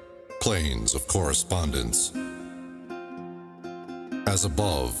 Planes of Correspondence. As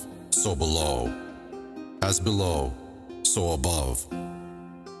above, so below. As below, so above.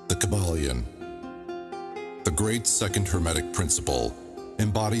 The Kybalion. The great second Hermetic principle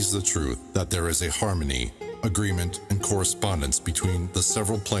embodies the truth that there is a harmony, agreement, and correspondence between the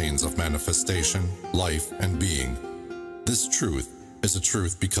several planes of manifestation, life, and being. This truth is a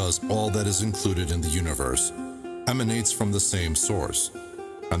truth because all that is included in the universe emanates from the same source,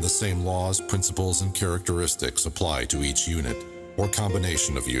 and the same laws, principles, and characteristics apply to each unit, or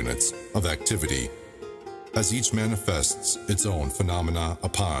combination of units, of activity, as each manifests its own phenomena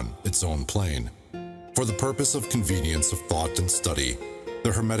upon its own plane. For the purpose of convenience of thought and study,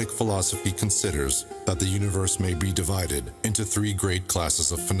 the Hermetic philosophy considers that the universe may be divided into three great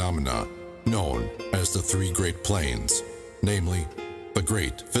classes of phenomena, known as the three great planes, namely, the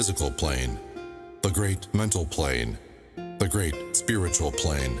great physical plane, the great mental plane, the great spiritual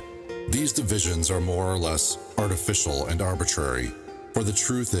plane. These divisions are more or less artificial and arbitrary, for the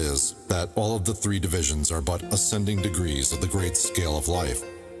truth is that all of the three divisions are but ascending degrees of the great scale of life,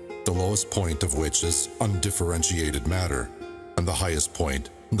 the lowest point of which is undifferentiated matter, and the highest point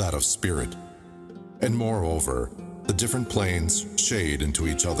that of spirit. And moreover, the different planes shade into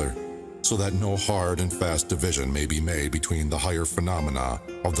each other, so that no hard and fast division may be made between the higher phenomena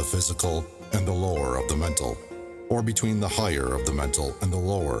of the physical and the lower of the mental, or between the higher of the mental and the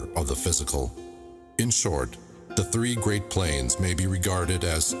lower of the physical. In short, the three great planes may be regarded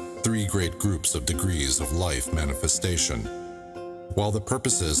as three great groups of degrees of life manifestation. While the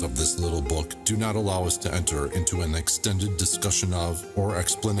purposes of this little book do not allow us to enter into an extended discussion of or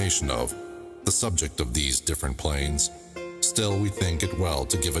explanation of the subject of these different planes, still we think it well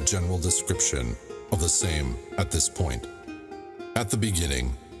to give a general description of the same at this point. At the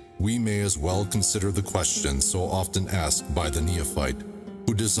beginning, we may as well consider the question so often asked by the neophyte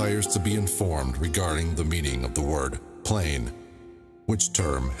who desires to be informed regarding the meaning of the word plane, which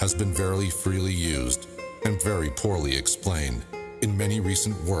term has been very freely used and very poorly explained in many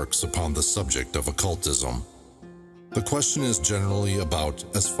recent works upon the subject of occultism. The question is generally about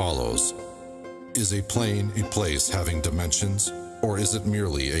as follows: is a plane a place having dimensions, or is it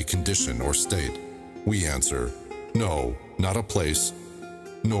merely a condition or state? We answer, no, not a place,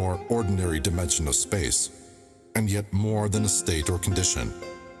 nor ordinary dimension of space, and yet more than a state or condition.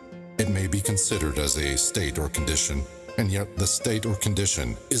 It may be considered as a state or condition, and yet the state or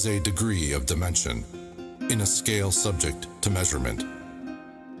condition is a degree of dimension, in a scale subject to measurement.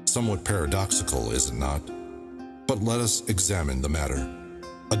 Somewhat paradoxical, is it not? But let us examine the matter.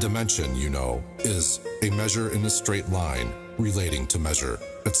 A dimension, you know, is a measure in a straight line relating to measure,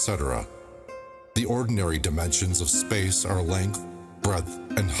 etc. The ordinary dimensions of space are length, breadth,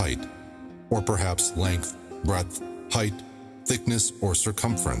 and height, or perhaps length, breadth, height, thickness, or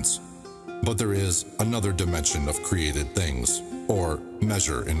circumference. But there is another dimension of created things, or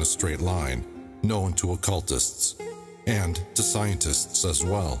measure in a straight line, known to occultists, and to scientists as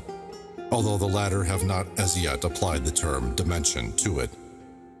well, although the latter have not as yet applied the term dimension to it.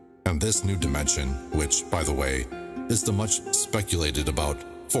 And this new dimension, which, by the way, is the much speculated about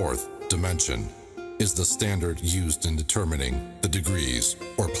fourth dimension, is the standard used in determining the degrees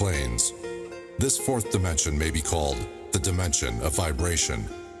or planes. This fourth dimension may be called the dimension of vibration.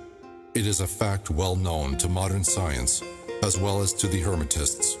 It is a fact well known to modern science, as well as to the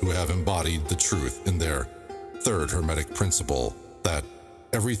Hermetists who have embodied the truth in their third Hermetic principle, that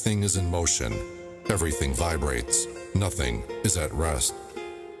everything is in motion, everything vibrates, nothing is at rest.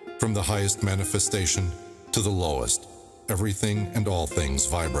 From the highest manifestation to the lowest, everything and all things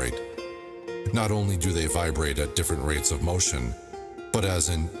vibrate. Not only do they vibrate at different rates of motion, but as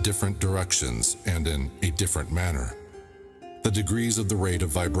in different directions and in a different manner. The degrees of the rate of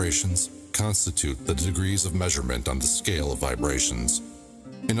vibrations constitute the degrees of measurement on the scale of vibrations.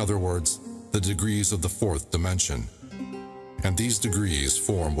 In other words, the degrees of the fourth dimension. And these degrees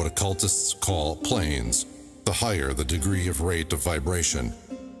form what occultists call planes, The higher the degree of rate of vibration,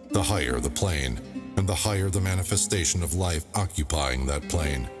 the higher the plane, and the higher the manifestation of life occupying that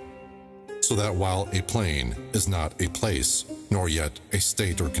plane. So that while a plane is not a place, nor yet a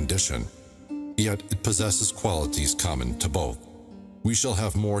state or condition, yet it possesses qualities common to both. We shall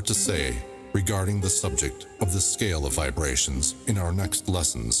have more to say regarding the subject of the scale of vibrations in our next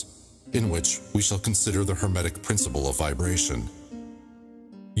lessons, in which we shall consider the Hermetic principle of vibration.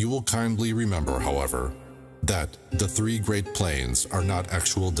 You will kindly remember, however, that the three great planes are not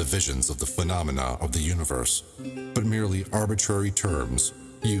actual divisions of the phenomena of the universe, but merely arbitrary terms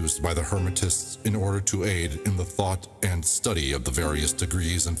used by the Hermetists in order to aid in the thought and study of the various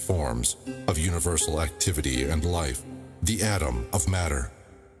degrees and forms of universal activity and life. The atom of matter,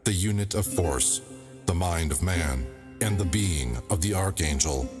 the unit of force, the mind of man, and the being of the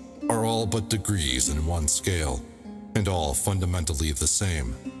archangel are all but degrees in one scale, and all fundamentally the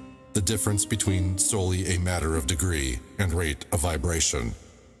same. The difference between solely a matter of degree and rate of vibration.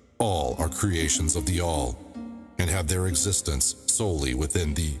 All are creations of the All, and have their existence solely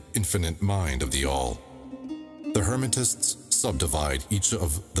within the infinite mind of the All. The Hermetists subdivide each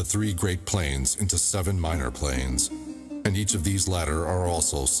of the three great planes into 7 minor planes, and each of these latter are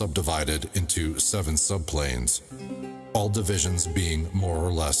also subdivided into 7 subplanes, all divisions being more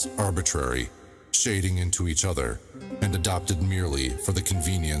or less arbitrary, shading into each other, and adopted merely for the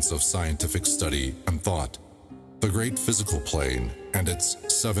convenience of scientific study and thought. The great physical plane and its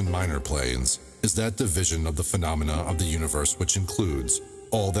 7 minor planes is that division of the phenomena of the universe which includes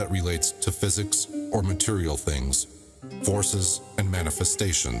all that relates to physics or material things, forces and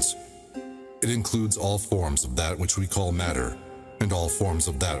manifestations. It includes all forms of that which we call matter, and all forms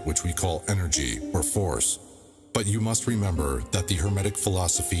of that which we call energy or force. But you must remember that the Hermetic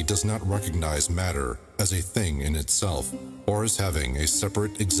philosophy does not recognize matter as a thing in itself, or as having a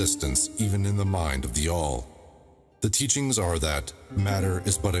separate existence even in the mind of the All. The teachings are that matter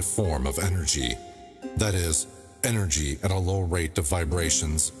is but a form of energy, that is, energy at a low rate of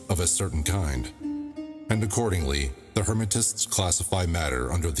vibrations of a certain kind. And accordingly, the Hermetists classify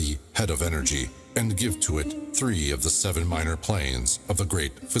matter under the head of energy, and give to it 3 of the 7 minor planes of the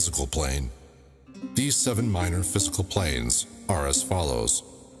great physical plane. These 7 minor physical planes are as follows: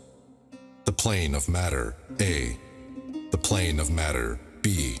 the plane of matter, A; the plane of matter,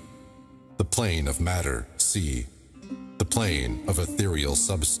 B; the plane of matter, C; the plane of ethereal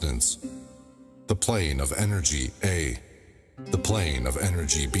substance; the plane of energy, A; the plane of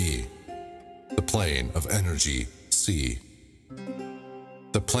energy, B; the plane of energy, C.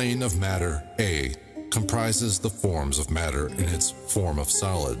 The plane of matter, A, comprises the forms of matter in its form of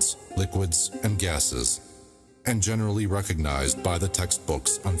solids, liquids, and gases, and generally recognized by the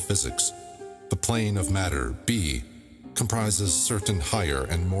textbooks on physics. The plane of matter, B, comprises certain higher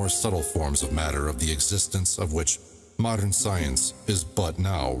and more subtle forms of matter of the existence of which modern science is but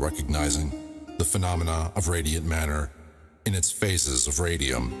now recognizing, the phenomena of radiant matter in its phases of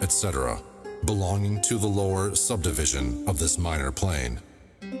radium, etc., belonging to the lower subdivision of this minor plane.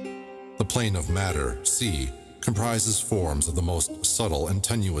 The plane of matter, C, comprises forms of the most subtle and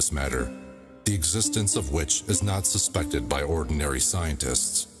tenuous matter, the existence of which is not suspected by ordinary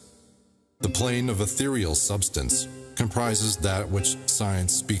scientists. The plane of ethereal substance comprises that which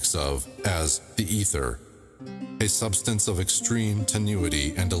science speaks of as the ether, a substance of extreme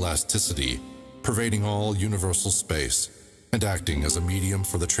tenuity and elasticity, pervading all universal space, and acting as a medium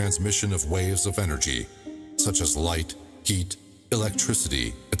for the transmission of waves of energy, such as light, heat,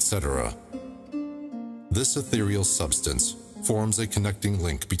 electricity, etc. This ethereal substance forms a connecting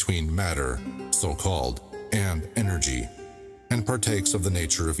link between matter, so-called, and energy, and partakes of the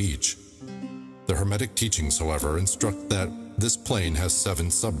nature of each. The Hermetic teachings, however, instruct that this plane has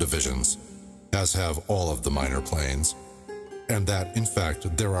 7 subdivisions, as have all of the minor planes, and that, in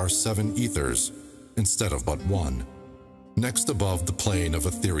fact, there are 7 ethers instead of but 1. Next above the plane of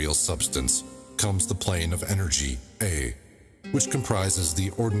ethereal substance comes the plane of energy, A, which comprises the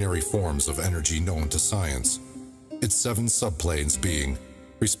ordinary forms of energy known to science, its 7 subplanes being,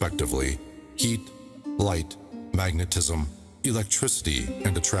 respectively, heat, light, magnetism, electricity,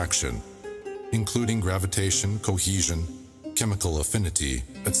 and attraction, including gravitation, cohesion, chemical affinity,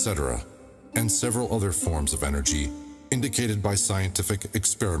 etc., and several other forms of energy indicated by scientific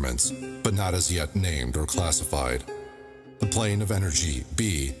experiments, but not as yet named or classified. The plane of energy,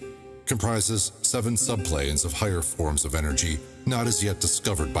 B, comprises 7 subplanes of higher forms of energy not as yet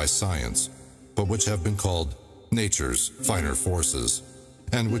discovered by science, but which have been called nature's finer forces,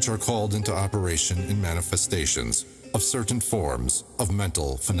 and which are called into operation in manifestations of certain forms of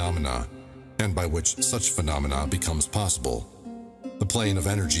mental phenomena, and by which such phenomena becomes possible. The plane of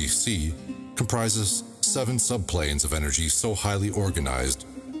energy, C, comprises 7 subplanes of energy so highly organized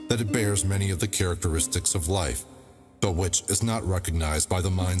that it bears many of the characteristics of life, but which is not recognized by the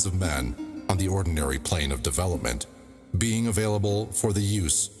minds of men on the ordinary plane of development, being available for the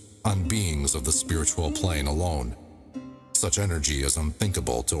use on beings of the spiritual plane alone. Such energy is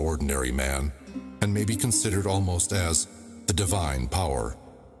unthinkable to ordinary man, and may be considered almost as the divine power.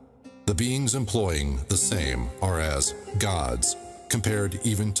 The beings employing the same are as gods, compared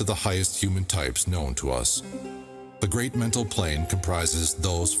even to the highest human types known to us. The great mental plane comprises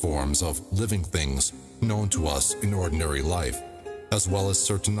those forms of living things known to us in ordinary life, as well as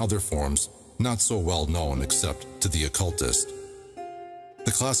certain other forms not so well known except to the occultist.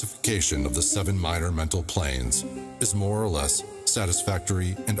 The classification of the 7 minor mental planes is more or less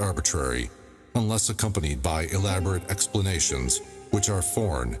satisfactory and arbitrary, unless accompanied by elaborate explanations which are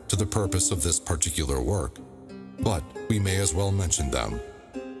foreign to the purpose of this particular work. But we may as well mention them.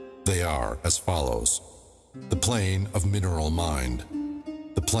 They are as follows: the plane of mineral mind,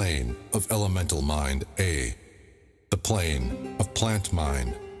 the plane of elemental mind A, the plane of plant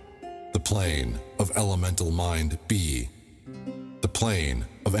mind, the plane of elemental mind B, the plane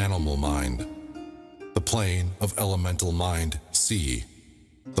of animal mind, the plane of elemental mind C,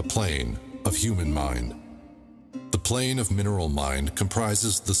 the plane of human mind. The plane of mineral mind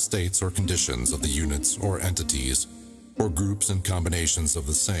comprises the states or conditions of the units or entities, or groups and combinations of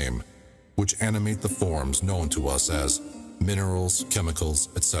the same, which animate the forms known to us as minerals, chemicals,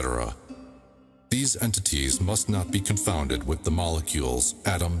 etc. These entities must not be confounded with the molecules,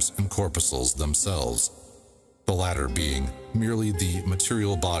 atoms, and corpuscles themselves, the latter being merely the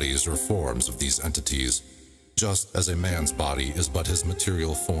material bodies or forms of these entities, just as a man's body is but his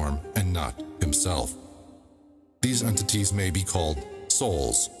material form and not himself. These entities may be called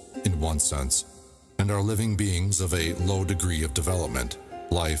souls, in one sense, and are living beings of a low degree of development,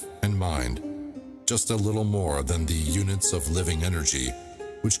 life, and mind, just a little more than the units of living energy,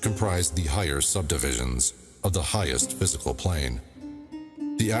 which comprise the higher subdivisions of the highest physical plane.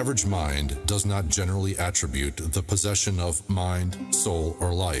 The average mind does not generally attribute the possession of mind, soul,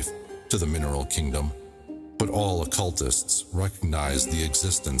 or life to the mineral kingdom, but all occultists recognize the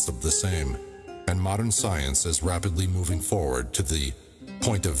existence of the same, and modern science is rapidly moving forward to the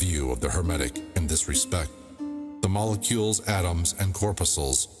point of view of the Hermetic in this respect. The molecules, atoms, and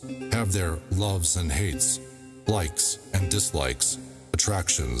corpuscles have their loves and hates, likes and dislikes,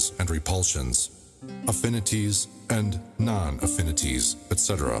 attractions and repulsions, affinities and non-affinities,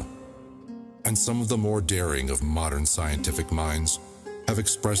 etc. And some of the more daring of modern scientific minds have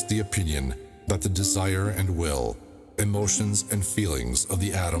expressed the opinion that the desire and will, emotions and feelings of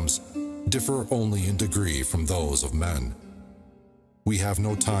the atoms differ only in degree from those of men. We have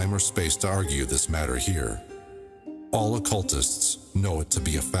no time or space to argue this matter here. All occultists know it to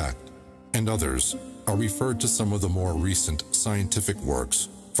be a fact, and others are referred to some of the more recent scientific works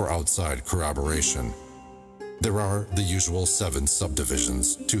for outside corroboration. There are the usual 7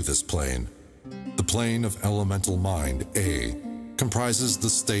 subdivisions to this plane. The plane of elemental mind A comprises the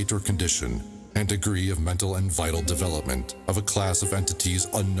state or condition and degree of mental and vital development of a class of entities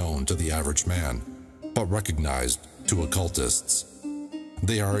unknown to the average man, but recognized to occultists.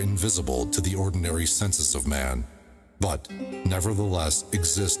 They are invisible to the ordinary senses of man, but nevertheless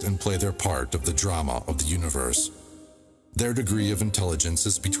exist and play their part of the drama of the universe. Their degree of intelligence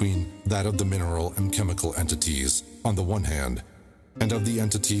is between that of the mineral and chemical entities on the one hand, and of the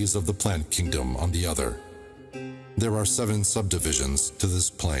entities of the plant kingdom on the other. There are 7 subdivisions to this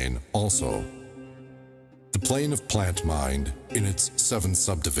plane also. The plane of plant mind, in its 7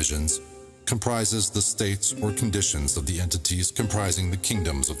 subdivisions, comprises the states or conditions of the entities comprising the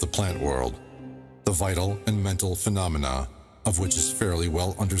kingdoms of the plant world, the vital and mental phenomena of which is fairly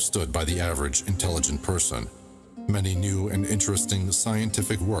well understood by the average intelligent person. Many new and interesting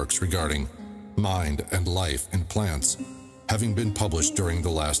scientific works regarding mind and life in plants having been published during the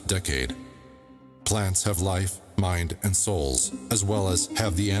last decade. Plants have life, mind, and souls, as well as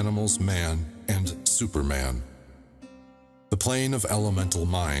have the animals, man, and Superman. The plane of elemental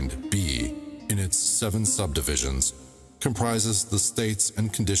mind, B, in its 7 subdivisions, comprises the states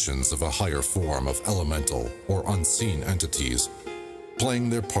and conditions of a higher form of elemental or unseen entities, playing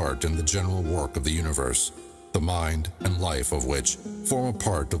their part in the general work of the universe, the mind and life of which form a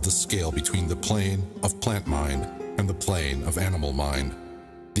part of the scale between the plane of plant mind and the plane of animal mind,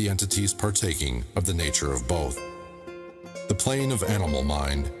 the entities partaking of the nature of both. The plane of animal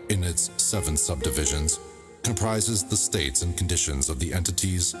mind, in its 7 subdivisions, comprises the states and conditions of the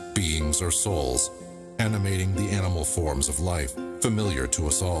entities, beings, or souls, animating the animal forms of life, familiar to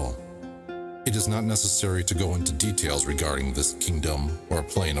us all. It is not necessary to go into details regarding this kingdom or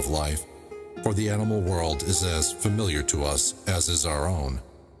plane of life. for the animal world is as familiar to us as is our own.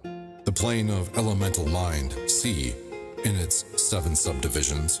 The plane of elemental mind, C, in its 7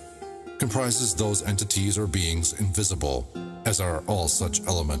 subdivisions, comprises those entities or beings invisible, as are all such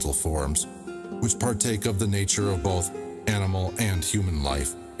elemental forms, which partake of the nature of both animal and human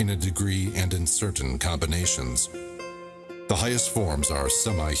life in a degree and in certain combinations. The highest forms are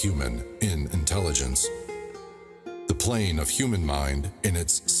semi-human in intelligence. The plane of human mind, in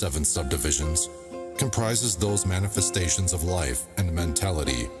its 7 subdivisions, comprises those manifestations of life and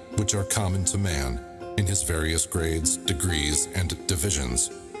mentality which are common to man in his various grades, degrees, and divisions.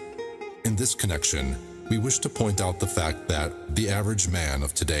 In this connection, we wish to point out the fact that the average man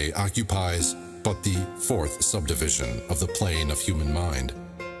of today occupies but the 4th subdivision of the plane of human mind,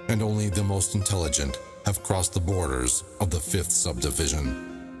 and only the most intelligent have crossed the borders of the 5th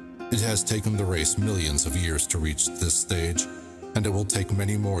subdivision. It has taken the race millions of years to reach this stage, and it will take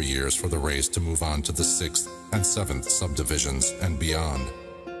many more years for the race to move on to the 6th and 7th subdivisions and beyond.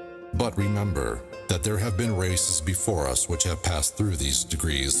 But remember that there have been races before us which have passed through these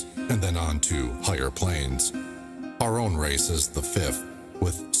degrees and then on to higher planes. Our own race is the 5th,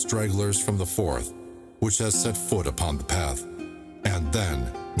 with stragglers from the 4th, which has set foot upon the path. And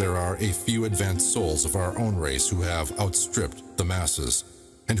then there are a few advanced souls of our own race who have outstripped the masses,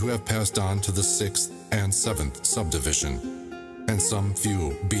 and who have passed on to the 6th and 7th subdivision, and some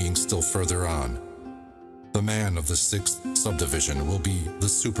few being still further on. The man of the 6th subdivision will be the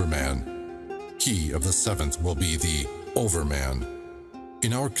Superman. He of the 7th will be the Overman.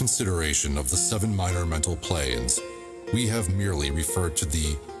 In our consideration of the 7 minor mental planes, we have merely referred to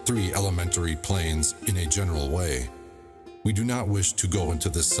the 3 elementary planes in a general way. We do not wish to go into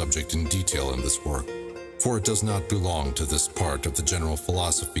this subject in detail in this work, for it does not belong to this part of the general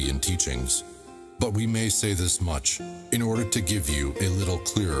philosophy and teachings. But we may say this much, in order to give you a little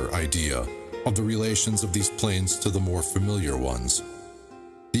clearer idea of the relations of these planes to the more familiar ones.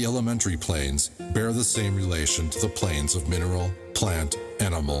 The elementary planes bear the same relation to the planes of mineral, plant,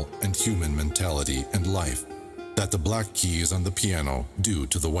 animal, and human mentality and life that the black keys on the piano do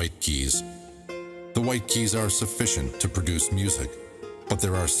to the white keys. The white keys are sufficient to produce music, but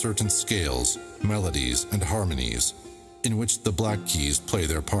there are certain scales, melodies, and harmonies in which the black keys play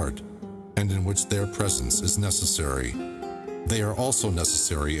their part, and in which their presence is necessary. They are also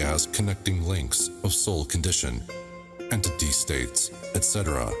necessary as connecting links of soul condition, entity states,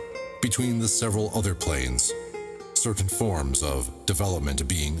 etc., between the several other planes, certain forms of development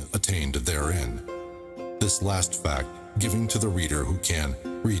being attained therein. This last fact giving to the reader who can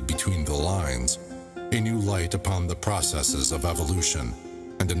read between the lines a new light upon the processes of evolution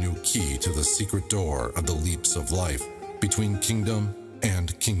and a new key to the secret door of the leaps of life between kingdom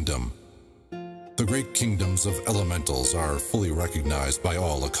and kingdom. The great kingdoms of elementals are fully recognized by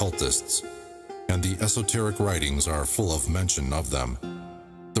all occultists, and the esoteric writings are full of mention of them.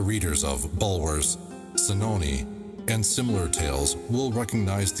 The readers of Bulwer's, Senoni, and similar tales will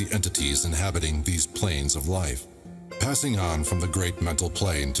recognize the entities inhabiting these planes of life. Passing on from the great mental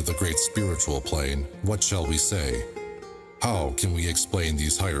plane to the great spiritual plane, what shall we say? How can we explain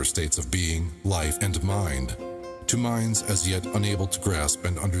these higher states of being, life, and mind to minds as yet unable to grasp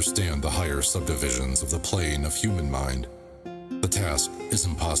and understand the higher subdivisions of the plane of human mind? The task is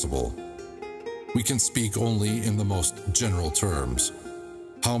impossible. We can speak only in the most general terms.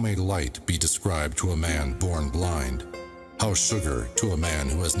 How may light be described to a man born blind? How sugar to a man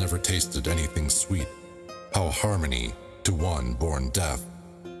who has never tasted anything sweet? How harmony to one born deaf?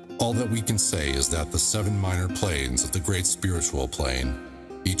 All that we can say is that the 7 minor planes of the great spiritual plane,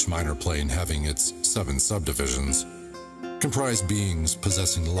 each minor plane having its 7 subdivisions, comprise beings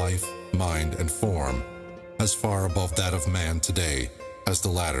possessing life, mind, and form, as far above that of man today as the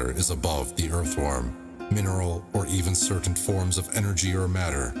latter is above the earthworm, mineral, or even certain forms of energy or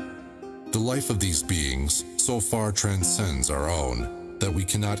matter. The life of these beings so far transcends our own that we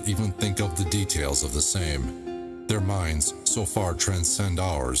cannot even think of the details of the same. Their minds so far transcend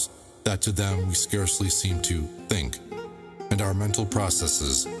ours that to them we scarcely seem to think, and our mental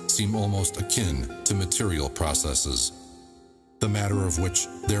processes seem almost akin to material processes. The matter of which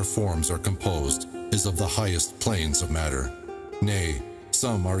their forms are composed is of the highest planes of matter. Nay,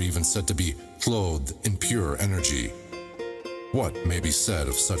 some are even said to be clothed in pure energy. What may be said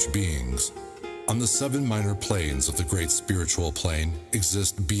of such beings? On the 7 minor planes of the great spiritual plane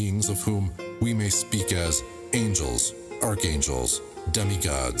exist beings of whom we may speak as angels, archangels,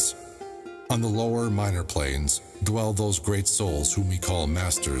 demigods. On the lower minor planes dwell those great souls whom we call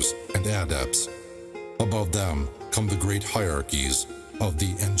masters and adepts. Above them come the great hierarchies of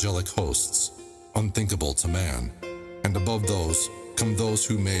the angelic hosts, unthinkable to man, and above those come those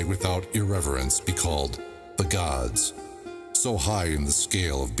who may without irreverence be called the gods. So high in the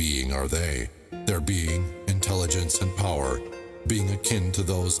scale of being are they, their being, intelligence, and power being akin to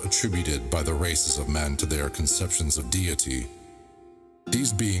those attributed by the races of men to their conceptions of deity.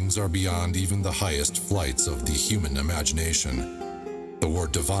 These beings are beyond even the highest flights of the human imagination, the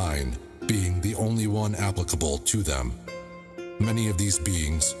word divine being the only one applicable to them. Many of these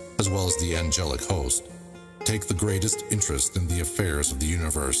beings, as well as the angelic host, take the greatest interest in the affairs of the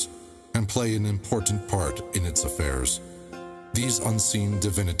universe and play an important part in its affairs. These unseen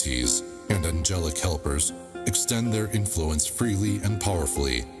divinities and angelic helpers extend their influence freely and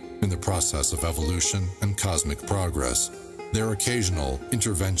powerfully in the process of evolution and cosmic progress. Their occasional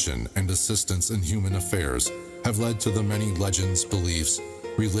intervention and assistance in human affairs have led to the many legends, beliefs,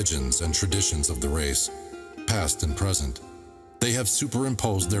 religions, and traditions of the race, past and present. They have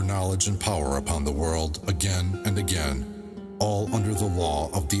superimposed their knowledge and power upon the world again and again, all under the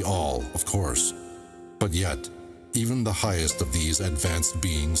law of the all, of course. But yet, even the highest of these advanced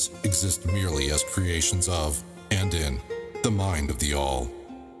beings exist merely as creations of, and in, the mind of the all,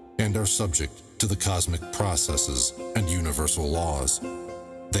 and are subject to the cosmic processes and universal laws.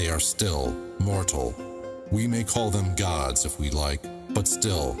 They are still mortal. We may call them gods if we like, but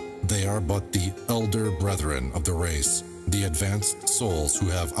still, they are but the elder brethren of the race, the advanced souls who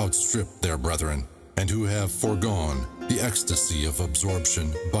have outstripped their brethren, and who have foregone the ecstasy of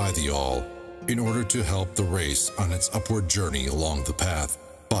absorption by the all, in order to help the race on its upward journey along the path.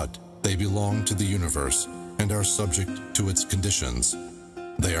 But they belong to the universe and are subject to its conditions.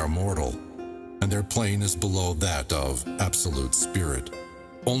 They are mortal, and their plane is below that of absolute spirit.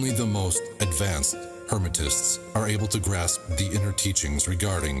 Only the most advanced Hermetists are able to grasp the inner teachings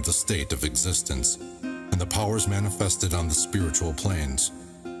regarding the state of existence and the powers manifested on the spiritual planes.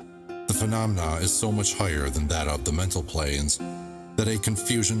 The phenomena is so much higher than that of the mental planes that a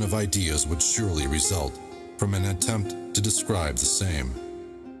confusion of ideas would surely result from an attempt to describe the same.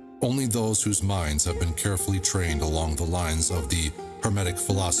 Only those whose minds have been carefully trained along the lines of the Hermetic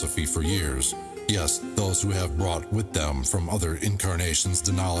philosophy for years, yes, those who have brought with them from other incarnations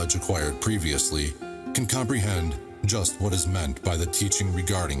the knowledge acquired previously, can comprehend just what is meant by the teaching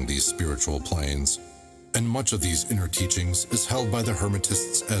regarding these spiritual planes. And much of these inner teachings is held by the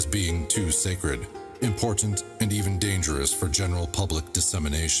Hermetists as being too sacred, important, and even dangerous for general public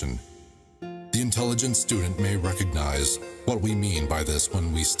dissemination. The intelligent student may recognize what we mean by this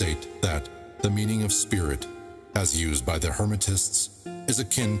when we state that the meaning of spirit, as used by the Hermetists, is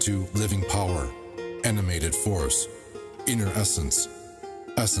akin to living power, animated force, inner essence,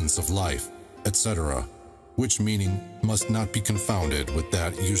 essence of life, etc., which meaning must not be confounded with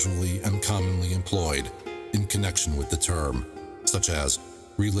that usually and commonly employed in connection with the term, such as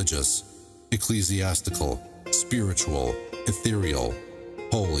religious, ecclesiastical, spiritual, ethereal,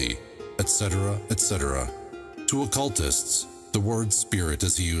 holy, etc., etc. To occultists, the word spirit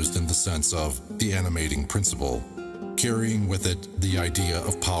is used in the sense of the animating principle, carrying with it the idea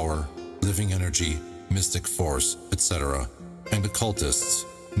of power, living energy, mystic force, etc. And occultists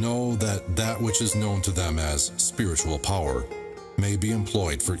know that that which is known to them as spiritual power may be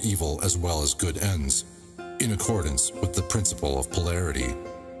employed for evil as well as good ends, in accordance with the principle of polarity,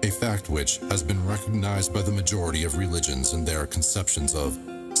 a fact which has been recognized by the majority of religions in their conceptions of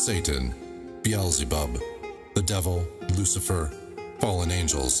Satan, Beelzebub, the devil, Lucifer, fallen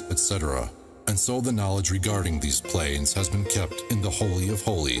angels, etc. And so the knowledge regarding these planes has been kept in the Holy of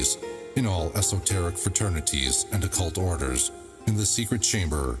Holies, in all esoteric fraternities and occult orders, in the secret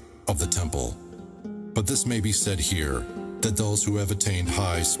chamber of the temple. But this may be said here, that those who have attained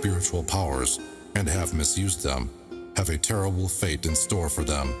high spiritual powers and have misused them have a terrible fate in store for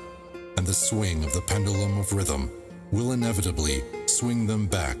them, and the swing of the pendulum of rhythm will inevitably swing them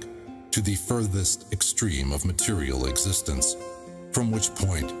back to the furthest extreme of material existence, from which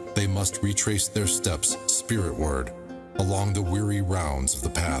point they must retrace their steps spiritward along the weary rounds of the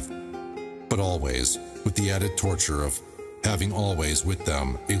path, but always with the added torture of having always with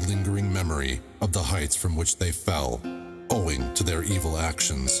them a lingering memory of the heights from which they fell, owing to their evil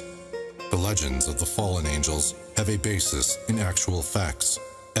actions. The legends of the fallen angels have a basis in actual facts,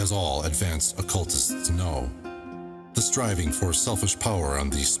 as all advanced occultists know. The striving for selfish power on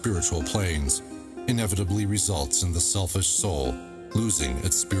these spiritual planes inevitably results in the selfish soul losing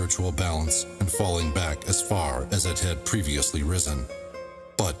its spiritual balance and falling back as far as it had previously risen.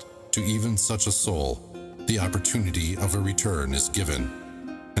 But to even such a soul, the opportunity of a return is given,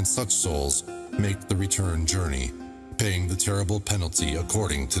 and such souls make the return journey, paying the terrible penalty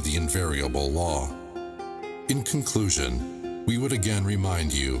according to the invariable law. In conclusion, we would again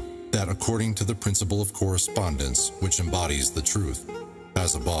remind you that according to the principle of correspondence, which embodies the truth,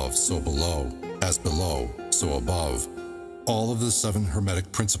 as above, so below, as below, so above, all of the 7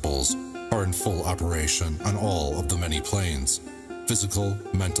 Hermetic principles are in full operation on all of the many planes, physical,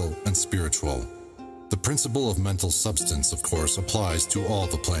 mental, and spiritual. The principle of mental substance, of course, applies to all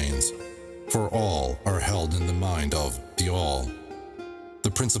the planes, for all are held in the mind of the all.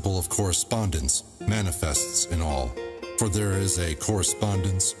 The principle of correspondence manifests in all, for there is a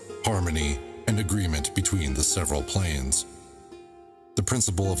correspondence, harmony, and agreement between the several planes. The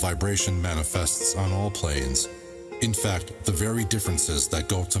principle of vibration manifests on all planes. In fact, the very differences that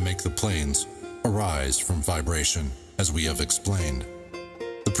go to make the planes arise from vibration, as we have explained.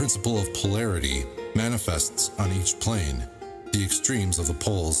 The principle of polarity manifests on each plane, the extremes of the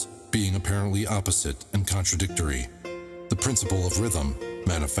poles being apparently opposite and contradictory. The principle of rhythm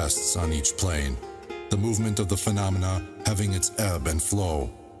manifests on each plane, the movement of the phenomena having its ebb and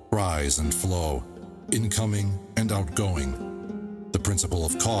flow, rise and flow, incoming and outgoing. The principle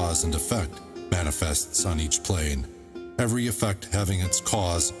of cause and effect manifests on each plane, every effect having its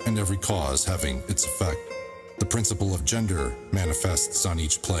cause and every cause having its effect. The principle of gender manifests on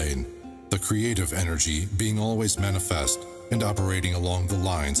each plane, the creative energy being always manifest and operating along the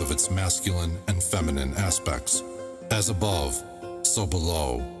lines of its masculine and feminine aspects. As above, so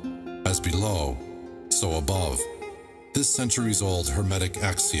below. As below, so above. This centuries-old Hermetic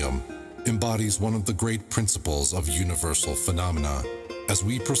axiom embodies one of the great principles of universal phenomena. As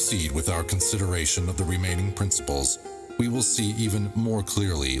we proceed with our consideration of the remaining principles, we will see even more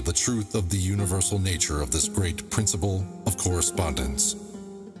clearly the truth of the universal nature of this great principle of correspondence.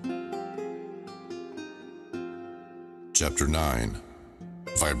 Chapter 9.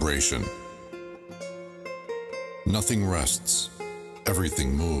 Vibration. Nothing rests.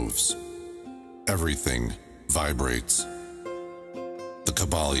 Everything moves. Everything vibrates. The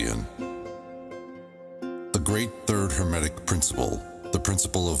Kybalion. The great third Hermetic principle, the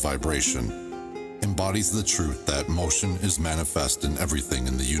principle of vibration, embodies the truth that motion is manifest in everything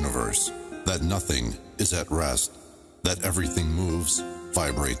in the universe, that nothing is at rest, that everything moves,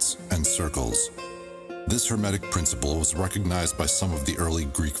 vibrates, and circles. This Hermetic principle was recognized by some of the early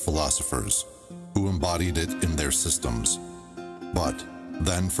Greek philosophers, who embodied it in their systems. But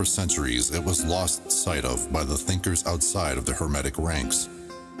then for centuries it was lost sight of by the thinkers outside of the Hermetic ranks.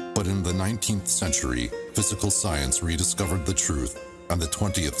 But in the 19th century, physical science rediscovered the truth, and the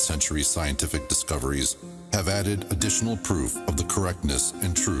 20th century scientific discoveries have added additional proof of the correctness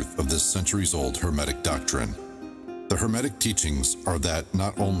and truth of this centuries-old Hermetic doctrine. The Hermetic teachings are that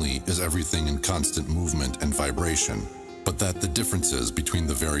not only is everything in constant movement and vibration, but that the differences between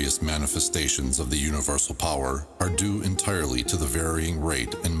the various manifestations of the universal power are due entirely to the varying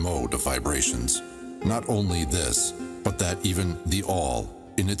rate and mode of vibrations. Not only this, but that even the all,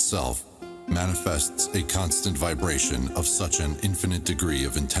 in itself, manifests a constant vibration of such an infinite degree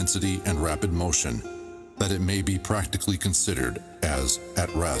of intensity and rapid motion that it may be practically considered as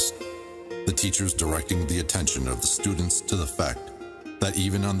at rest. The teachers directing the attention of the students to the fact that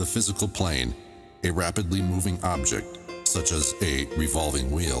even on the physical plane, a rapidly moving object, such as a revolving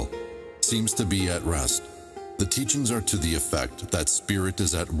wheel, seems to be at rest. The teachings are to the effect that spirit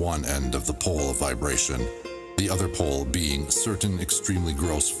is at one end of the pole of vibration, the other pole being certain extremely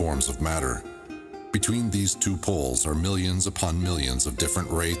gross forms of matter. Between these two poles are millions upon millions of different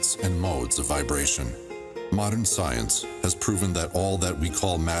rates and modes of vibration. Modern science has proven that all that we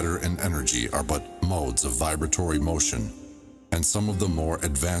call matter and energy are but modes of vibratory motion, and some of the more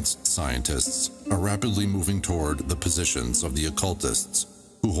advanced scientists are rapidly moving toward the positions of the occultists,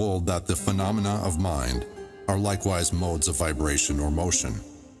 who hold that the phenomena of mind are likewise modes of vibration or motion.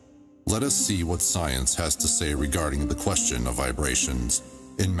 Let us see what science has to say regarding the question of vibrations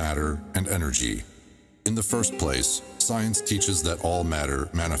in matter and energy. In the first place, science teaches that all matter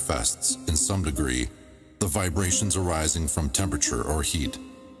manifests, in some degree, the vibrations arising from temperature or heat,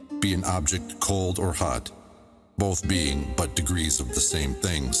 be an object cold or hot, both being but degrees of the same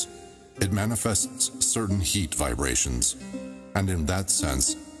things. It manifests certain heat vibrations, and in that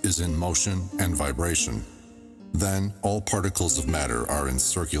sense is in motion and vibration. Then all particles of matter are in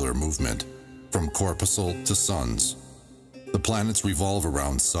circular movement, from corpuscle to suns. The planets revolve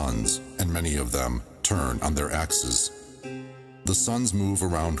around suns, and many of them turn on their axes. The suns move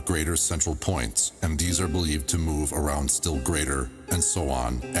around greater central points, and these are believed to move around still greater, and so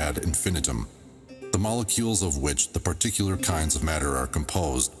on ad infinitum. The molecules of which the particular kinds of matter are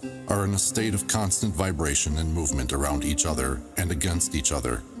composed are in a state of constant vibration and movement around each other and against each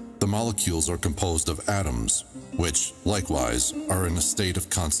other. The molecules are composed of atoms, which, likewise, are in a state of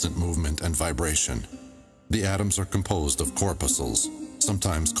constant movement and vibration. The atoms are composed of corpuscles,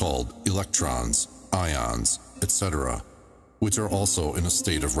 sometimes called electrons, ions, etc., which are also in a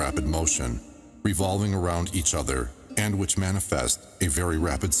state of rapid motion, revolving around each other, and which manifest a very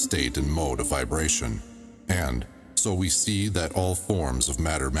rapid state and mode of vibration. And so we see that all forms of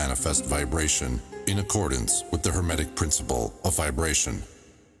matter manifest vibration in accordance with the Hermetic principle of vibration.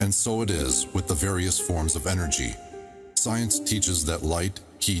 And so it is with the various forms of energy. Science teaches that light,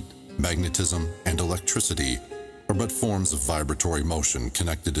 heat, magnetism, and electricity are but forms of vibratory motion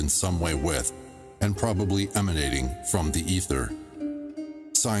connected in some way with, and probably emanating from the ether.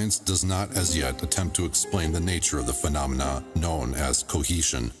 Science does not as yet attempt to explain the nature of the phenomena known as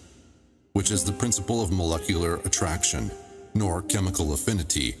cohesion, which is the principle of molecular attraction, nor chemical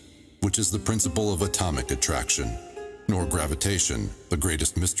affinity, which is the principle of atomic attraction, nor gravitation, the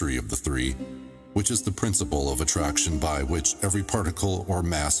greatest mystery of the three, which is the principle of attraction by which every particle or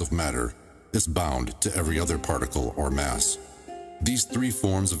mass of matter is bound to every other particle or mass. These three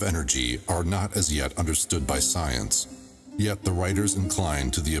forms of energy are not as yet understood by science, yet the writers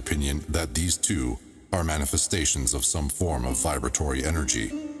incline to the opinion that these two are manifestations of some form of vibratory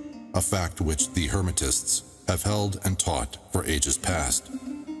energy, a fact which the Hermetists have held and taught for ages past.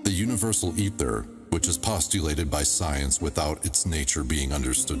 The universal ether, which is postulated by science without its nature being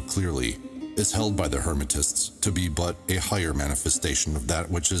understood clearly, is held by the Hermetists to be but a higher manifestation of that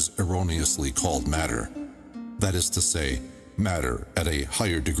which is erroneously called matter. That is to say, matter at a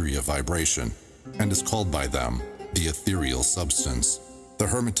higher degree of vibration, and is called by them the ethereal substance. The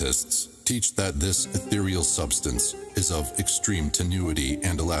Hermetists teach that this ethereal substance is of extreme tenuity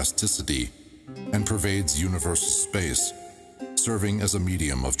and elasticity, and pervades universal space, serving as a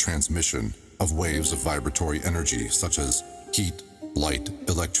medium of transmission of waves of vibratory energy such as heat, light,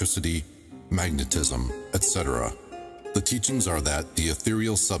 electricity, magnetism, etc. The teachings are that the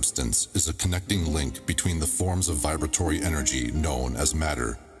ethereal substance is a connecting link between the forms of vibratory energy known as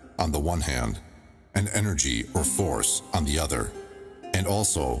matter, on the one hand, and energy or force on the other, and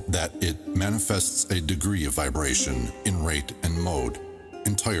also that it manifests a degree of vibration in rate and mode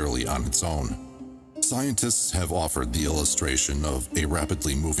entirely on its own. Scientists have offered the illustration of a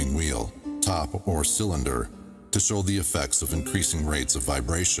rapidly moving wheel, top or cylinder, to show the effects of increasing rates of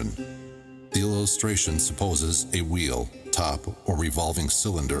vibration. The illustration supposes a wheel, top, or revolving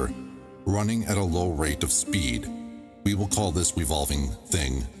cylinder running at a low rate of speed. We will call this revolving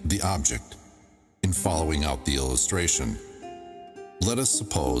thing the object. In following out the illustration, let us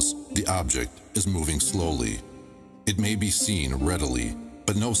suppose the object is moving slowly. It may be seen readily,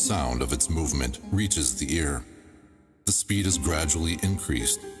 but no sound of its movement reaches the ear. The speed is gradually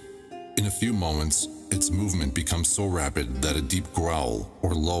increased. In a few moments, its movement becomes so rapid that a deep growl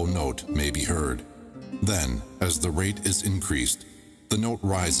or low note may be heard. Then, as the rate is increased, the note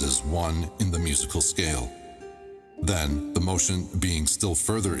rises one in the musical scale. Then, the motion being still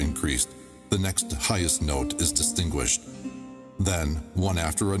further increased, the next highest note is distinguished. Then, one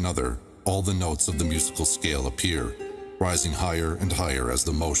after another, all the notes of the musical scale appear, rising higher and higher as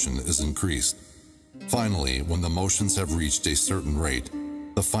the motion is increased. Finally, when the motions have reached a certain rate,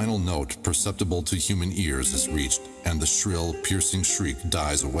 the final note perceptible to human ears is reached, and the shrill, piercing shriek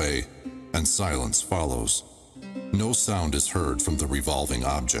dies away, and silence follows. No sound is heard from the revolving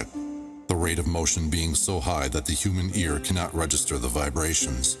object, the rate of motion being so high that the human ear cannot register the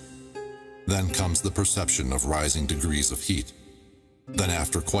vibrations. Then comes the perception of rising degrees of heat. Then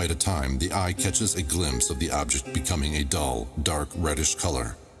after quite a time, the eye catches a glimpse of the object becoming a dull, dark reddish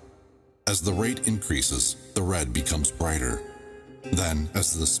color. As the rate increases, the red becomes brighter. Then,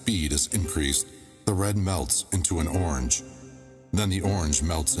 as the speed is increased, the red melts into an orange. Then the orange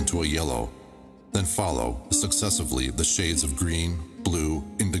melts into a yellow. Then follow, successively, the shades of green, blue,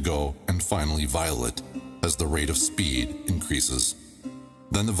 indigo, and finally violet, as the rate of speed increases.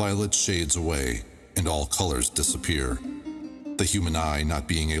 Then the violet shades away, and all colors disappear, the human eye not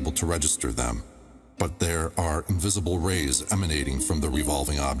being able to register them. But there are invisible rays emanating from the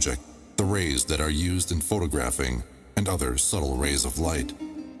revolving object, the rays that are used in photographing, and other subtle rays of light.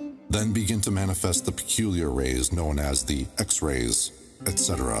 Then begin to manifest the peculiar rays known as the X-rays,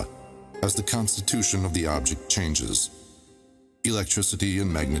 etc., as the constitution of the object changes. Electricity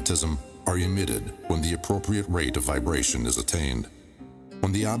and magnetism are emitted when the appropriate rate of vibration is attained.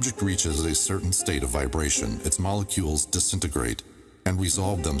 When the object reaches a certain state of vibration, its molecules disintegrate and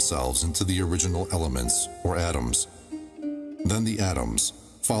resolve themselves into the original elements or atoms. Then the atoms,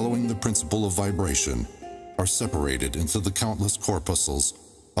 following the principle of vibration, are separated into the countless corpuscles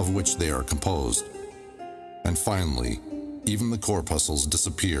of which they are composed. And finally, even the corpuscles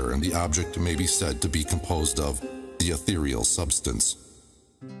disappear and the object may be said to be composed of the ethereal substance.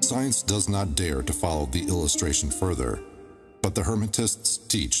 Science does not dare to follow the illustration further. But the Hermetists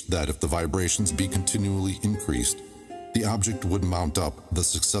teach that if the vibrations be continually increased, the object would mount up the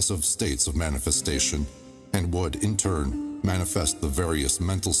successive states of manifestation and would, in turn, manifest the various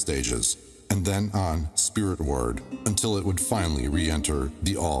mental stages, and then on spiritward, until it would finally re-enter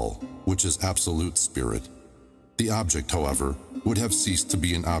the All, which is absolute spirit. The object, however, would have ceased to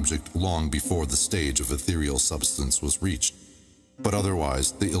be an object long before the stage of ethereal substance was reached. But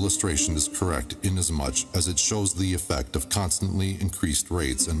otherwise, the illustration is correct inasmuch as it shows the effect of constantly increased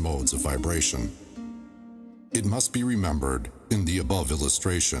rates and modes of vibration. It must be remembered, in the above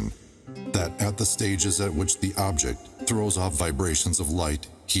illustration, that at the stages at which the object throws off vibrations of light,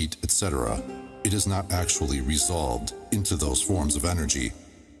 heat, etc., it is not actually resolved into those forms of energy,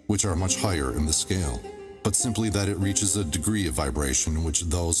 which are much higher in the scale, but simply that it reaches a degree of vibration in which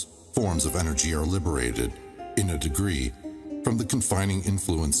those forms of energy are liberated, in a degree, from the confining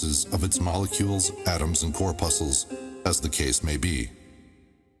influences of its molecules, atoms, and corpuscles, as the case may be.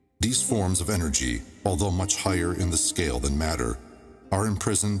 These forms of energy, although much higher in the scale than matter, are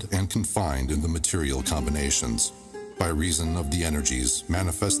imprisoned and confined in the material combinations, by reason of the energies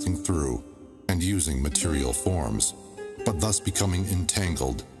manifesting through and using material forms, but thus becoming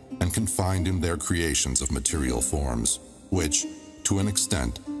entangled and confined in their creations of material forms, which, to an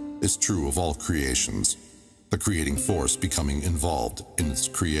extent, is true of all creations, the creating force becoming involved in its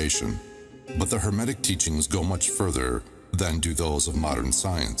creation. But the Hermetic teachings go much further than do those of modern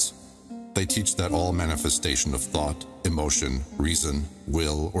science. They teach that all manifestation of thought, emotion, reason,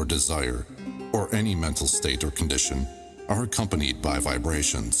 will, or desire, or any mental state or condition, are accompanied by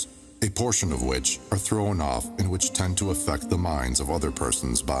vibrations, a portion of which are thrown off and which tend to affect the minds of other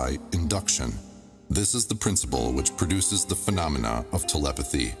persons by induction. This is the principle which produces the phenomena of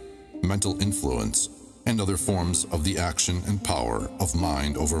telepathy, mental influence, and other forms of the action and power of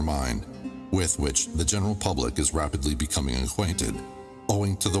mind over mind, with which the general public is rapidly becoming acquainted,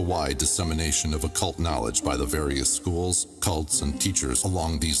 owing to the wide dissemination of occult knowledge by the various schools, cults, and teachers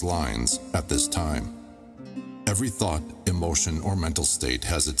along these lines at this time. Every thought, emotion, or mental state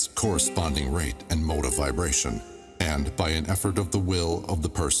has its corresponding rate and mode of vibration, and by an effort of the will of the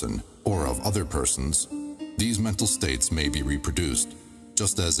person, or of other persons, these mental states may be reproduced,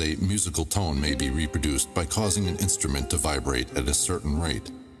 just as a musical tone may be reproduced by causing an instrument to vibrate at a certain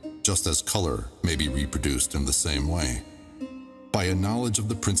rate, just as color may be reproduced in the same way. By a knowledge of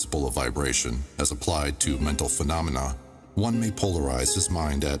the principle of vibration as applied to mental phenomena, one may polarize his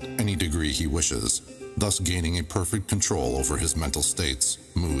mind at any degree he wishes, thus gaining a perfect control over his mental states,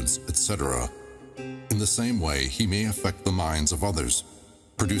 moods, etc. In the same way, he may affect the minds of others,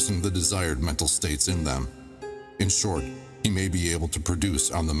 producing the desired mental states in them. In short, he may be able to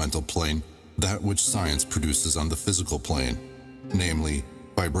produce on the mental plane that which science produces on the physical plane, namely,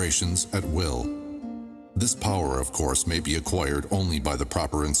 vibrations at will. This power, of course, may be acquired only by the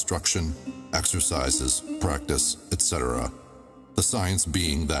proper instruction, exercises, practice, etc., the science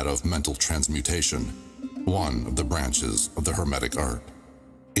being that of mental transmutation, one of the branches of the Hermetic art.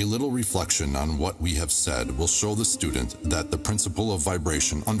 A little reflection on what we have said will show the student that the principle of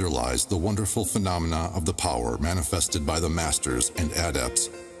vibration underlies the wonderful phenomena of the power manifested by the masters and adepts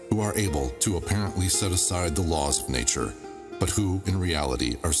who are able to apparently set aside the laws of nature, but who, in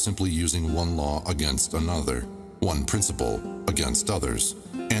reality, are simply using one law against another, one principle against others,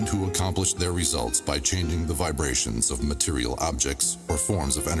 and who accomplish their results by changing the vibrations of material objects or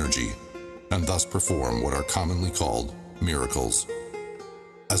forms of energy, and thus perform what are commonly called miracles.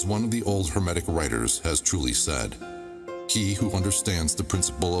 As one of the old Hermetic writers has truly said, "He who understands the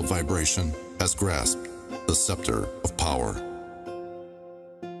principle of vibration has grasped the scepter of power."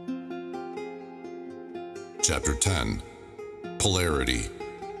 Chapter 10. Polarity.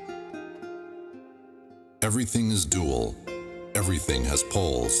 Everything is dual. Everything has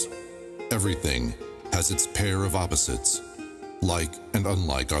poles. Everything has its pair of opposites. Like and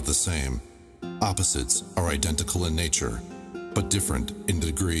unlike are the same. Opposites are identical in nature, but different in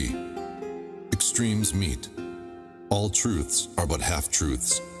degree. Extremes meet. All truths are but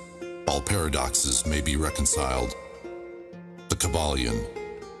half-truths. All paradoxes may be reconciled. The Kybalion.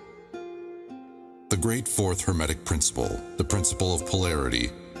 The great fourth Hermetic principle, the principle of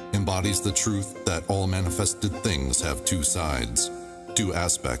polarity, embodies the truth that all manifested things have two sides, two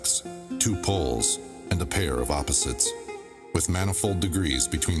aspects, two poles, and a pair of opposites, with manifold degrees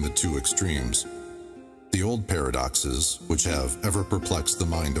between the two extremes. The old paradoxes, which have ever perplexed the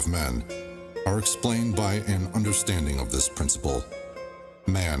mind of men, are explained by an understanding of this principle.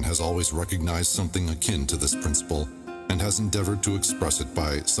 Man has always recognized something akin to this principle, and has endeavored to express it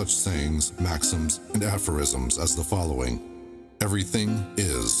by such sayings, maxims, and aphorisms as the following: everything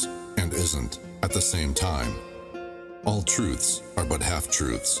is and isn't at the same time. All truths are but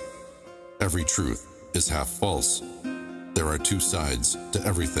half-truths. Every truth is half false. There are two sides to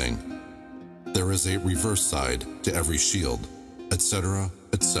everything. There is a reverse side to every shield, etc.,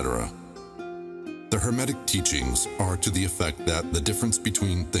 etc. The Hermetic teachings are to the effect that the difference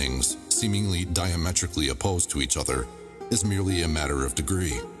between things seemingly diametrically opposed to each other is merely a matter of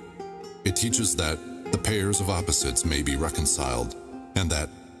degree. It teaches that the pairs of opposites may be reconciled, and that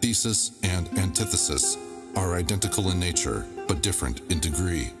thesis and antithesis are identical in nature but different in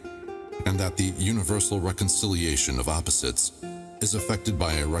degree, and that the universal reconciliation of opposites is affected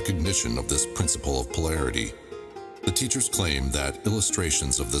by a recognition of this principle of polarity. The teachers claim that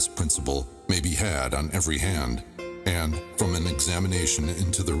illustrations of this principle may be had on every hand, and from an examination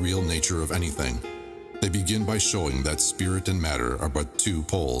into the real nature of anything, they begin by showing that spirit and matter are but two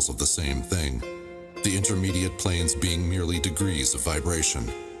poles of the same thing, the intermediate planes being merely degrees of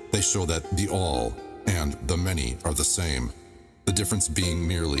vibration. They show that the all and the many are the same, the difference being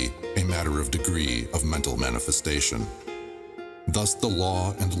merely a matter of degree of mental manifestation. Thus the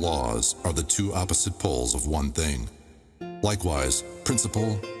law and laws are the two opposite poles of one thing. Likewise,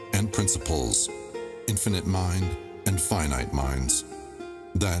 principle and principles, infinite mind and finite minds.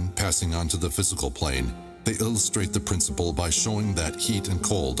 Then, passing on to the physical plane, they illustrate the principle by showing that heat and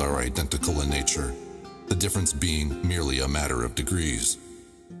cold are identical in nature, the difference being merely a matter of degrees.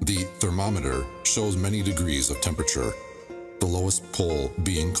 The thermometer shows many degrees of temperature, the lowest pole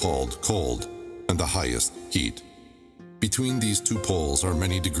being called cold and the highest heat. Between these two poles are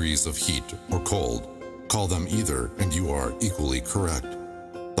many degrees of heat or cold. Call them either and you are equally correct.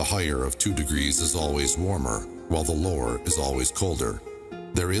 The higher of 2 degrees is always warmer, while the lower is always colder.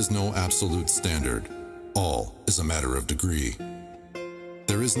 There is no absolute standard. All is a matter of degree.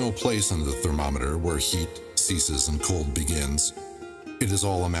 There is no place on the thermometer where heat ceases and cold begins. It is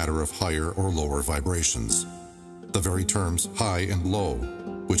all a matter of higher or lower vibrations. The very terms high and low,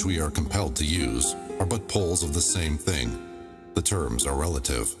 which we are compelled to use, are but poles of the same thing. The terms are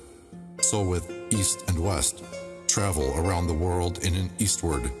relative. So with east and west, travel around the world in an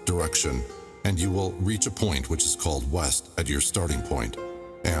eastward direction, and you will reach a point which is called west at your starting point,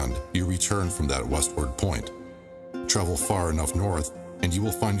 and you return from that westward point. Travel far enough north, and you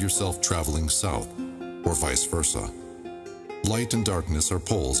will find yourself traveling south, or vice versa. Light and darkness are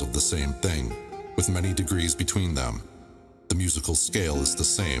poles of the same thing, with many degrees between them. The musical scale is the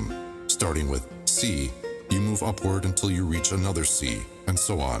same. Starting with C, you move upward until you reach another C, and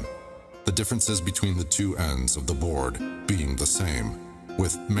so on. The differences between the two ends of the board being the same,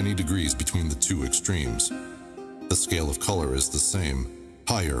 with many degrees between the two extremes. The scale of color is the same,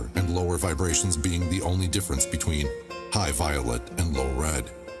 higher and lower vibrations being the only difference between high violet and low red.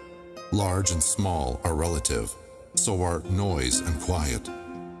 Large and small are relative, so are noise and quiet.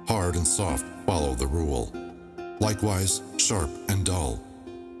 Hard and soft follow the rule. Likewise, sharp and dull.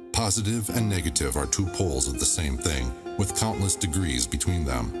 Positive and negative are two poles of the same thing, with countless degrees between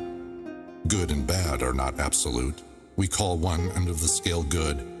them. Good and bad are not absolute. We call one end of the scale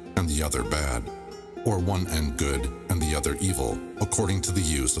good and the other bad, or one end good and the other evil, according to the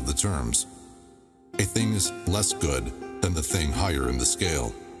use of the terms. A thing is less good than the thing higher in the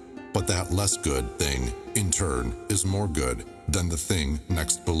scale, but that less good thing, in turn, is more good than the thing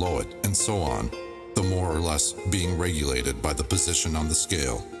next below it, and so on, the more or less being regulated by the position on the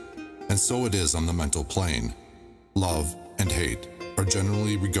scale. And so it is on the mental plane. Love and hate are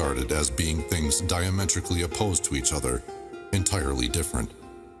generally regarded as being things diametrically opposed to each other, entirely different,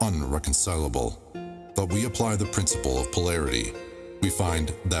 unreconcilable. But we apply the principle of polarity. We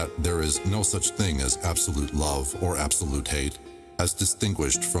find that there is no such thing as absolute love or absolute hate, as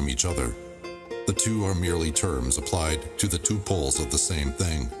distinguished from each other. The two are merely terms applied to the two poles of the same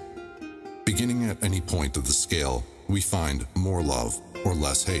thing. Beginning at any point of the scale, we find more love or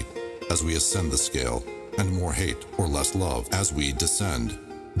less hate as we ascend the scale, and more hate or less love as we descend,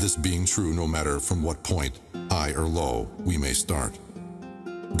 this being true no matter from what point, high or low, we may start.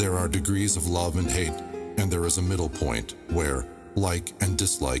 There are degrees of love and hate, and there is a middle point where like and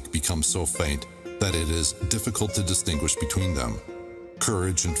dislike become so faint that it is difficult to distinguish between them.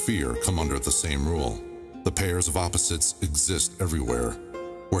 Courage and fear come under the same rule. The pairs of opposites exist everywhere.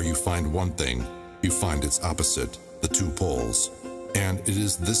 Where you find one thing, you find its opposite, the two poles. And it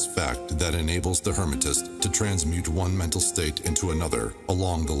is this fact that enables the hermetist to transmute one mental state into another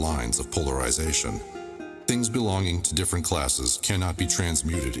along the lines of polarization. Things belonging to different classes cannot be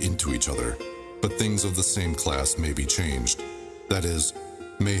transmuted into each other, but things of the same class may be changed. That is,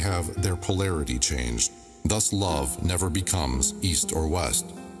 may have their polarity changed. Thus love never becomes east or west,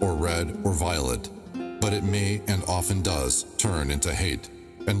 or red or violet, but it may and often does turn into hate,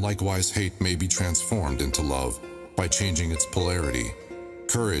 and likewise hate may be transformed into love, by changing its polarity.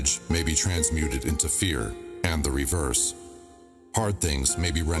 Courage may be transmuted into fear, and the reverse. Hard things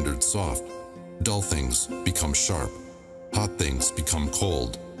may be rendered soft, dull things become sharp, hot things become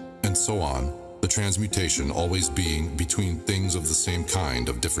cold, and so on, the transmutation always being between things of the same kind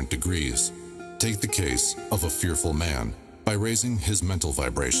of different degrees. Take the case of a fearful man. By raising his mental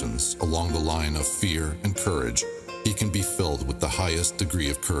vibrations along the line of fear and courage, he can be filled with the highest degree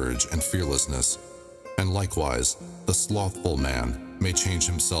of courage and fearlessness. And likewise, the slothful man may change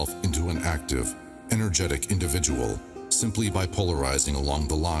himself into an active, energetic individual simply by polarizing along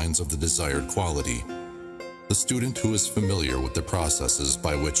the lines of the desired quality. The student who is familiar with the processes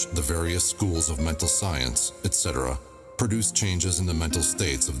by which the various schools of mental science, etc., produce changes in the mental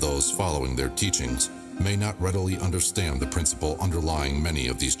states of those following their teachings may not readily understand the principle underlying many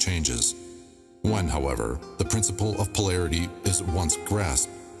of these changes. When, however, the principle of polarity is once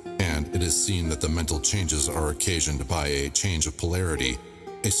grasped, and it is seen that the mental changes are occasioned by a change of polarity,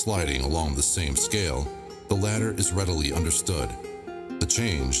 a sliding along the same scale, the latter is readily understood. The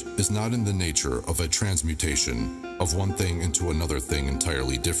change is not in the nature of a transmutation of one thing into another thing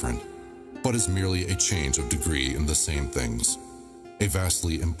entirely different, but is merely a change of degree in the same things, a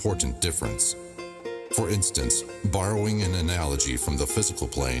vastly important difference. For instance, borrowing an analogy from the physical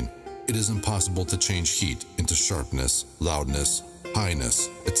plane, it is impossible to change heat into sharpness, loudness, highness,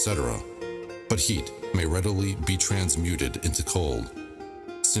 etc. But heat may readily be transmuted into cold,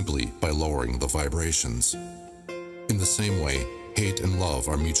 simply by lowering the vibrations. In the same way, hate and love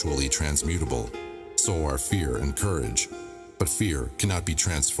are mutually transmutable, so are fear and courage. But fear cannot be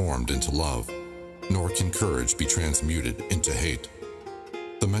transformed into love, nor can courage be transmuted into hate.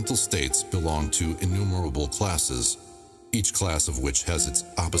 The mental states belong to innumerable classes, each class of which has its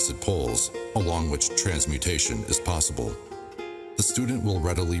opposite poles, along which transmutation is possible. The student will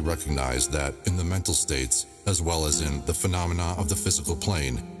readily recognize that in the mental states, as well as in the phenomena of the physical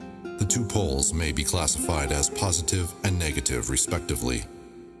plane, the two poles may be classified as positive and negative respectively.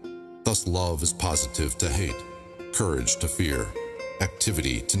 Thus love is positive to hate, courage to fear,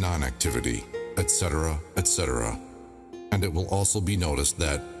 activity to non-activity, etc., etc. And it will also be noticed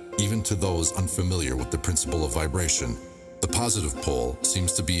that, even to those unfamiliar with the principle of vibration, the positive pole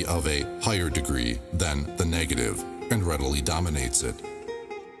seems to be of a higher degree than the negative and readily dominates it.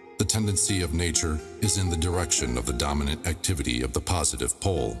 The tendency of nature is in the direction of the dominant activity of the positive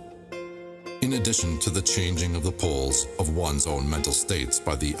pole. In addition to the changing of the poles of one's own mental states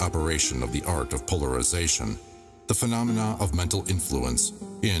by the operation of the art of polarization, the phenomena of mental influence,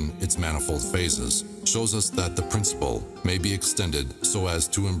 in its manifold phases, shows us that the principle may be extended so as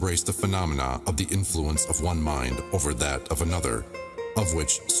to embrace the phenomena of the influence of one mind over that of another, of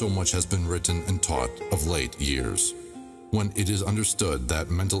which so much has been written and taught of late years. When it is understood that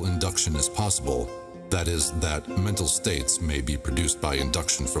mental induction is possible, that is, that mental states may be produced by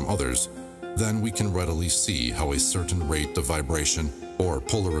induction from others, then we can readily see how a certain rate of vibration or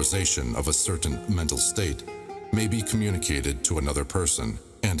polarization of a certain mental state may be communicated to another person,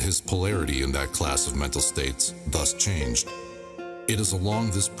 and his polarity in that class of mental states thus changed. It is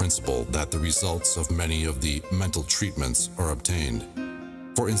along this principle that the results of many of the mental treatments are obtained.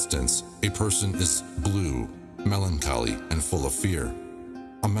 For instance, a person is blue, melancholy, and full of fear.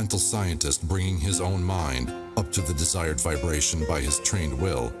 A mental scientist bringing his own mind up to the desired vibration by his trained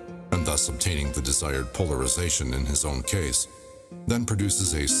will, and thus obtaining the desired polarization in his own case, then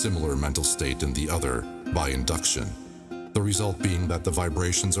produces a similar mental state in the other by induction, the result being that the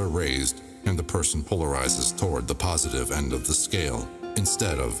vibrations are raised and the person polarizes toward the positive end of the scale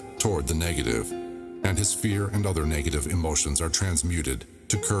instead of toward the negative, and his fear and other negative emotions are transmuted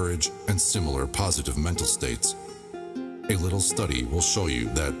to courage and similar positive mental states. A little study will show you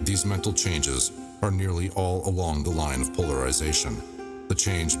that these mental changes are nearly all along the line of polarization, the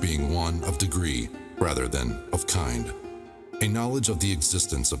change being one of degree rather than of kind. A knowledge of the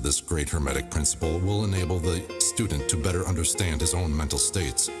existence of this great Hermetic principle will enable the student to better understand his own mental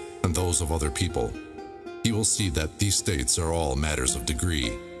states and those of other people. He will see that these states are all matters of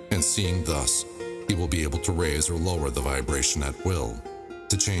degree, and seeing thus, he will be able to raise or lower the vibration at will,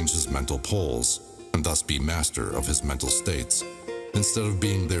 to change his mental poles, and thus be master of his mental states, instead of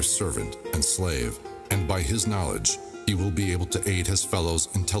being their servant and slave, and by his knowledge, he will be able to aid his fellows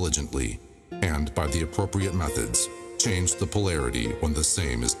intelligently, and by the appropriate methods, change the polarity when the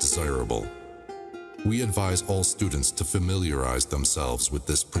same is desirable. We advise all students to familiarize themselves with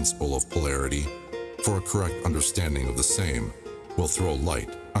this principle of polarity, for a correct understanding of the same will throw light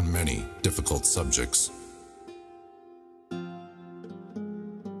on many difficult subjects.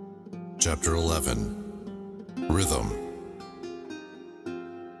 Chapter 11. Rhythm.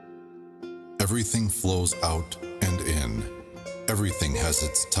 Everything flows out and begin. Everything has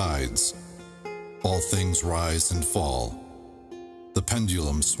its tides. All things rise and fall. The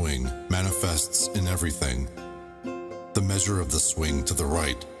pendulum swing manifests in everything. The measure of the swing to the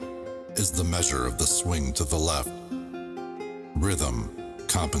right is the measure of the swing to the left. Rhythm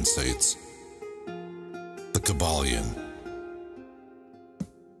compensates. The Kybalion.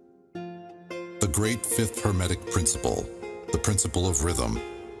 The great fifth Hermetic principle, the principle of rhythm,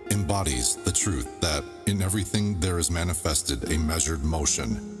 embodies the truth that in everything there is manifested a measured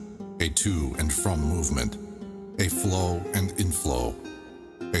motion, a to and from movement, a flow and inflow,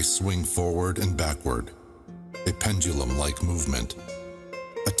 a swing forward and backward, a pendulum-like movement,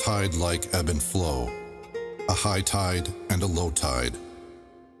 a tide-like ebb and flow, a high tide and a low tide,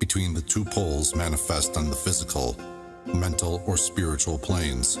 between the two poles manifest on the physical, mental, or spiritual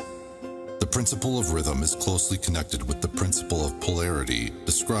planes. The principle of rhythm is closely connected with the principle of polarity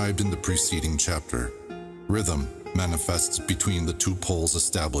described in the preceding chapter. Rhythm manifests between the two poles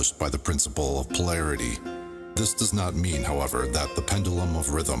established by the principle of polarity. This does not mean, however, that the pendulum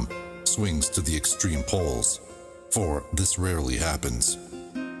of rhythm swings to the extreme poles, for this rarely happens.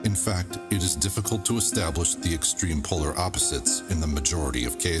 In fact, it is difficult to establish the extreme polar opposites in the majority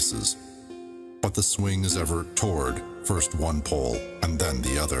of cases. But the swing is ever toward first one pole and then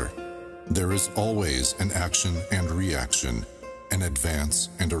the other. There is always an action and reaction, an advance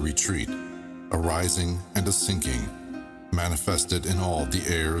and a retreat, a rising and a sinking, manifested in all the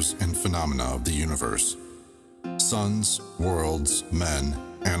airs and phenomena of the universe. Suns, worlds, men,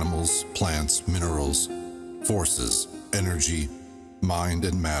 animals, plants, minerals, forces, energy, mind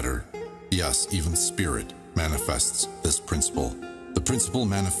and matter, yes, even spirit, manifests this principle. The principle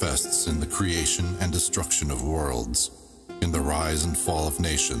manifests in the creation and destruction of worlds, in the rise and fall of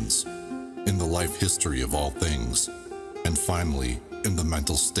nations, in the life history of all things, and finally, in the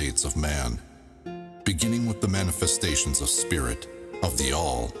mental states of man. Beginning with the manifestations of spirit, of the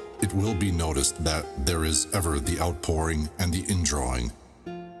all, it will be noticed that there is ever the outpouring and the indrawing,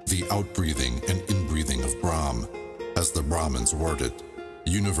 the outbreathing and inbreathing of Brahm. As the Brahmins word it,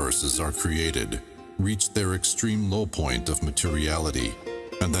 universes are created, reach their extreme low point of materiality,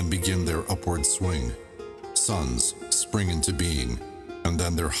 and then begin their upward swing. Suns spring into being, and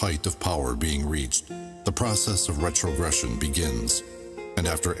then their height of power being reached, the process of retrogression begins, and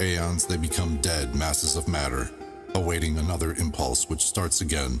after aeons they become dead masses of matter, awaiting another impulse which starts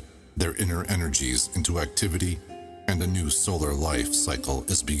again their inner energies into activity, and a new solar life cycle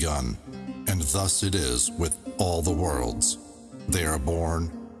is begun. And thus it is with all the worlds. They are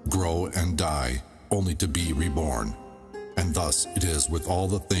born, grow, and die, only to be reborn. And thus it is with all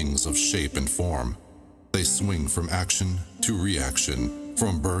the things of shape and form. They swing from action to reaction,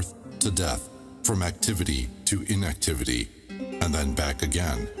 from birth to death, from activity to inactivity, and then back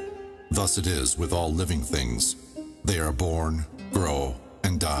again. Thus it is with all living things. They are born, grow,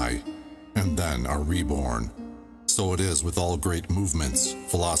 and die, and then are reborn. So it is with all great movements,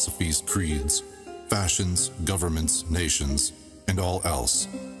 philosophies, creeds, fashions, governments, nations, and all else.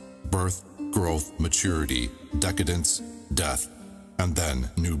 Birth, growth, maturity, decadence, death, and then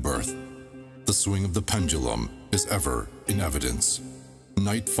new birth. The swing of the pendulum is ever in evidence.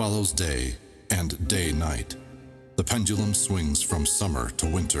 Night follows day, and day night. The pendulum swings from summer to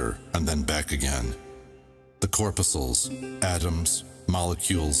winter, and then back again. The corpuscles, atoms,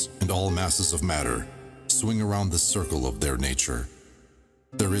 molecules, and all masses of matter swing around the circle of their nature.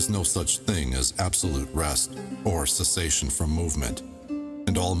 There is no such thing as absolute rest or cessation from movement,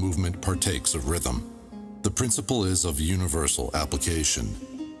 and all movement partakes of rhythm. The principle is of universal application.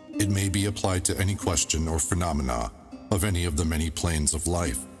 It may be applied to any question or phenomena of any of the many planes of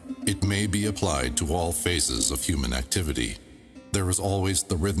life. It may be applied to all phases of human activity. There is always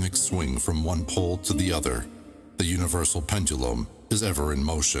the rhythmic swing from one pole to the other. The universal pendulum is ever in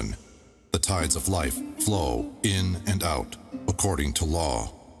motion. The tides of life flow in and out according to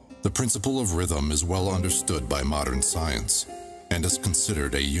law. The principle of rhythm is well understood by modern science and is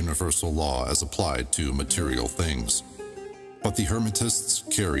considered a universal law as applied to material things. But the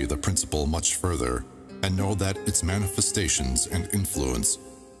Hermetists carry the principle much further and know that its manifestations and influence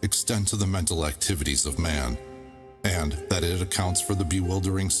extend to the mental activities of man, and that it accounts for the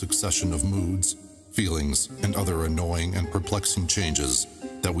bewildering succession of moods, feelings, and other annoying and perplexing changes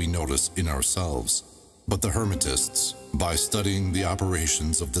that we notice in ourselves. But the Hermetists, by studying the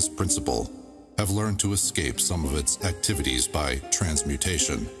operations of this principle, have learned to escape some of its activities by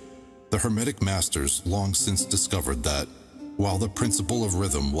transmutation. The Hermetic masters long since discovered that, while the principle of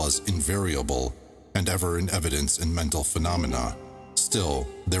rhythm was invariable and ever in evidence in mental phenomena, still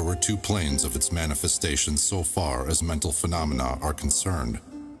there were two planes of its manifestation so far as mental phenomena are concerned.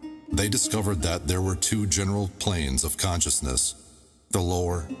 They discovered that there were two general planes of consciousness, the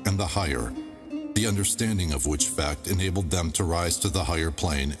lower and the higher, the understanding of which fact enabled them to rise to the higher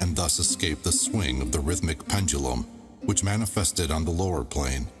plane and thus escape the swing of the rhythmic pendulum, which manifested on the lower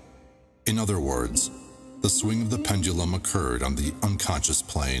plane. In other words, the swing of the pendulum occurred on the unconscious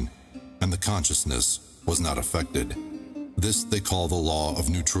plane, and the consciousness was not affected. This they call the law of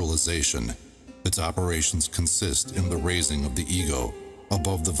neutralization. Its operations consist in the raising of the ego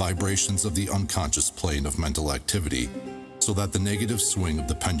above the vibrations of the unconscious plane of mental activity, so that the negative swing of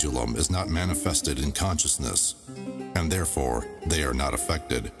the pendulum is not manifested in consciousness, and therefore they are not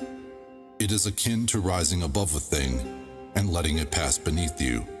affected. It is akin to rising above a thing and letting it pass beneath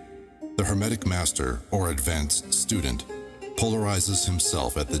you. The Hermetic master or advanced student polarizes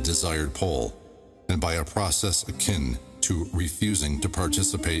himself at the desired pole, and by a process akin to refusing to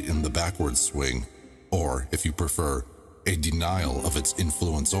participate in the backward swing, or, if you prefer, a denial of its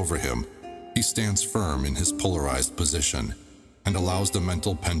influence over him, he stands firm in his polarized position and allows the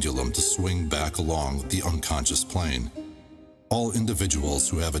mental pendulum to swing back along the unconscious plane. All individuals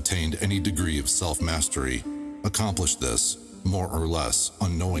who have attained any degree of self-mastery accomplish this, more or less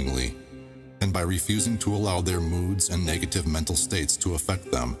unknowingly, and by refusing to allow their moods and negative mental states to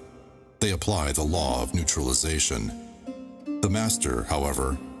affect them, they apply the law of neutralization. The master,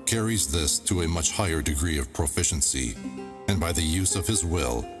 however, carries this to a much higher degree of proficiency, and by the use of his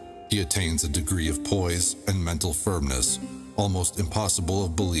will, he attains a degree of poise and mental firmness almost impossible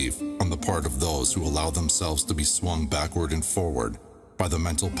of belief on the part of those who allow themselves to be swung backward and forward by the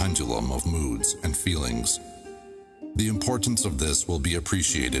mental pendulum of moods and feelings. The importance of this will be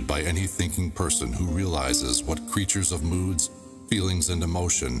appreciated by any thinking person who realizes what creatures of moods, feelings, and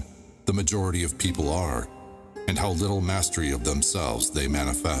emotion the majority of people are, and how little mastery of themselves they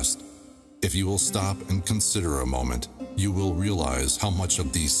manifest. If you will stop and consider a moment, you will realize how much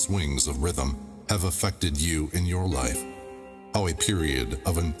of these swings of rhythm have affected you in your life, how a period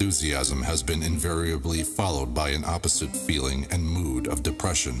of enthusiasm has been invariably followed by an opposite feeling and mood of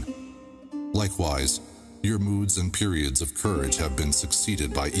depression. Likewise, your moods and periods of courage have been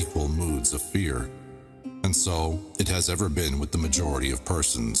succeeded by equal moods of fear. And so, it has ever been with the majority of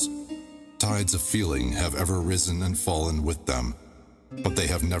persons. Tides of feeling have ever risen and fallen with them, but they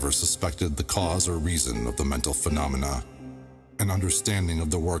have never suspected the cause or reason of the mental phenomena. An understanding of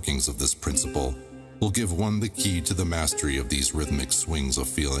the workings of this principle will give one the key to the mastery of these rhythmic swings of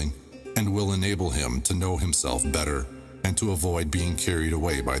feeling, and will enable him to know himself better and to avoid being carried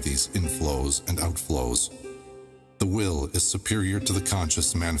away by these inflows and outflows. The will is superior to the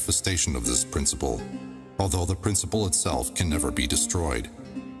conscious manifestation of this principle, although the principle itself can never be destroyed.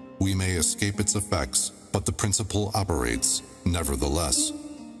 We may escape its effects, but the principle operates nevertheless.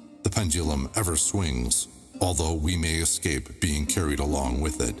 The pendulum ever swings, although we may escape being carried along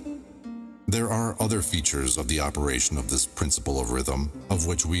with it. There are other features of the operation of this principle of rhythm, of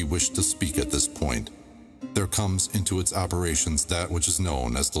which we wish to speak at this point. There comes into its operations that which is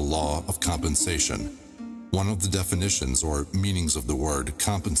known as the law of compensation. One of the definitions or meanings of the word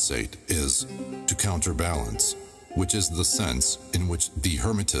compensate is to counterbalance, which is the sense in which the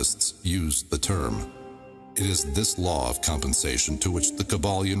Hermetists use the term. It is this law of compensation to which the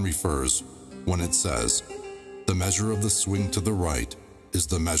Kybalion refers when it says, "The measure of the swing to the right is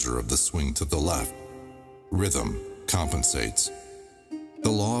the measure of the swing to the left." Rhythm compensates. The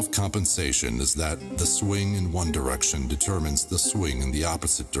law of compensation is that the swing in one direction determines the swing in the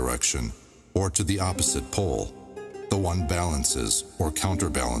opposite direction, or to the opposite pole. The one balances or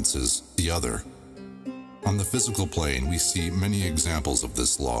counterbalances the other. On the physical plane, we see many examples of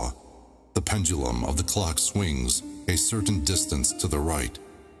this law. The pendulum of the clock swings a certain distance to the right,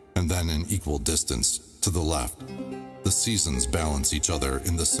 and then an equal distance to the left. The seasons balance each other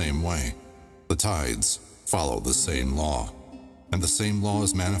in the same way. The tides follow the same law, and the same law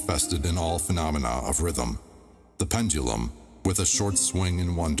is manifested in all phenomena of rhythm. The pendulum, with a short swing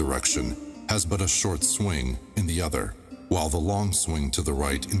in one direction, has but a short swing in the other, while the long swing to the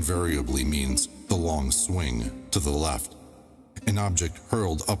right invariably means the long swing to the left. An object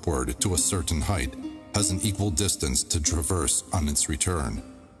hurled upward to a certain height has an equal distance to traverse on its return.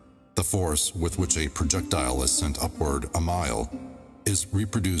 The force with which a projectile is sent upward a mile is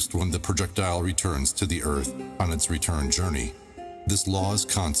reproduced when the projectile returns to the earth on its return journey. This law is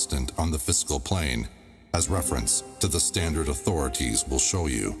constant on the physical plane, as reference to the standard authorities will show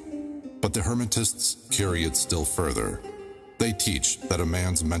you. But the Hermetists carry it still further. They teach that a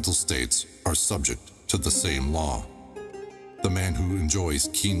man's mental states are subject to the same law. The man who enjoys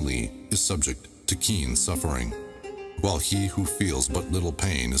keenly is subject to keen suffering, while he who feels but little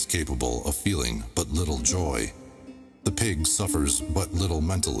pain is capable of feeling but little joy. The pig suffers but little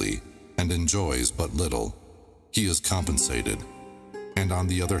mentally and enjoys but little. He is compensated. And on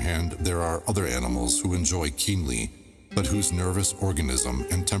the other hand, there are other animals who enjoy keenly, but whose nervous organism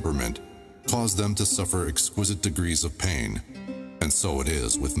and temperament cause them to suffer exquisite degrees of pain. And so it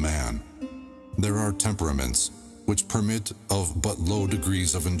is with man. There are temperaments which permit of but low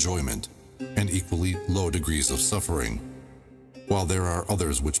degrees of enjoyment and equally low degrees of suffering, while there are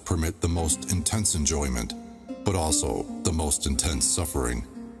others which permit the most intense enjoyment, but also the most intense suffering.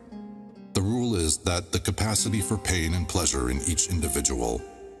 The rule is that the capacity for pain and pleasure in each individual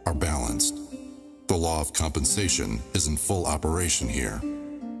are balanced. The law of compensation is in full operation here.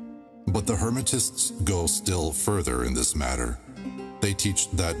 But the Hermetists go still further in this matter. They teach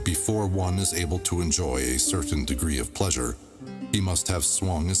that before one is able to enjoy a certain degree of pleasure, he must have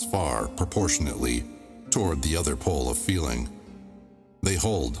swung as far, proportionately, toward the other pole of feeling. They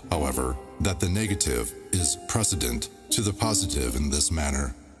hold, however, that the negative is precedent to the positive in this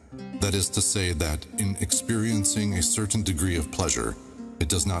manner. That is to say that in experiencing a certain degree of pleasure, it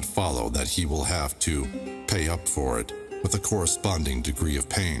does not follow that he will have to pay up for it with a corresponding degree of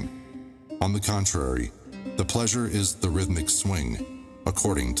pain. On the contrary, the pleasure is the rhythmic swing,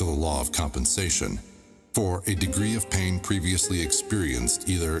 according to the law of compensation, for a degree of pain previously experienced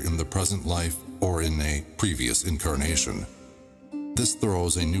either in the present life or in a previous incarnation. This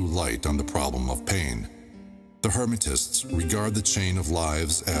throws a new light on the problem of pain. The Hermetists regard the chain of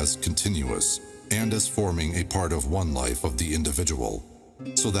lives as continuous and as forming a part of one life of the individual,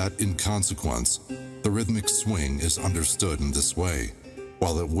 so that in consequence, the rhythmic swing is understood in this way,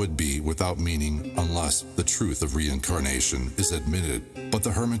 while it would be without meaning unless the truth of reincarnation is admitted. But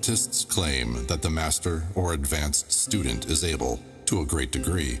the Hermetists claim that the master or advanced student is able, to a great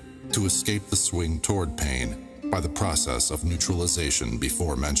degree, to escape the swing toward pain by the process of neutralization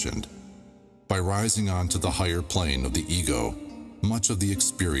before mentioned. By rising on to the higher plane of the ego, much of the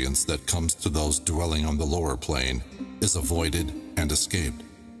experience that comes to those dwelling on the lower plane is avoided and escaped.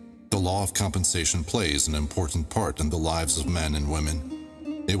 The law of compensation plays an important part in the lives of men and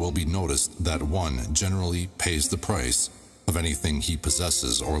women. It will be noticed that one generally pays the price of anything he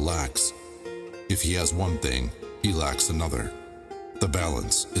possesses or lacks. If he has one thing, he lacks another. The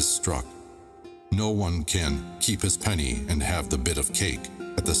balance is struck. No one can keep his penny and have the bit of cake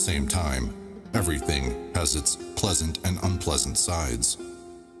at the same time. Everything has its pleasant and unpleasant sides.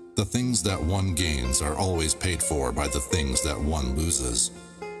 The things that one gains are always paid for by the things that one loses.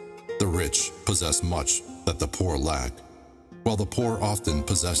 The rich possess much that the poor lack, while the poor often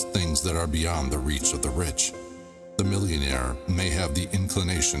possess things that are beyond the reach of the rich. The millionaire may have the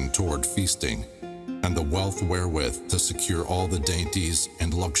inclination toward feasting, and the wealth wherewith to secure all the dainties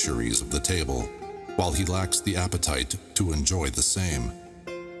and luxuries of the table, while he lacks the appetite to enjoy the same.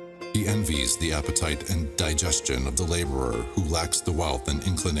 He envies the appetite and digestion of the laborer who lacks the wealth and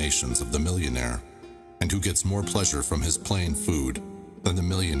inclinations of the millionaire, and who gets more pleasure from his plain food than the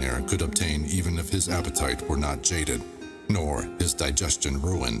millionaire could obtain even if his appetite were not jaded, nor his digestion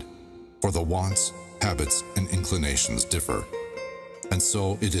ruined, for the wants, habits, and inclinations differ. And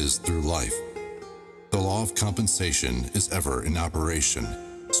so it is through life. The law of compensation is ever in operation,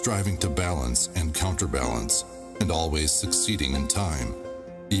 striving to balance and counterbalance, and always succeeding in time,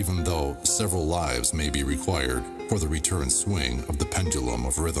 even though several lives may be required for the return swing of the pendulum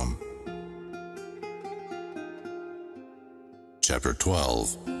of rhythm. Chapter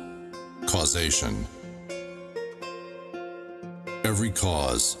 12. Causation. Every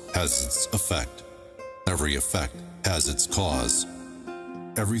cause has its effect. Every effect has its cause.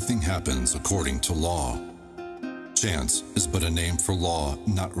 Everything happens according to law. Chance is but a name for law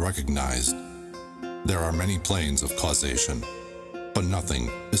not recognized. There are many planes of causation, but nothing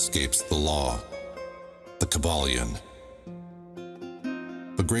escapes the law. The Kybalion.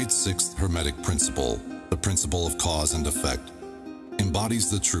 The great sixth Hermetic principle, the principle of cause and effect, embodies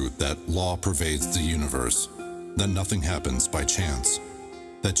the truth that law pervades the universe, that nothing happens by chance,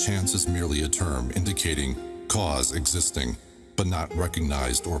 that chance is merely a term indicating cause existing, but not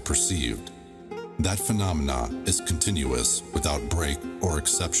recognized or perceived. That phenomena is continuous without break or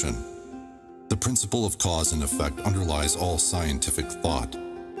exception. The principle of cause and effect underlies all scientific thought,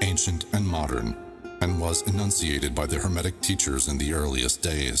 ancient and modern, and was enunciated by the Hermetic teachers in the earliest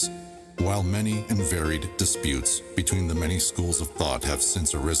days. While many and varied disputes between the many schools of thought have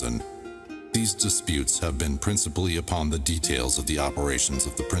since arisen, these disputes have been principally upon the details of the operations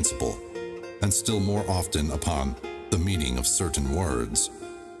of the principle, and still more often upon the meaning of certain words.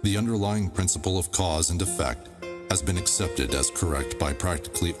 The underlying principle of cause and effect has been accepted as correct by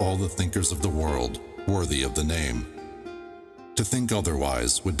practically all the thinkers of the world worthy of the name. To think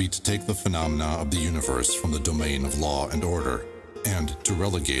otherwise would be to take the phenomena of the universe from the domain of law and order, and to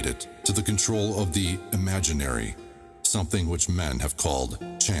relegate it to the control of the imaginary, something which men have called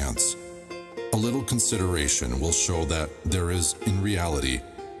chance. A little consideration will show that there is, in reality,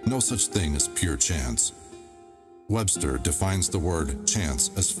 no such thing as pure chance. Webster defines the word chance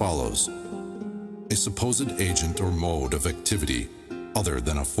as follows: a supposed agent or mode of activity other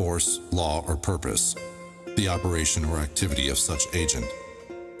than a force, law, or purpose, the operation or activity of such agent,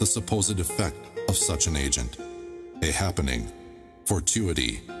 the supposed effect of such an agent, a happening,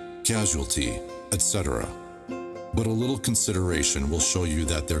 fortuity, casualty, etc. But a little consideration will show you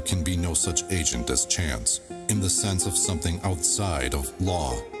that there can be no such agent as chance, in the sense of something outside of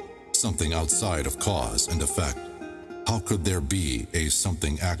law, something outside of cause and effect. How could there be a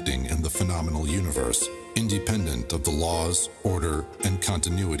something acting in the phenomenal universe, independent of the laws, order, and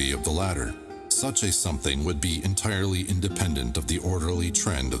continuity of the latter? Such a something would be entirely independent of the orderly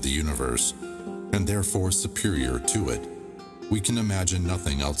trend of the universe, and therefore superior to it. We can imagine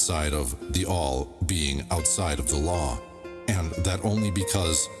nothing outside of the all being outside of the law, and that only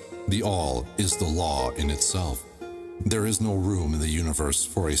because the all is the law in itself. There is no room in the universe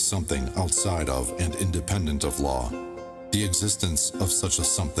for a something outside of and independent of law. The existence of such a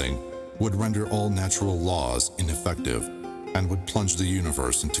something would render all natural laws ineffective, and would plunge the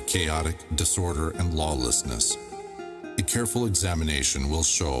universe into chaotic disorder and lawlessness. A careful examination will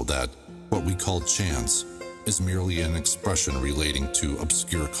show that what we call chance is merely an expression relating to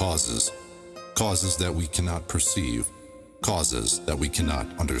obscure causes, causes that we cannot perceive, causes that we cannot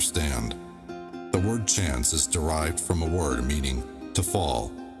understand. The word chance is derived from a word meaning to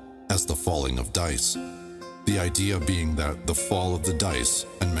fall, as the falling of dice. The idea being that the fall of the dice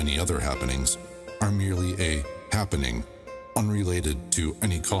and many other happenings are merely a happening unrelated to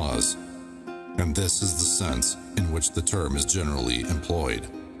any cause, and this is the sense in which the term is generally employed.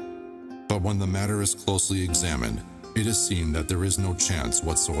 But when the matter is closely examined, it is seen that there is no chance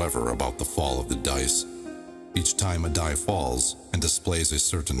whatsoever about the fall of the dice. Each time a die falls and displays a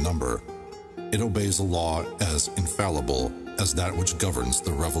certain number, it obeys a law as infallible as that which governs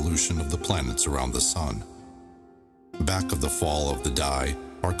the revolution of the planets around the sun. Back of the fall of the die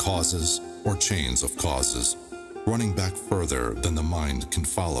are causes or chains of causes, running back further than the mind can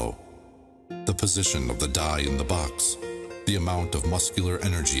follow. The position of the die in the box, the amount of muscular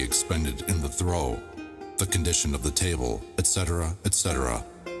energy expended in the throw, the condition of the table, etc., etc.,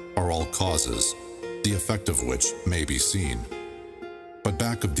 are all causes, the effect of which may be seen. But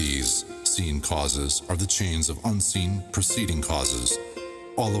back of these seen causes are the chains of unseen preceding causes,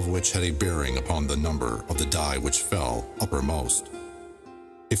 all of which had a bearing upon the number of the die which fell uppermost.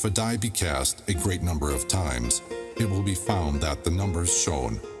 If a die be cast a great number of times, it will be found that the numbers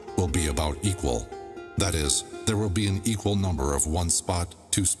shown will be about equal. That is, there will be an equal number of 1 spot,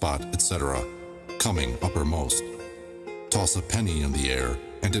 2 spot, etc. coming uppermost. Toss a penny in the air,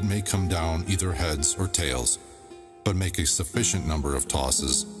 and it may come down either heads or tails, but make a sufficient number of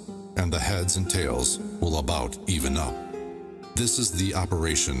tosses, and the heads and tails will about even up. This is the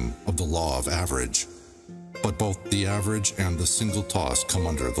operation of the law of average. But both the average and the single toss come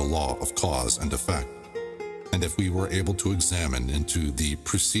under the law of cause and effect. And if we were able to examine into the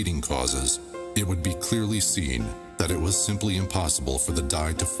preceding causes, it would be clearly seen that it was simply impossible for the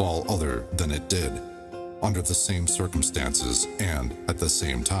die to fall other than it did, under the same circumstances and at the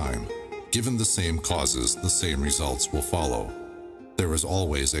same time. Given the same causes, the same results will follow. There is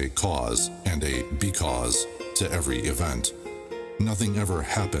always a cause and a because to every event. Nothing ever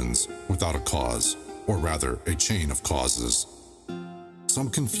happens without a cause, or rather a chain of causes. Some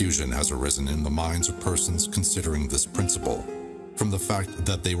confusion has arisen in the minds of persons considering this principle, from the fact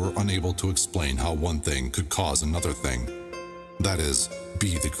that they were unable to explain how one thing could cause another thing, that is,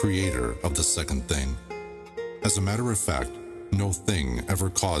 be the creator of the second thing. As a matter of fact, no thing ever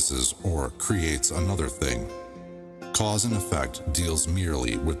causes or creates another thing. Cause and effect deals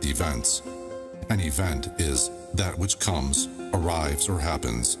merely with events. An event is that which comes, arrives, or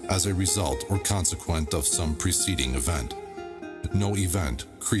happens as a result or consequent of some preceding event. No event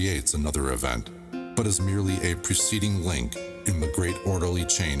creates another event, but is merely a preceding link in the great orderly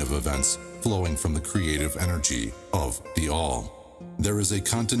chain of events flowing from the creative energy of the All. There is a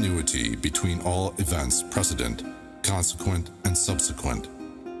continuity between all events precedent, consequent, and subsequent.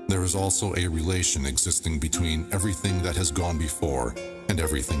 There is also a relation existing between everything that has gone before and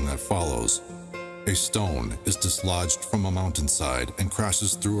everything that follows. A stone is dislodged from a mountainside and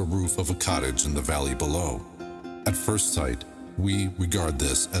crashes through a roof of a cottage in the valley below. At first sight, we regard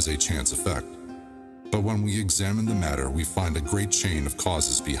this as a chance effect. But when we examine the matter, we find a great chain of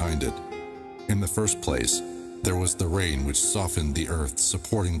causes behind it. In the first place, there was the rain which softened the earth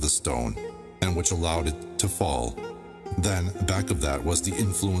supporting the stone, and which allowed it to fall. Then, back of that was the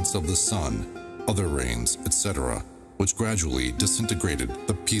influence of the sun, other rains, etc., which gradually disintegrated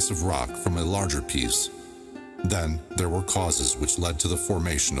the piece of rock from a larger piece. Then there were causes which led to the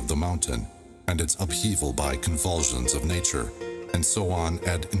formation of the mountain, and its upheaval by convulsions of nature, and so on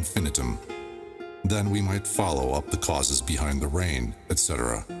ad infinitum. Then we might follow up the causes behind the rain,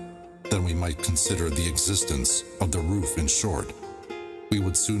 etc. Then we might consider the existence of the roof in short. We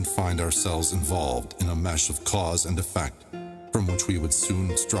would soon find ourselves involved in a mesh of cause and effect, from which we would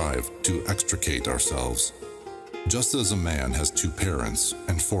soon strive to extricate ourselves. Just as a man has 2 parents,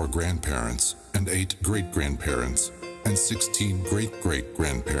 and 4 grandparents, and 8 great-grandparents, and 16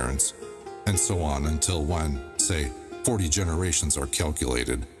 great-great-grandparents, and so on until when, say, 40 generations are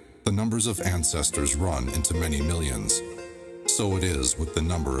calculated, the numbers of ancestors run into many millions. So it is with the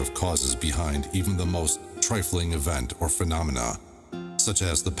number of causes behind even the most trifling event or phenomena, such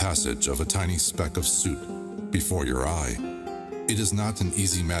as the passage of a tiny speck of soot before your eye. It is not an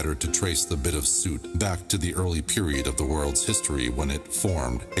easy matter to trace the bit of soot back to the early period of the world's history when it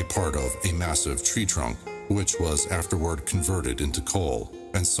formed a part of a massive tree trunk, which was afterward converted into coal,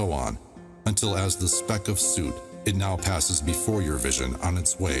 and so on, until as the speck of soot, it now passes before your vision on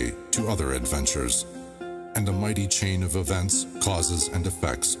its way to other adventures. And a mighty chain of events, causes, and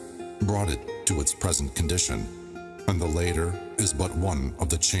effects brought it to its present condition. And the later is but one of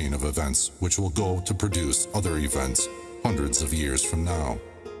the chain of events which will go to produce other events hundreds of years from now.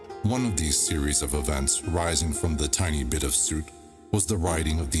 One of these series of events rising from the tiny bit of soot was the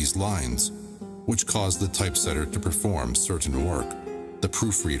writing of these lines, which caused the typesetter to perform certain work, the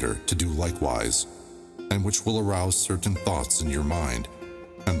proofreader to do likewise, and which will arouse certain thoughts in your mind,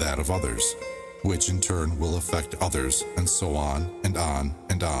 and that of others, which in turn will affect others, and so on, and on,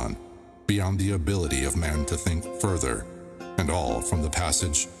 and on, beyond the ability of man to think further, and all from the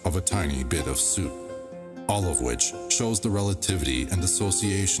passage of a tiny bit of soot. All of which shows the relativity and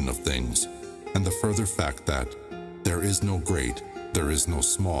association of things, and the further fact that there is no great, there is no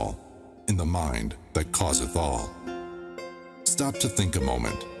small, in the mind that causeth all. Stop to think a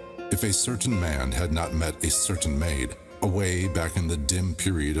moment. If a certain man had not met a certain maid, away back in the dim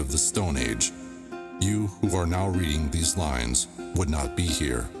period of the Stone Age, you who are now reading these lines would not be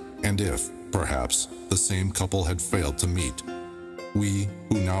here. And if, perhaps, the same couple had failed to meet, we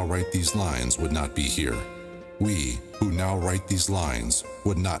who now write these lines would not be here. We who now write these lines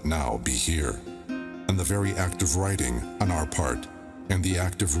would not now be here. And the very act of writing on our part, and the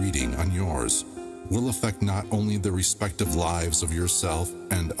act of reading on yours, will affect not only the respective lives of yourself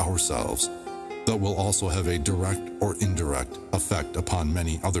and ourselves, but will also have a direct or indirect effect upon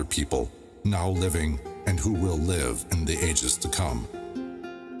many other people now living and who will live in the ages to come.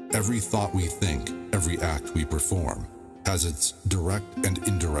 Every thought we think, every act we perform, has its direct and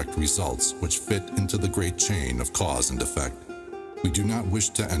indirect results which fit into the great chain of cause and effect. We do not wish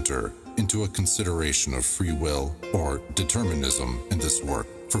to enter into a consideration of free will or determinism in this work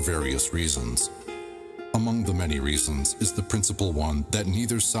for various reasons. Among the many reasons is the principal one that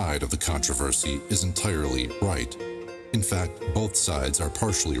neither side of the controversy is entirely right. In fact, both sides are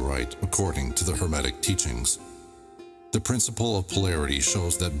partially right according to the Hermetic teachings. The principle of polarity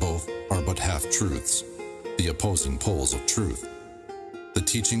shows that both are but half-truths, the opposing poles of truth. The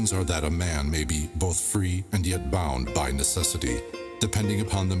teachings are that a man may be both free and yet bound by necessity, depending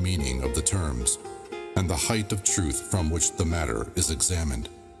upon the meaning of the terms, and the height of truth from which the matter is examined.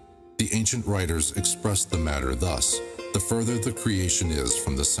 The ancient writers expressed the matter thus: the further the creation is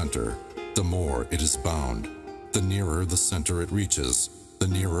from the center, the more it is bound. The nearer the center it reaches, the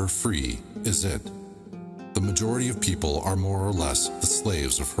nearer free is it. The majority of people are more or less the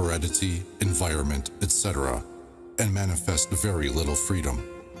slaves of heredity, environment, etc., and manifest very little freedom.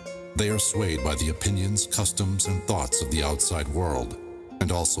 They are swayed by the opinions, customs, and thoughts of the outside world,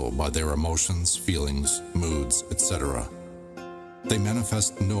 and also by their emotions, feelings, moods, etc. They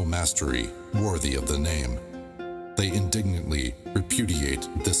manifest no mastery worthy of the name. They indignantly repudiate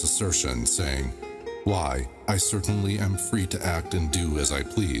this assertion, saying, "Why, I certainly am free to act and do as I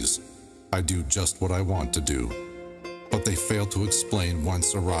please. I do just what I want to do." But they fail to explain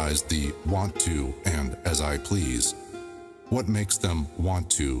whence arise the want to and as I please. What makes them want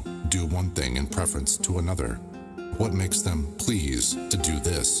to do one thing in preference to another? What makes them please to do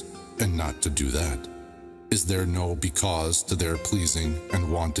this and not to do that? Is there no because to their pleasing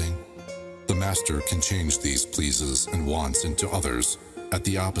and wanting? The master can change these pleases and wants into others at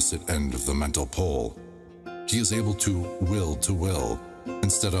the opposite end of the mental pole. He is able to will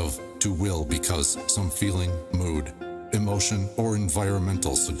instead of to will because some feeling, mood, Emotion or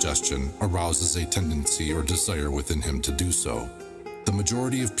environmental suggestion arouses a tendency or desire within him to do so. The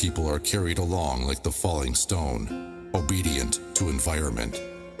majority of people are carried along like the falling stone, obedient to environment,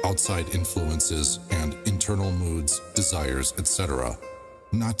 outside influences, and internal moods, desires, etc.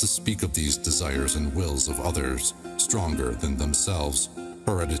 Not to speak of these desires and wills of others, stronger than themselves,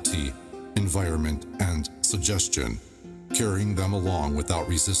 heredity, environment, and suggestion, carrying them along without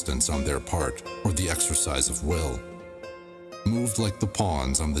resistance on their part or the exercise of will. Moved like the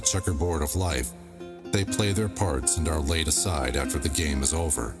pawns on the checkerboard of life, they play their parts and are laid aside after the game is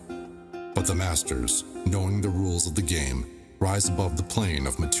over. But the masters, knowing the rules of the game, rise above the plane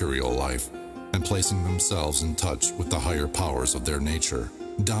of material life and, placing themselves in touch with the higher powers of their nature,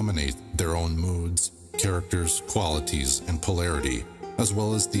 dominate their own moods, characters, qualities, and polarity, as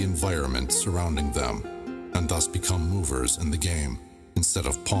well as the environment surrounding them, and thus become movers in the game instead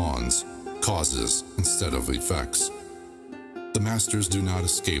of pawns, causes instead of effects. The masters do not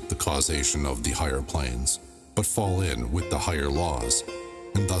escape the causation of the higher planes, but fall in with the higher laws,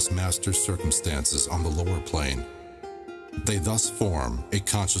 and thus master circumstances on the lower plane. They thus form a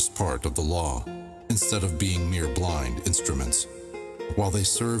conscious part of the law, instead of being mere blind instruments. While they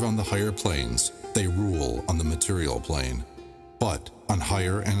serve on the higher planes, they rule on the material plane. But on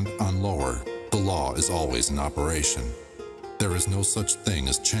higher and on lower, the law is always in operation. There is no such thing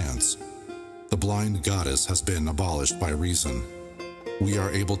as chance. The blind goddess has been abolished by reason. We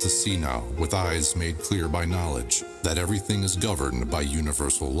are able to see now, with eyes made clear by knowledge, that everything is governed by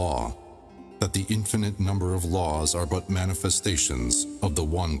universal law, that the infinite number of laws are but manifestations of the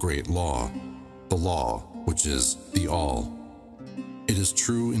one great law, the law which is the All. It is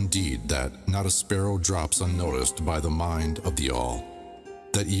true indeed that not a sparrow drops unnoticed by the mind of the All,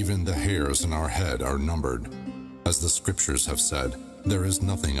 that even the hairs in our head are numbered. As the scriptures have said, there is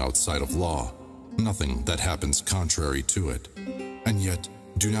nothing outside of law, nothing that happens contrary to it. And yet,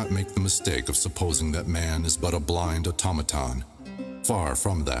 do not make the mistake of supposing that man is but a blind automaton. Far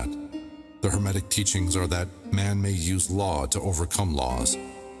from that. The Hermetic teachings are that man may use law to overcome laws,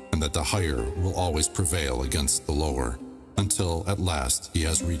 and that the higher will always prevail against the lower, until at last he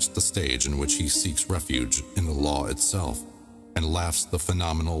has reached the stage in which he seeks refuge in the law itself, and laughs the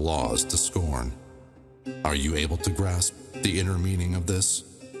phenomenal laws to scorn. Are you able to grasp the inner meaning of this?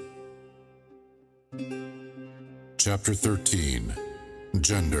 Chapter 13.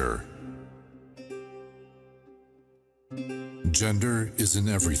 Gender. Gender is in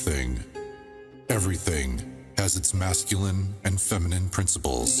everything. Everything has its masculine and feminine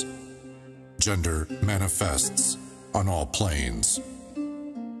principles. Gender manifests on all planes.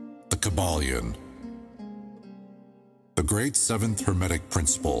 The Kybalion. The great seventh Hermetic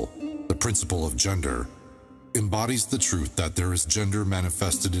principle, the principle of gender, embodies the truth that there is gender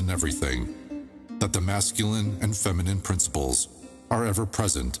manifested in everything, that the masculine and feminine principles are ever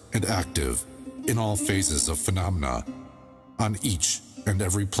present and active in all phases of phenomena, on each and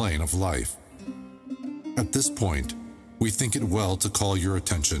every plane of life. At this point, we think it well to call your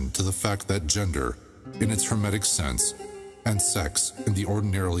attention to the fact that gender, in its Hermetic sense, and sex, in the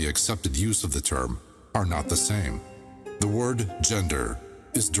ordinarily accepted use of the term, are not the same. The word gender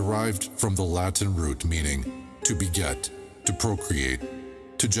is derived from the Latin root meaning to beget, to procreate,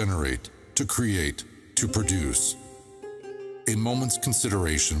 to generate, to create, to produce. A moment's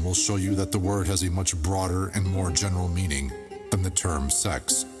consideration will show you that the word has a much broader and more general meaning than the term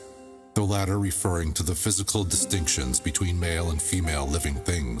sex, the latter referring to the physical distinctions between male and female living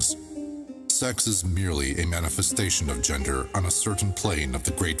things. Sex is merely a manifestation of gender on a certain plane of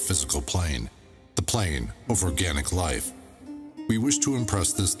the great physical plane, the plane of organic life. We wish to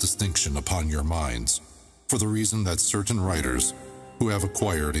impress this distinction upon your minds, for the reason that certain writers, who have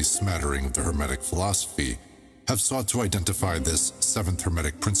acquired a smattering of the Hermetic philosophy, have sought to identify this seventh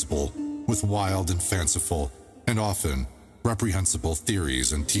Hermetic principle with wild and fanciful, and often reprehensible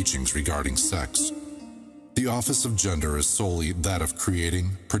theories and teachings regarding sex. The office of gender is solely that of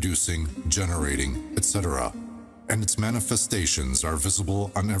creating, producing, generating, etc., and its manifestations are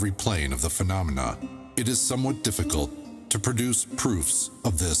visible on every plane of the phenomena. It is somewhat difficult to produce proofs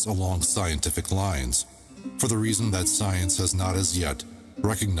of this along scientific lines, for the reason that science has not as yet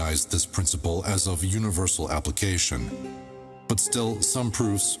recognized this principle as of universal application. But still, some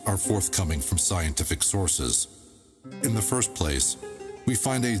proofs are forthcoming from scientific sources. In the first place, we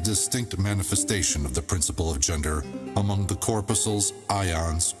find a distinct manifestation of the principle of gender among the corpuscles,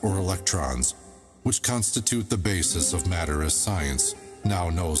 ions, or electrons, which constitute the basis of matter as science now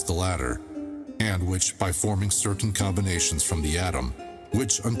knows the latter, and which, by forming certain combinations from the atom,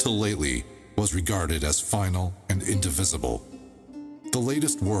 which until lately was regarded as final and indivisible. The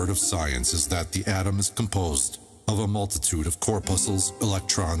latest word of science is that the atom is composed of a multitude of corpuscles,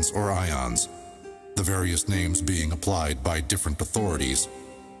 electrons, or ions, the various names being applied by different authorities,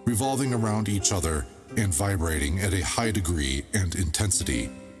 revolving around each other and vibrating at a high degree and intensity.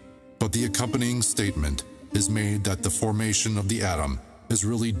 But the accompanying statement is made that the formation of the atom is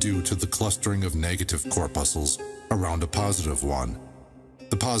really due to the clustering of negative corpuscles around a positive one,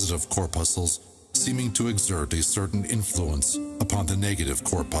 the positive corpuscles seeming to exert a certain influence upon the negative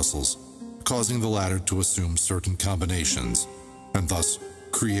corpuscles, causing the latter to assume certain combinations, and thus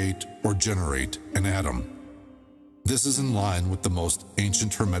create or generate an atom. This is in line with the most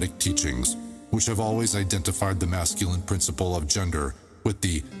ancient Hermetic teachings, which have always identified the masculine principle of gender with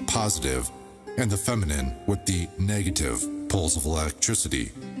the positive and the feminine with the negative poles of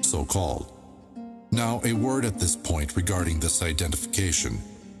electricity, so-called. Now, a word at this point regarding this identification.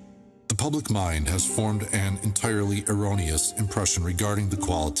 The public mind has formed an entirely erroneous impression regarding the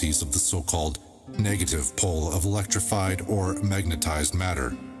qualities of the so-called negative pole of electrified or magnetized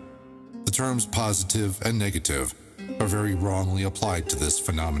matter. The terms positive and negative are very wrongly applied to this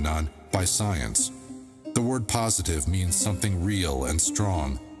phenomenon by science. The word positive means something real and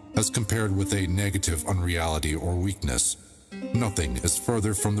strong, as compared with a negative unreality or weakness. Nothing is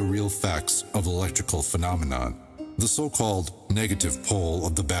further from the real facts of electrical phenomenon. The so-called negative pole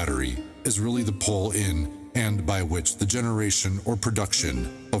of the battery is really the pole in and by which the generation or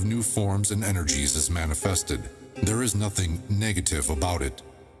production of new forms and energies is manifested. There is nothing negative about it.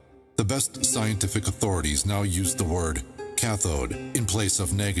 The best scientific authorities now use the word cathode in place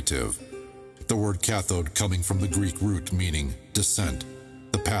of negative. The word cathode coming from the Greek root meaning descent,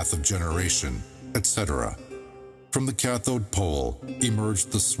 the path of generation, etc. From the cathode pole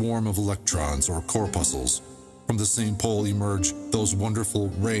emerged the swarm of electrons or corpuscles. From the same pole emerge those wonderful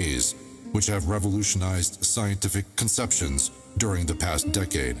rays which have revolutionized scientific conceptions during the past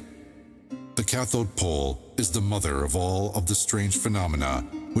decade. The cathode pole is the mother of all of the strange phenomena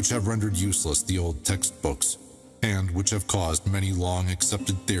which have rendered useless the old textbooks, and which have caused many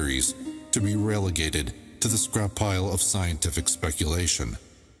long-accepted theories to be relegated to the scrap pile of scientific speculation.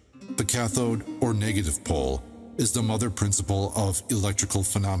 The cathode or negative pole is the mother principle of electrical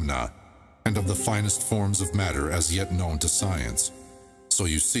phenomena and of the finest forms of matter as yet known to science. So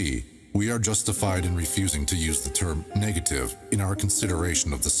you see, we are justified in refusing to use the term negative in our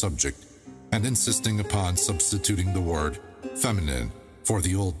consideration of the subject and insisting upon substituting the word feminine for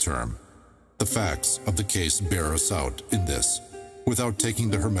the old term. The facts of the case bear us out in this, without taking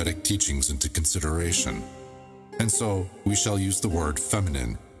the Hermetic teachings into consideration. And so we shall use the word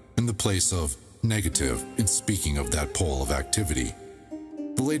feminine in the place of negative in speaking of that pole of activity.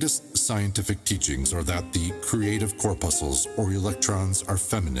 The latest scientific teachings are that the creative corpuscles or electrons are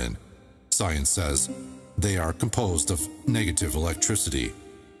feminine. Science says they are composed of negative electricity.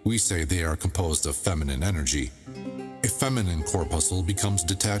 We say they are composed of feminine energy. A feminine corpuscle becomes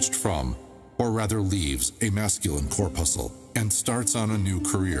detached from, or rather leaves, a masculine corpuscle and starts on a new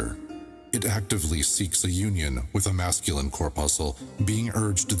career. It actively seeks a union with a masculine corpuscle, being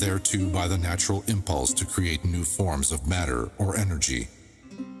urged thereto by the natural impulse to create new forms of matter or energy.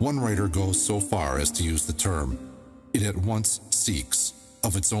 One writer goes so far as to use the term, it at once seeks,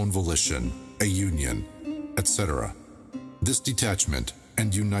 of its own volition, a union, etc. This detachment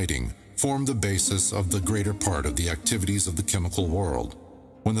and uniting form the basis of the greater part of the activities of the chemical world.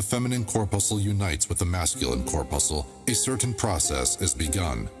 When the feminine corpuscle unites with the masculine corpuscle, a certain process is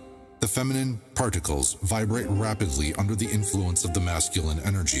begun. The feminine particles vibrate rapidly under the influence of the masculine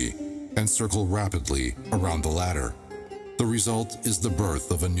energy and circle rapidly around the latter. The result is the birth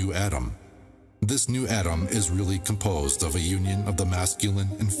of a new atom. This new atom is really composed of a union of the masculine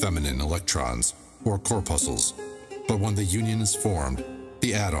and feminine electrons, or corpuscles. But when the union is formed,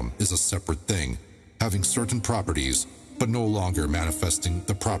 the atom is a separate thing, having certain properties, but no longer manifesting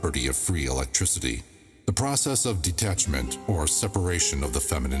the property of free electricity. The process of detachment or separation of the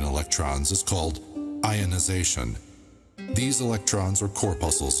feminine electrons is called ionization. These electrons or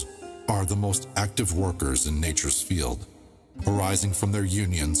corpuscles are the most active workers in nature's field. Arising from their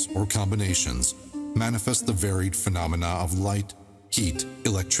unions or combinations, manifest the varied phenomena of light, heat,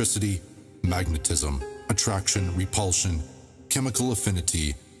 electricity, magnetism, attraction, repulsion, chemical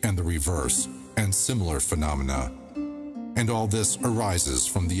affinity, and the reverse, and similar phenomena. And all this arises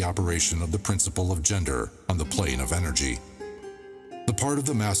from the operation of the principle of gender on the plane of energy. The part of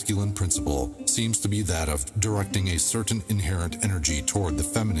the masculine principle seems to be that of directing a certain inherent energy toward the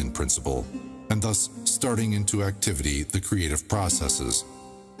feminine principle, and thus starting into activity the creative processes.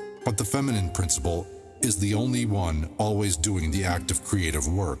 But the feminine principle is the only one always doing the act of creative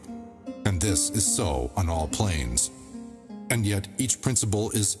work, and this is so on all planes. And yet each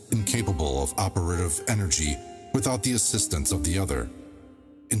principle is incapable of operative energy without the assistance of the other.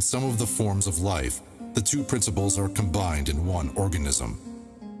 In some of the forms of life, the two principles are combined in one organism.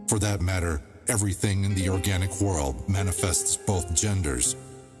 For that matter, everything in the organic world manifests both genders.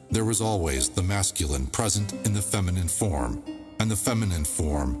 There is always the masculine present in the feminine form, and the feminine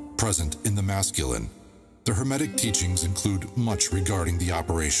form present in the masculine. The Hermetic teachings include much regarding the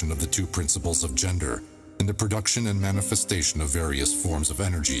operation of the two principles of gender, in the production and manifestation of various forms of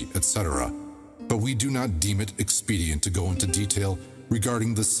energy, etc. But we do not deem it expedient to go into detail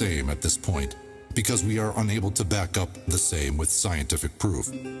regarding the same at this point, because we are unable to back up the same with scientific proof,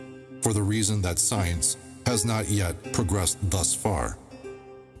 for the reason that science has not yet progressed thus far.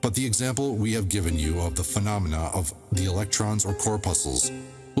 But the example we have given you of the phenomena of the electrons or corpuscles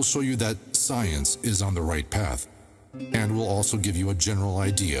will show you that science is on the right path, and will also give you a general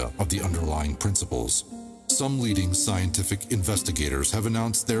idea of the underlying principles. Some leading scientific investigators have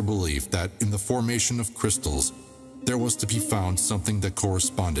announced their belief that in the formation of crystals, there was to be found something that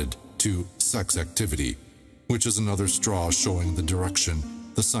corresponded to sex activity, which is another straw showing the direction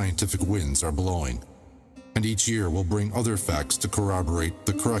the scientific winds are blowing. And each year will bring other facts to corroborate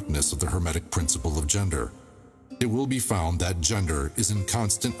the correctness of the Hermetic principle of gender. It will be found that gender is in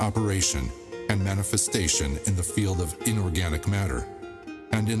constant operation and manifestation in the field of inorganic matter,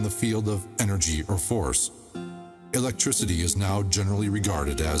 and in the field of energy or force. Electricity is now generally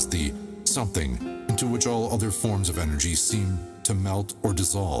regarded as the something into which all other forms of energy seem to melt or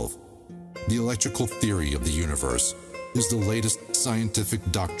dissolve. The electrical theory of the universe is the latest scientific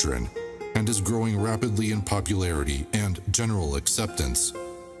doctrine and is growing rapidly in popularity and general acceptance.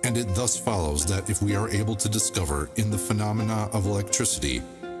 And it thus follows that if we are able to discover in the phenomena of electricity,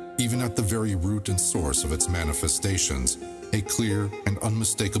 even at the very root and source of its manifestations, a clear and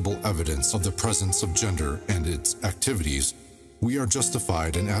unmistakable evidence of the presence of gender and its activities, we are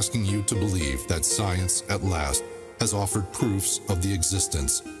justified in asking you to believe that science at last has offered proofs of the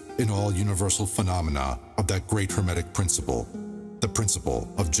existence in all universal phenomena of that great Hermetic principle, the principle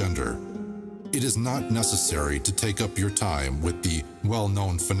of gender. It is not necessary to take up your time with the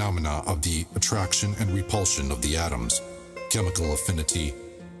well-known phenomena of the attraction and repulsion of the atoms, chemical affinity,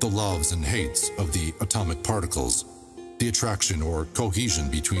 the loves and hates of the atomic particles, the attraction or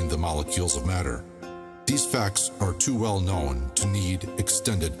cohesion between the molecules of matter. These facts are too well known to need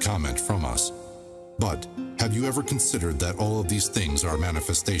extended comment from us. But have you ever considered that all of these things are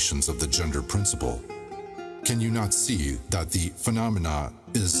manifestations of the gender principle? Can you not see that the phenomena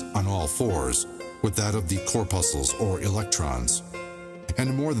is on all fours with that of the corpuscles or electrons?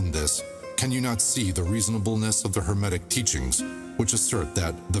 And more than this, can you not see the reasonableness of the Hermetic teachings, which assert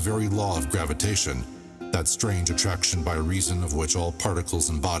that the very law of gravitation, that strange attraction by reason of which all particles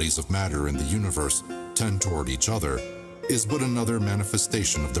and bodies of matter in the universe tend toward each other, is but another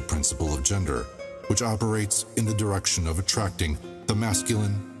manifestation of the principle of gender, which operates in the direction of attracting the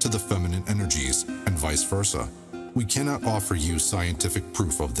masculine to the feminine energies, and vice versa? We cannot offer you scientific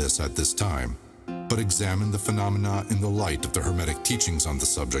proof of this at this time, but examine the phenomena in the light of the Hermetic teachings on the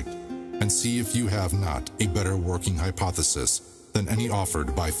subject, and see if you have not a better working hypothesis than any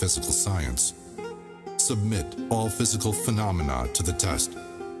offered by physical science. Submit all physical phenomena to the test,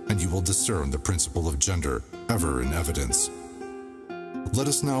 and you will discern the principle of gender ever in evidence. Let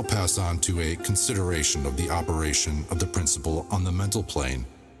us now pass on to a consideration of the operation of the principle on the mental plane.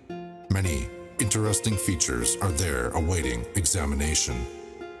 Many interesting features are there awaiting examination.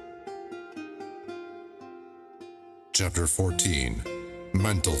 Chapter 14.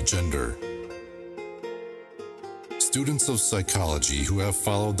 Mental Gender. Students of psychology who have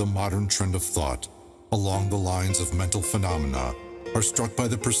followed the modern trend of thought along the lines of mental phenomena are struck by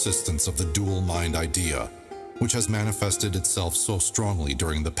the persistence of the dual mind idea, which has manifested itself so strongly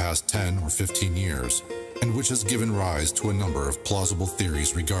during the past 10 or 15 years, and which has given rise to a number of plausible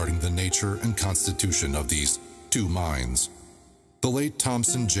theories regarding the nature and constitution of these two minds. The late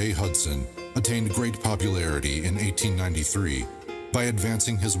Thomson J. Hudson attained great popularity in 1893 by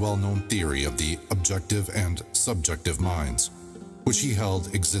advancing his well-known theory of the objective and subjective minds, which he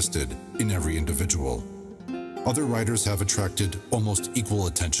held existed in every individual. Other writers have attracted almost equal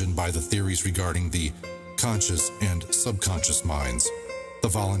attention by the theories regarding the conscious and subconscious minds, the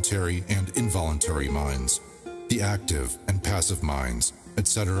voluntary and involuntary minds, the active and passive minds,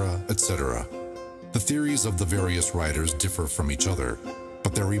 etc., etc. The theories of the various writers differ from each other,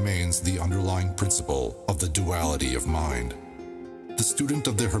 but there remains the underlying principle of the duality of mind. The student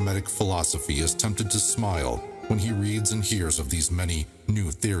of the Hermetic philosophy is tempted to smile when he reads and hears of these many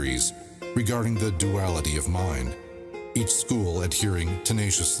new theories regarding the duality of mind, each school adhering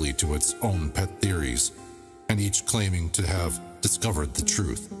tenaciously to its own pet theories, and each claiming to have discovered the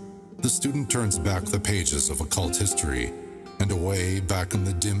truth. The student turns back the pages of occult history, and away back in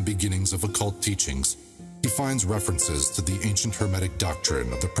the dim beginnings of occult teachings, he finds references to the ancient Hermetic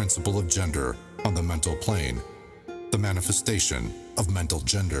doctrine of the principle of gender on the mental plane, the manifestation of mental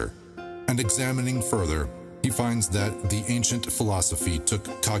gender. And examining further, he finds that the ancient philosophy took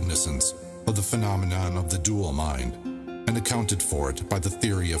cognizance of the phenomenon of the dual mind and accounted for it by the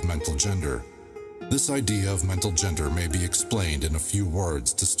theory of mental gender. This idea of mental gender may be explained in a few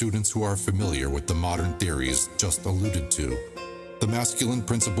words to students who are familiar with the modern theories just alluded to. The masculine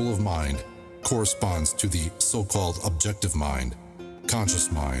principle of mind corresponds to the so-called objective mind,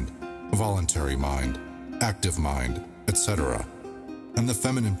 conscious mind, voluntary mind, active mind, etc. And the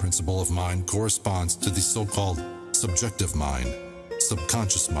feminine principle of mind corresponds to the so-called subjective mind,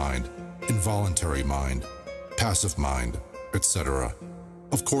 subconscious mind, involuntary mind, passive mind, etc.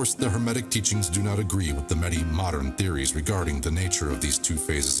 Of course, the Hermetic teachings do not agree with the many modern theories regarding the nature of these two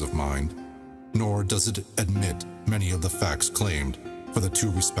phases of mind, nor does it admit many of the facts claimed for the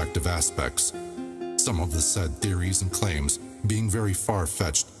two respective aspects, some of the said theories and claims being very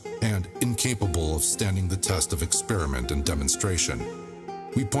far-fetched and incapable of standing the test of experiment and demonstration.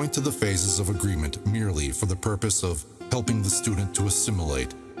 We point to the phases of agreement merely for the purpose of helping the student to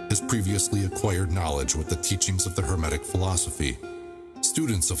assimilate his previously acquired knowledge with the teachings of the Hermetic philosophy.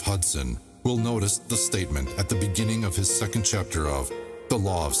 Students of Hudson will notice the statement at the beginning of his second chapter of The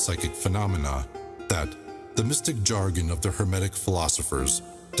Law of Psychic Phenomena that the mystic jargon of the Hermetic philosophers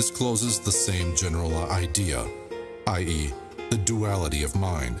discloses the same general idea, i.e., the duality of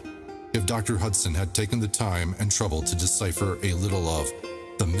mind. If Dr. Hudson had taken the time and trouble to decipher a little of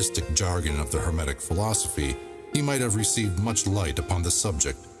the mystic jargon of the Hermetic philosophy, he might have received much light upon the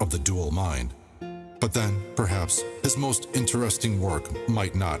subject of the dual mind. But then, perhaps, his most interesting work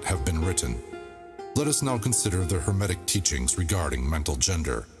might not have been written. Let us now consider the Hermetic teachings regarding mental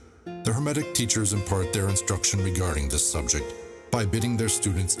gender. The Hermetic teachers impart their instruction regarding this subject by bidding their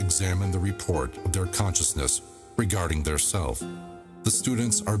students examine the report of their consciousness regarding their self. The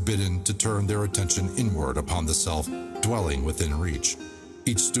students are bidden to turn their attention inward upon the self dwelling within reach.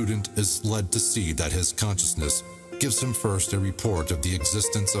 Each student is led to see that his consciousness gives him first a report of the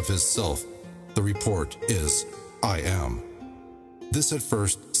existence of his self. The report is, I am. This at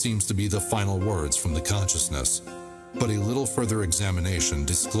first seems to be the final words from the consciousness, but a little further examination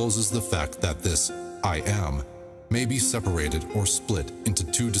discloses the fact that this I am may be separated or split into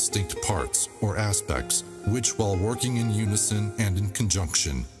two distinct parts or aspects, which while working in unison and in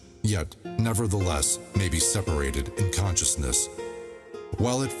conjunction, yet nevertheless may be separated in consciousness.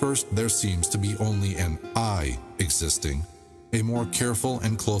 While at first there seems to be only an I existing, a more careful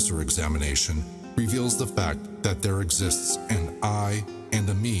and closer examination reveals the fact that there exists an I and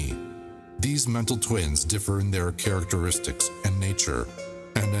a me. These mental twins differ in their characteristics and nature,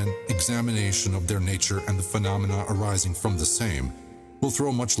 and an examination of their nature and the phenomena arising from the same will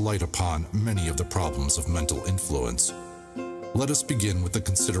throw much light upon many of the problems of mental influence. Let us begin with the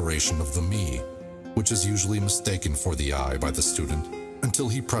consideration of the me, which is usually mistaken for the I by the student, until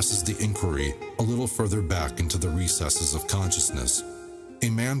he presses the inquiry a little further back into the recesses of consciousness. A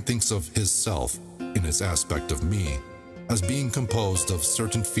man thinks of his self, in its aspect of me, as being composed of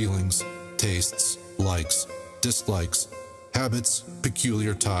certain feelings, tastes, likes, dislikes, habits,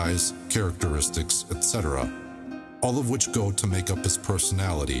 peculiar ties, characteristics, etc., all of which go to make up his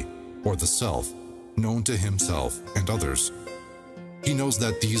personality, or the self, known to himself and others. He knows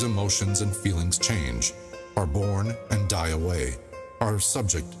that these emotions and feelings change, are born and die away, are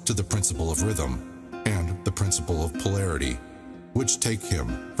subject to the principle of rhythm and the principle of polarity, which take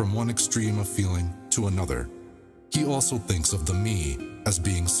him from one extreme of feeling to another. He also thinks of the me as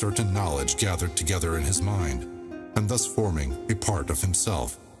being certain knowledge gathered together in his mind, and thus forming a part of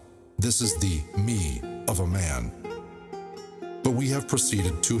himself. This is the me of a man. But we have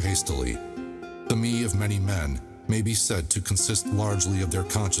proceeded too hastily. The me of many men may be said to consist largely of their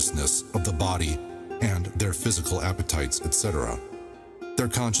consciousness of the body and their physical appetites, etc. Their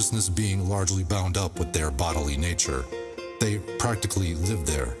consciousness being largely bound up with their bodily nature. They practically live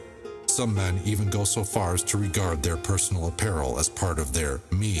there. Some men even go so far as to regard their personal apparel as part of their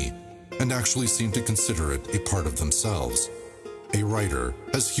me, and actually seem to consider it a part of themselves. A writer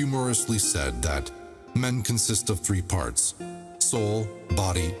has humorously said that men consist of three parts: soul,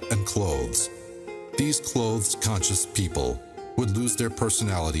 body, and clothes. These clothes-conscious people would lose their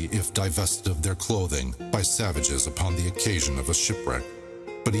personality if divested of their clothing by savages upon the occasion of a shipwreck.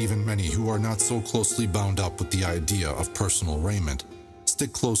 But even many who are not so closely bound up with the idea of personal raiment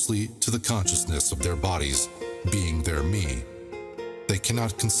stick closely to the consciousness of their bodies being their me. They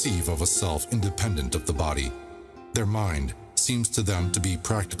cannot conceive of a self independent of the body. Their mind seems to them to be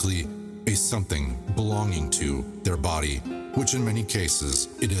practically a something belonging to their body, which in many cases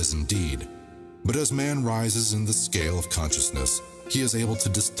it is indeed. But as man rises in the scale of consciousness, he is able to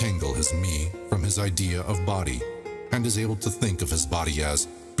disentangle his me from his idea of body, and is able to think of his body as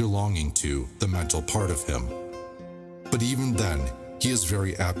belonging to the mental part of him. But even then, he is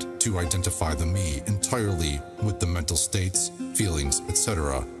very apt to identify the me entirely with the mental states, feelings,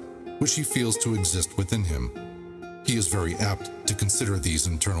 etc., which he feels to exist within him. He is very apt to consider these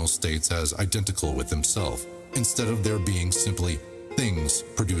internal states as identical with himself, instead of there being simply things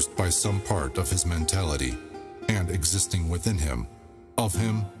produced by some part of his mentality, and existing within him, of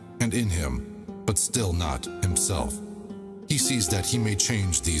him and in him, but still not himself. He sees that he may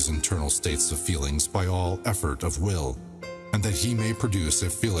change these internal states of feelings by all effort of will, and that he may produce a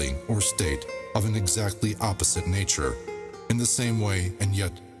feeling or state of an exactly opposite nature, in the same way, and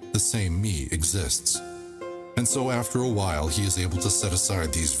yet the same me exists. And so after a while he is able to set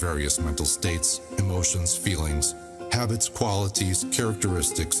aside these various mental states, emotions, feelings, habits, qualities,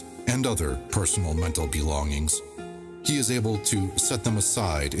 characteristics, and other personal mental belongings. He is able to set them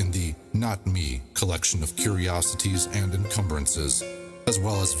aside in the not me collection of curiosities and encumbrances, as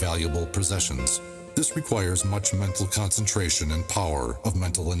well as valuable possessions. This requires much mental concentration and power of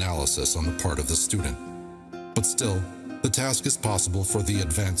mental analysis on the part of the student. But still, the task is possible for the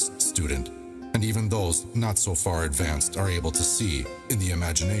advanced student, and even those not so far advanced are able to see, in the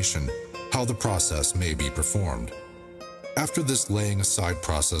imagination, how the process may be performed. After this laying aside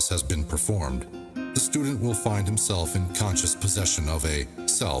process has been performed, the student will find himself in conscious possession of a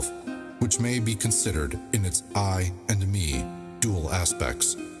self, which may be considered in its I and me dual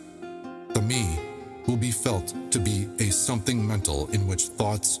aspects. The me will be felt to be a something mental in which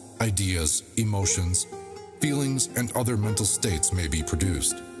thoughts, ideas, emotions, feelings, and other mental states may be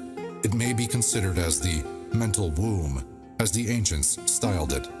produced. It may be considered as the mental womb, as the ancients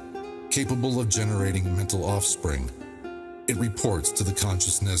styled it, capable of generating mental offspring. It reports to the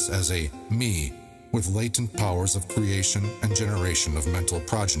consciousness as a me with latent powers of creation and generation of mental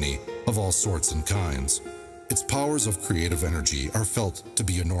progeny of all sorts and kinds. Its powers of creative energy are felt to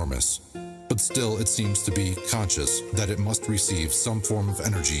be enormous, but still it seems to be conscious that it must receive some form of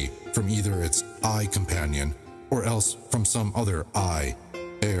energy from either its I companion or else from some other I,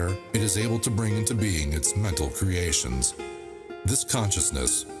 ere it is able to bring into being its mental creations. This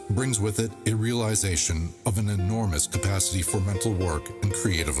consciousness brings with it a realization of an enormous capacity for mental work and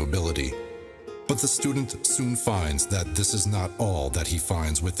creative ability. But the student soon finds that this is not all that he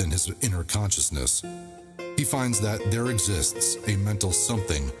finds within his inner consciousness. He finds that there exists a mental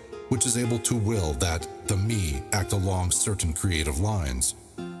something which is able to will that the me act along certain creative lines,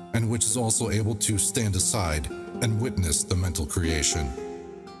 and which is also able to stand aside and witness the mental creation.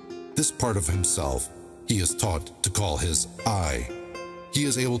 This part of himself he is taught to call his I. He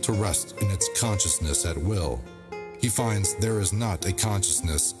is able to rest in its consciousness at will. He finds there is not a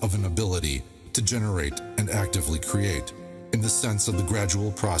consciousness of an ability to generate and actively create, in the sense of the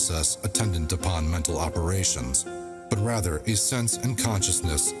gradual process attendant upon mental operations, but rather a sense and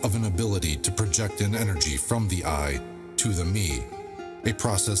consciousness of an ability to project an energy from the I to the me, a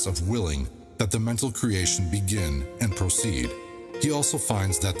process of willing that the mental creation begin and proceed. He also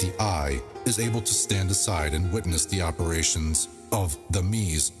finds that the I is able to stand aside and witness the operations of the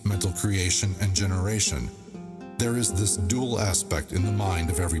me's mental creation and generation. There is this dual aspect in the mind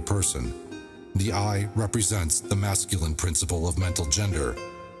of every person. The I represents the masculine principle of mental gender.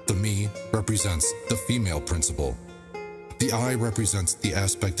 The me represents the female principle. The I represents the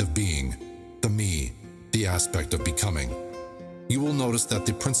aspect of being, the me, the aspect of becoming. You will notice that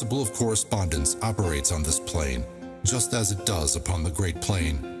the principle of correspondence operates on this plane, just as it does upon the great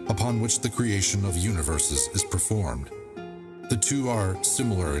plane upon which the creation of universes is performed. The two are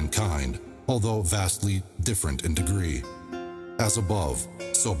similar in kind, although vastly different in degree. As above,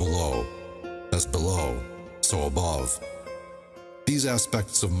 so below. As below, so above. These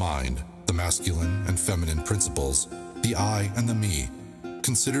aspects of mind, the masculine and feminine principles, the I and the me,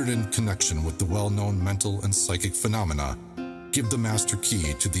 considered in connection with the well-known mental and psychic phenomena, give the master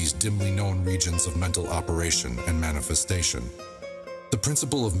key to these dimly known regions of mental operation and manifestation. The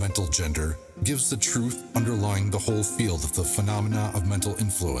principle of mental gender gives the truth underlying the whole field of the phenomena of mental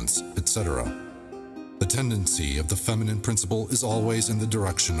influence, etc. The tendency of the feminine principle is always in the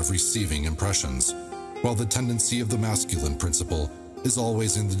direction of receiving impressions, while the tendency of the masculine principle is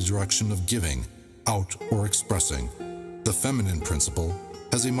always in the direction of giving, out, or expressing. The feminine principle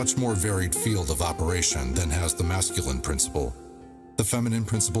has a much more varied field of operation than has the masculine principle. The feminine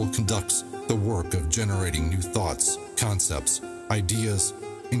principle conducts the work of generating new thoughts, concepts, ideas,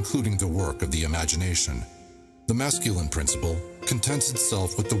 including the work of the imagination. The masculine principle contents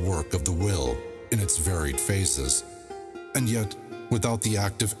itself with the work of the will in its varied phases, and yet, without the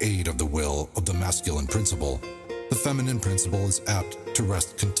active aid of the will of the masculine principle, the feminine principle is apt to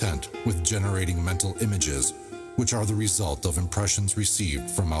rest content with generating mental images, which are the result of impressions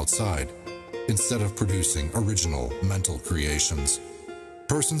received from outside, instead of producing original mental creations.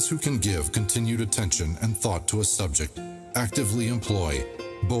 Persons who can give continued attention and thought to a subject actively employ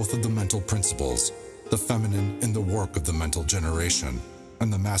both of the mental principles, the feminine in the work of the mental generation,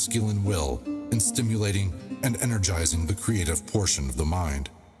 and the masculine will in stimulating and energizing the creative portion of the mind.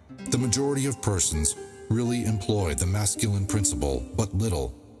 The majority of persons really employ the masculine principle but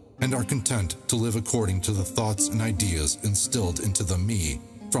little, and are content to live according to the thoughts and ideas instilled into the me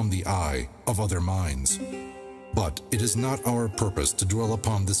from the I of other minds. But it is not our purpose to dwell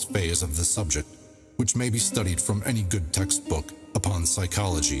upon this phase of the subject, which may be studied from any good textbook upon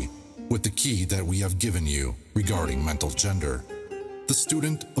psychology, with the key that we have given you regarding mental gender. The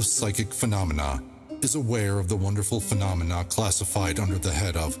student of psychic phenomena is aware of the wonderful phenomena classified under the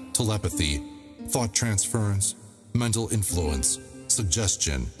head of telepathy, thought transference, mental influence,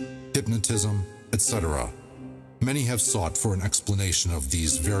 suggestion, hypnotism, etc. Many have sought for an explanation of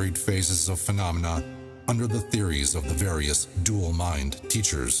these varied phases of phenomena under the theories of the various dual mind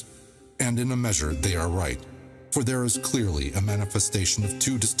teachers, and in a measure they are right, for there is clearly a manifestation of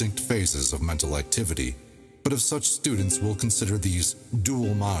two distinct phases of mental activity. But if such students will consider these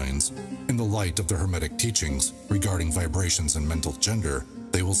dual minds in the light of the Hermetic teachings regarding vibrations and mental gender,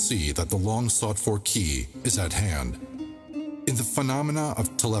 they will see that the long sought-for key is at hand. In the phenomena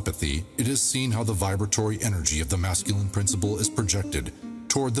of telepathy, it is seen how the vibratory energy of the masculine principle is projected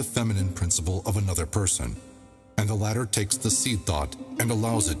toward the feminine principle of another person, and the latter takes the seed thought and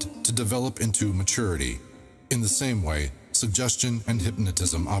allows it to develop into maturity. In the same way, suggestion and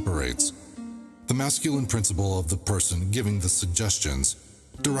hypnotism operates. The masculine principle of the person giving the suggestions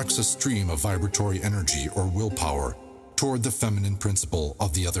directs a stream of vibratory energy or willpower toward the feminine principle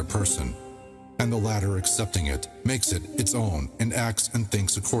of the other person, and the latter, accepting it, makes it its own and acts and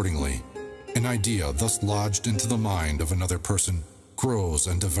thinks accordingly. An idea thus lodged into the mind of another person grows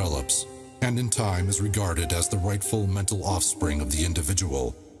and develops, and in time is regarded as the rightful mental offspring of the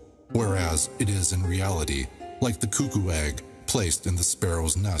individual, whereas it is in reality like the cuckoo egg placed in the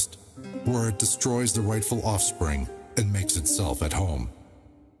sparrow's nest, where it destroys the rightful offspring and makes itself at home.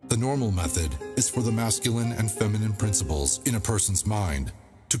 The normal method is for the masculine and feminine principles in a person's mind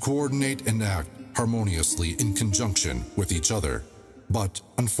to coordinate and act harmoniously in conjunction with each other. But,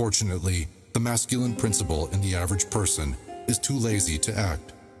 unfortunately, the masculine principle in the average person is too lazy to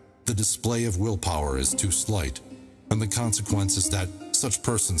act. The display of willpower is too slight, and the consequence is that such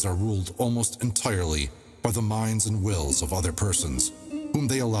persons are ruled almost entirely by the minds and wills of other persons, whom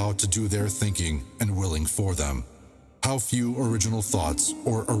they allow to do their thinking and willing for them. How few original thoughts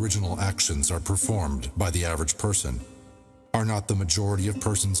or original actions are performed by the average person. Are not the majority of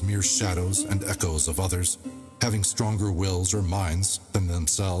persons mere shadows and echoes of others, having stronger wills or minds than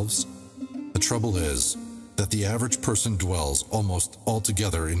themselves? The trouble is that the average person dwells almost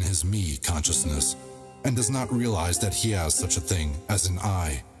altogether in his me consciousness, and does not realize that he has such a thing as an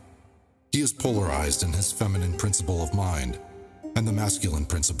I. He is polarized in his feminine principle of mind, and the masculine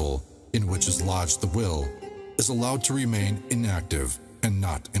principle, in which is lodged the will, is allowed to remain inactive and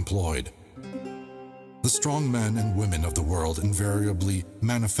not employed. The strong men and women of the world invariably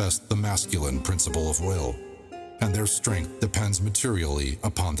manifest the masculine principle of will, and their strength depends materially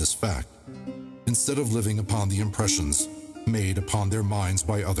upon this fact. Instead of living upon the impressions made upon their minds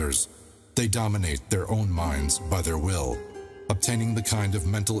by others, they dominate their own minds by their will, obtaining the kind of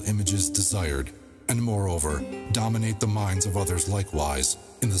mental images desired, and moreover, dominate the minds of others likewise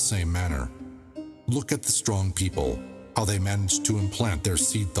in the same manner. Look at the strong people, how they manage to implant their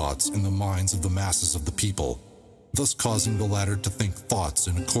seed thoughts in the minds of the masses of the people, thus causing the latter to think thoughts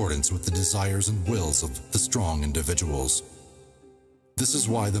in accordance with the desires and wills of the strong individuals. This is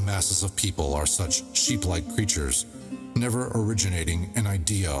why the masses of people are such sheep-like creatures, never originating an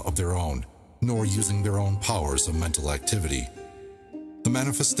idea of their own, nor using their own powers of mental activity. The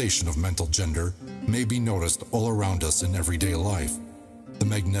manifestation of mental gender may be noticed all around us in everyday life. The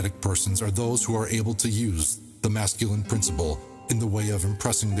magnetic persons are those who are able to use the masculine principle in the way of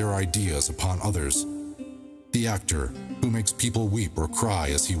impressing their ideas upon others. The actor, who makes people weep or cry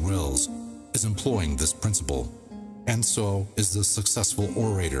as he wills, is employing this principle, and so is the successful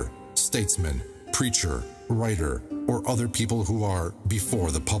orator, statesman, preacher, writer, or other people who are before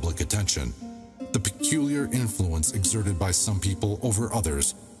the public attention. The peculiar influence exerted by some people over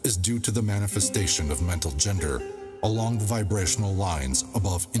others is due to the manifestation of mental gender along the vibrational lines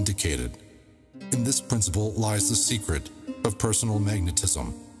above indicated. In this principle lies the secret of personal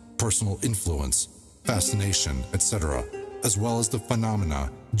magnetism, personal influence, fascination, etc., as well as the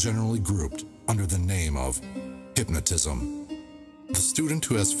phenomena generally grouped under the name of hypnotism. The student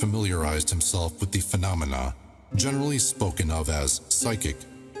who has familiarized himself with the phenomena, generally spoken of as psychic,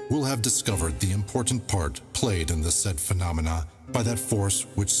 will have discovered the important part played in the said phenomena by that force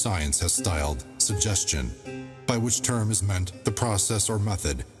which science has styled suggestion, by which term is meant the process or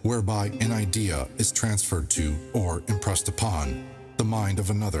method whereby an idea is transferred to or impressed upon the mind of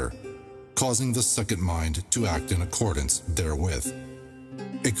another, causing the second mind to act in accordance therewith.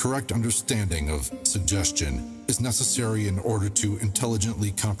 A correct understanding of suggestion is necessary in order to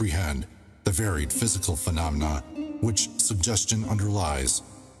intelligently comprehend the varied physical phenomena which suggestion underlies,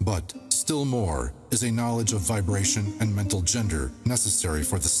 but still more is a knowledge of vibration and mental gender necessary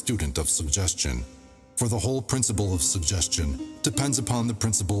for the student of suggestion. For the whole principle of suggestion depends upon the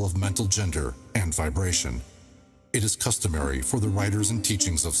principle of mental gender and vibration. It is customary for the writers and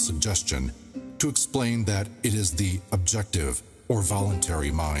teachings of suggestion to explain that it is the objective or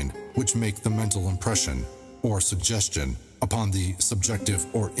voluntary mind which make the mental impression or suggestion upon the subjective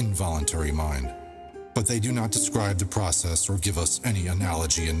or involuntary mind. But they do not describe the process or give us any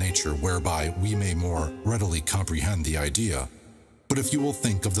analogy in nature whereby we may more readily comprehend the idea. But if you will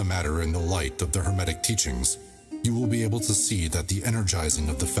think of the matter in the light of the Hermetic teachings, you will be able to see that the energizing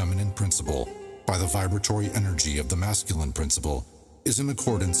of the feminine principle by the vibratory energy of the masculine principle is in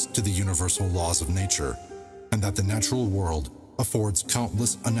accordance to the universal laws of nature, and that the natural world affords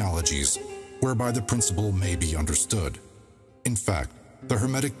countless analogies whereby the principle may be understood. In fact, the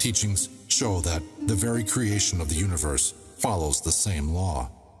Hermetic teachings show that the very creation of the universe follows the same law,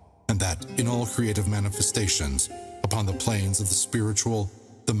 and that in all creative manifestations upon the planes of the spiritual,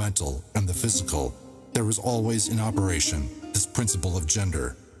 the mental, and the physical, there is always in operation this principle of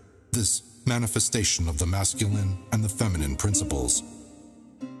gender, this manifestation of the masculine and the feminine principles.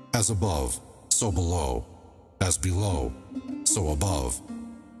 As above, so below, as below, so above.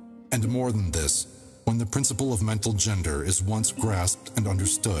 And more than this, when the principle of mental gender is once grasped and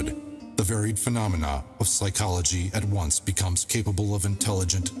understood, the varied phenomena of psychology at once becomes capable of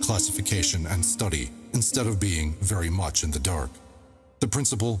intelligent classification and study, instead of being very much in the dark. The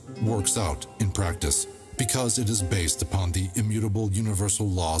principle works out in practice because it is based upon the immutable universal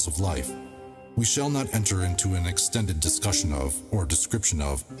laws of life. We shall not enter into an extended discussion of, or description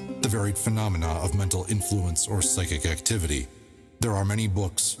of, the varied phenomena of mental influence or psychic activity. There are many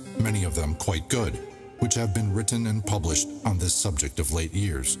books, many of them quite good, which have been written and published on this subject of late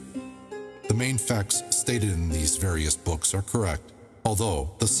years. The main facts stated in these various books are correct,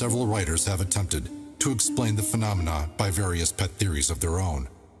 although the several writers have attempted to explain the phenomena by various pet theories of their own.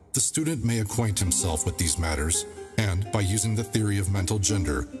 The student may acquaint himself with these matters, and by using the theory of mental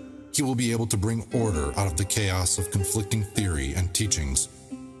gender, he will be able to bring order out of the chaos of conflicting theory and teachings,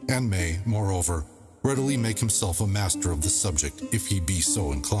 and may, moreover, readily make himself a master of the subject if he be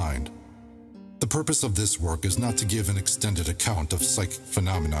so inclined. The purpose of this work is not to give an extended account of psychic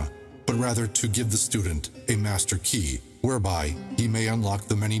phenomena, but rather to give the student a master key whereby he may unlock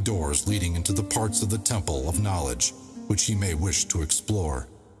the many doors leading into the parts of the temple of knowledge which he may wish to explore.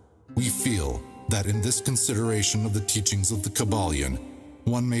 We feel that in this consideration of the teachings of the Kybalion,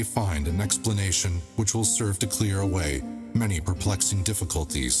 one may find an explanation which will serve to clear away many perplexing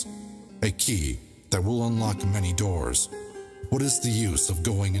difficulties, a key that will unlock many doors. What is the use of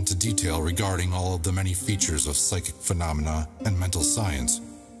going into detail regarding all of the many features of psychic phenomena and mental science,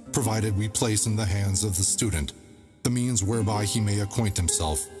 provided we place in the hands of the student the means whereby he may acquaint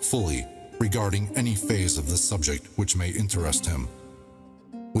himself fully regarding any phase of the subject which may interest him.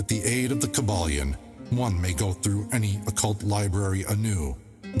 With the aid of the Kybalion, one may go through any occult library anew,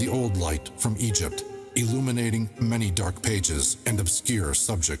 the old light from Egypt, illuminating many dark pages and obscure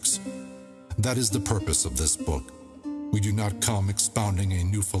subjects. That is the purpose of this book. We do not come expounding a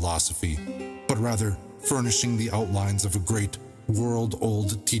new philosophy, but rather furnishing the outlines of a great,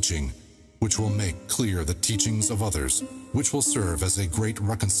 world-old teaching, which will make clear the teachings of others, which will serve as a great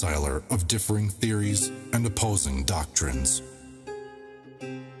reconciler of differing theories and opposing doctrines.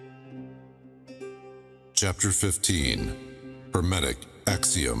 Chapter 15. Hermetic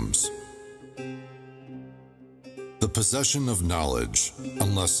Axioms. The possession of knowledge,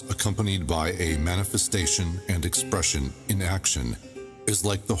 unless accompanied by a manifestation and expression in action, is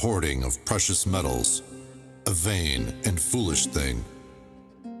like the hoarding of precious metals, a vain and foolish thing.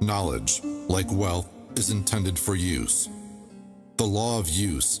 Knowledge, like wealth, is intended for use. The law of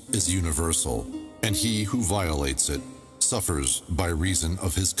use is universal, and he who violates it suffers by reason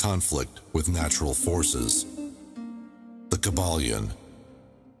of his conflict with natural forces. The Kybalion.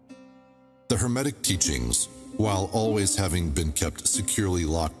 The Hermetic teachings, while always having been kept securely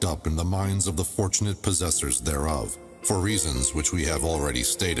locked up in the minds of the fortunate possessors thereof, for reasons which we have already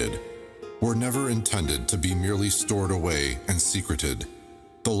stated, were never intended to be merely stored away and secreted.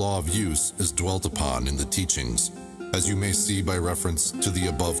 The law of use is dwelt upon in the teachings, as you may see by reference to the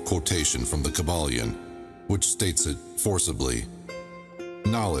above quotation from the Kybalion, which states it forcibly.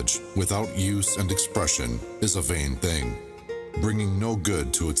 Knowledge without use and expression is a vain thing, bringing no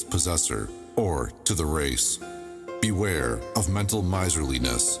good to its possessor or to the race. Beware of mental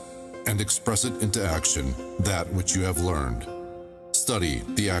miserliness, and express it into action that which you have learned. Study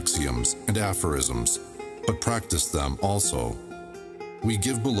the axioms and aphorisms, but practice them also. We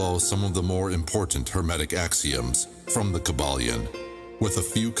give below some of the more important Hermetic axioms from the Kybalion, with a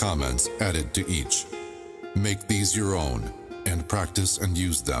few comments added to each. Make these your own, and practice and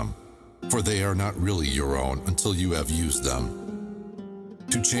use them, for they are not really your own until you have used them.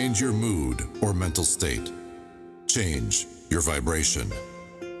 To change your mood or mental state, change your vibration.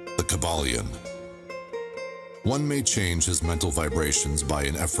 The Kybalion. One may change his mental vibrations by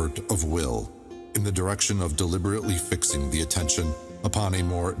an effort of will, in the direction of deliberately fixing the attention upon a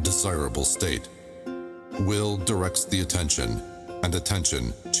more desirable state. Will directs the attention, and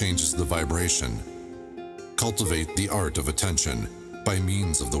attention changes the vibration. Cultivate the art of attention by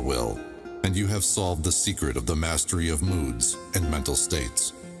means of the will, and you have solved the secret of the mastery of moods and mental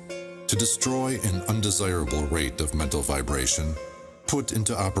states. To destroy an undesirable rate of mental vibration, put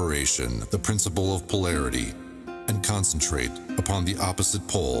into operation the principle of polarity and concentrate upon the opposite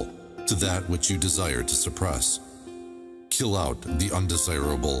pole to that which you desire to suppress. Kill out the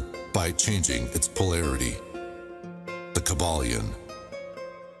undesirable by changing its polarity. The Kybalion.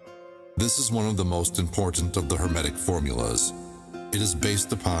 This is one of the most important of the Hermetic formulas. It is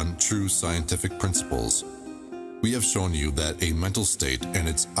based upon true scientific principles. We have shown you that a mental state and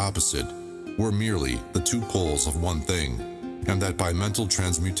its opposite were merely the two poles of one thing, and that by mental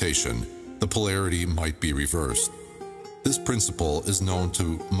transmutation, the polarity might be reversed. This principle is known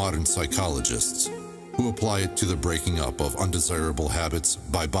to modern psychologists, who apply it to the breaking up of undesirable habits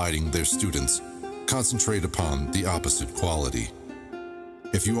by bidding their students concentrate upon the opposite quality.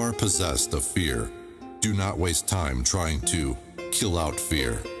 If you are possessed of fear, do not waste time trying to kill out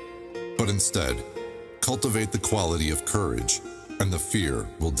fear, but instead, cultivate the quality of courage, and the fear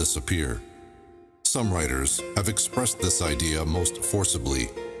will disappear. Some writers have expressed this idea most forcibly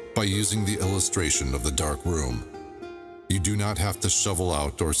by using the illustration of the dark room. You do not have to shovel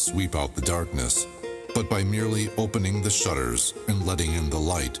out or sweep out the darkness, but by merely opening the shutters and letting in the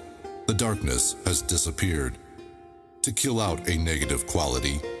light, the darkness has disappeared. To kill out a negative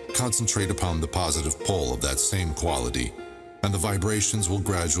quality, concentrate upon the positive pole of that same quality, and the vibrations will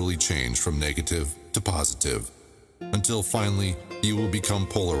gradually change from negative to positive, until finally you will become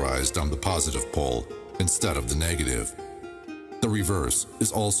polarized on the positive pole instead of the negative. The reverse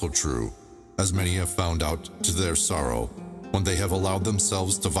is also true, as many have found out to their sorrow when they have allowed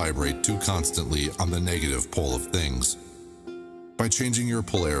themselves to vibrate too constantly on the negative pole of things. By changing your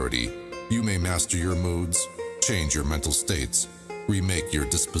polarity, you may master your moods, change your mental states, remake your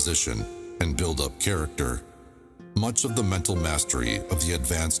disposition, and build up character. Much of the mental mastery of the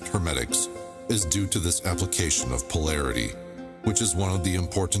advanced Hermetics is due to this application of polarity, which is one of the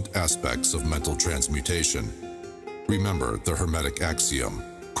important aspects of mental transmutation. Remember the Hermetic axiom,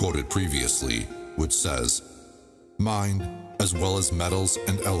 quoted previously, which says, "Mind, as well as metals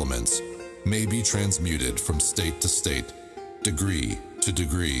and elements, may be transmuted from state to state, degree to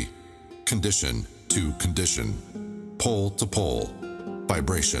degree, condition to condition, pole to pole,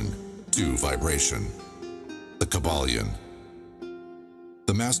 vibration to vibration." The Kybalion.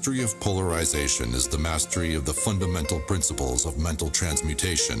 The mastery of polarization is the mastery of the fundamental principles of mental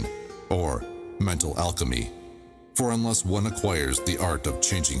transmutation, or mental alchemy. For unless one acquires the art of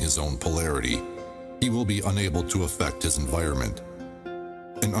changing his own polarity, he will be unable to affect his environment.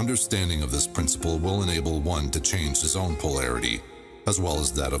 An understanding of this principle will enable one to change his own polarity, as well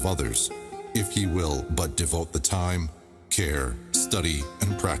as that of others, if he will but devote the time, care, study,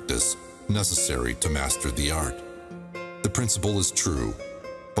 and practice necessary to master the art. The principle is true,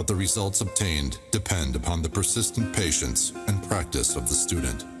 but the results obtained depend upon the persistent patience and practice of the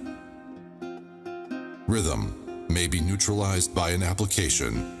student. Rhythm may be neutralized by an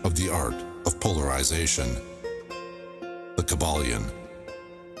application of the art of polarization. The Kybalion.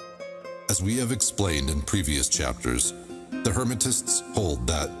 As we have explained in previous chapters, the Hermetists hold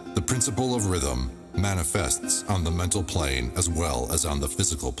that the principle of rhythm manifests on the mental plane as well as on the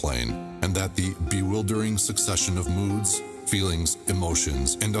physical plane, and that the bewildering succession of moods, feelings,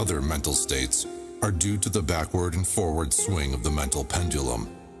 emotions, and other mental states are due to the backward and forward swing of the mental pendulum,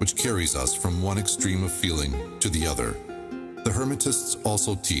 which carries us from one extreme of feeling to the other. The Hermetists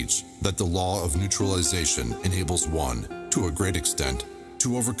also teach that the law of neutralization enables one, to a great extent,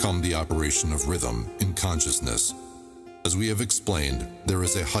 to overcome the operation of rhythm in consciousness. As we have explained, there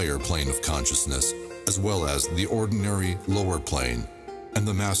is a higher plane of consciousness, as well as the ordinary lower plane, and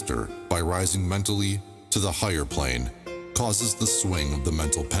the master, by rising mentally to the higher plane, causes the swing of the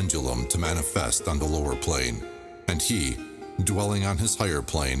mental pendulum to manifest on the lower plane, and he, dwelling on his higher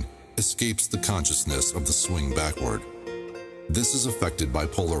plane, escapes the consciousness of the swing backward. This is effected by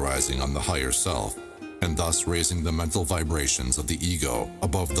polarizing on the higher self, and thus raising the mental vibrations of the ego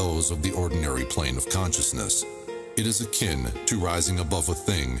above those of the ordinary plane of consciousness. It is akin to rising above a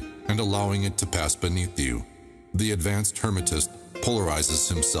thing and allowing it to pass beneath you. The advanced Hermetist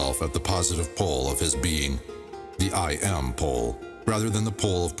polarizes himself at the positive pole of his being, the I am pole, rather than the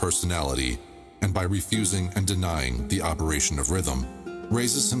pole of personality, and by refusing and denying the operation of rhythm,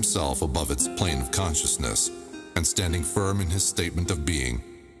 raises himself above its plane of consciousness, and standing firm in his statement of being,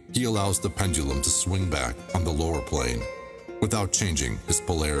 he allows the pendulum to swing back on the lower plane, without changing his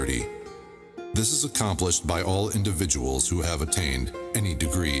polarity. This is accomplished by all individuals who have attained any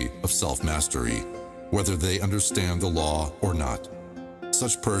degree of self-mastery, whether they understand the law or not.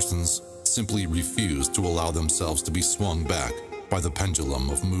 Such persons simply refuse to allow themselves to be swung back by the pendulum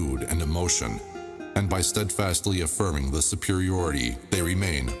of mood and emotion, and by steadfastly affirming the superiority, they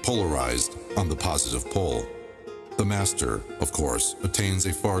remain polarized on the positive pole. The master, of course, attains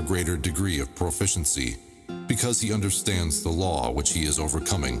a far greater degree of proficiency, because he understands the law which he is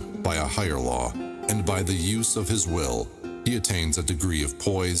overcoming by a higher law, and by the use of his will, he attains a degree of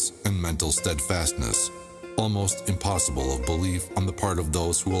poise and mental steadfastness, almost impossible of belief on the part of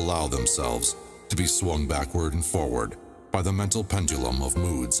those who allow themselves to be swung backward and forward by the mental pendulum of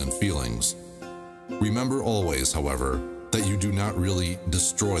moods and feelings. Remember always, however, that you do not really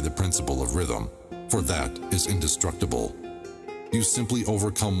destroy the principle of rhythm, for that is indestructible. You simply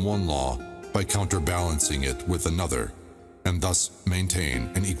overcome one law by counterbalancing it with another, and thus maintain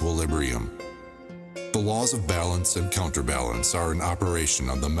an equilibrium. The laws of balance and counterbalance are in operation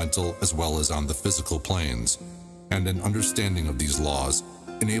on the mental as well as on the physical planes, and an understanding of these laws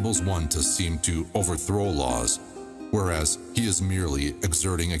enables one to seem to overthrow laws, whereas he is merely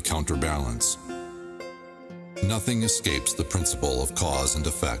exerting a counterbalance. Nothing escapes the principle of cause and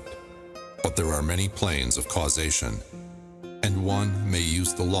effect, but there are many planes of causation, and one may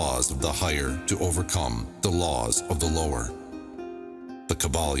use the laws of the higher to overcome the laws of the lower. The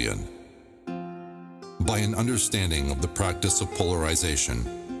Kybalion. By an understanding of the practice of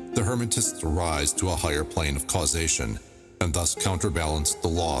polarization, the Hermetists rise to a higher plane of causation, and thus counterbalance the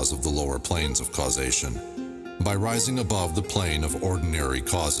laws of the lower planes of causation. By rising above the plane of ordinary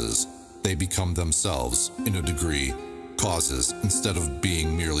causes, they become themselves, in a degree, causes instead of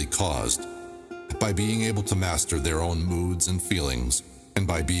being merely caused. By being able to master their own moods and feelings, and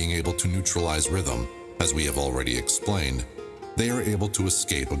by being able to neutralize rhythm, as we have already explained, they are able to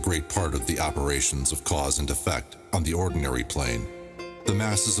escape a great part of the operations of cause and effect on the ordinary plane. The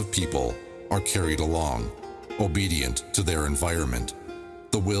masses of people are carried along, obedient to their environment,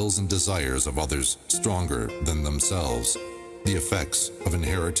 the wills and desires of others stronger than themselves, the effects of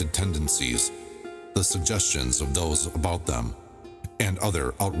inherited tendencies, the suggestions of those about them, and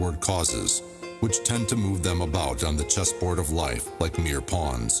other outward causes, which tend to move them about on the chessboard of life like mere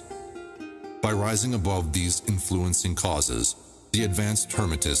pawns. By rising above these influencing causes, the advanced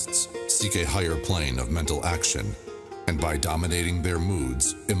Hermetists seek a higher plane of mental action, and by dominating their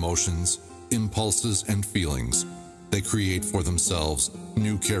moods, emotions, impulses, and feelings, they create for themselves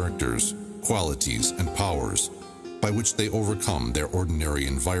new characters, qualities, and powers, by which they overcome their ordinary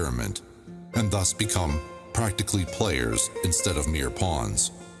environment, and thus become practically players instead of mere pawns.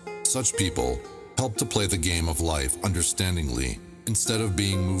 Such people help to play the game of life understandingly, instead of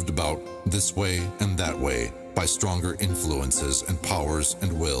being moved about this way and that way by stronger influences and powers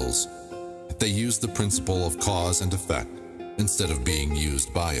and wills. They use the principle of cause and effect instead of being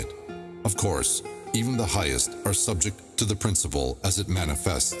used by it. Of course, even the highest are subject to the principle as it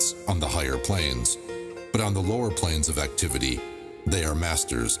manifests on the higher planes, but on the lower planes of activity, they are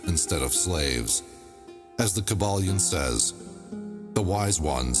masters instead of slaves. As the Kybalion says, the wise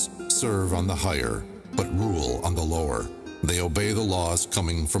ones serve on the higher, but rule on the lower. They obey the laws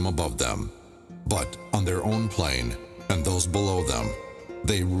coming from above them, but on their own plane and those below them,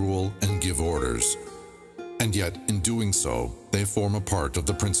 they rule and give orders. And yet, in doing so, they form a part of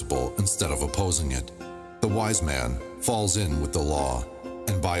the principle instead of opposing it. The wise man falls in with the law,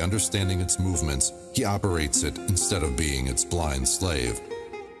 and by understanding its movements, he operates it instead of being its blind slave.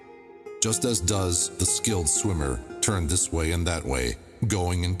 Just as does the skilled swimmer turn this way and that way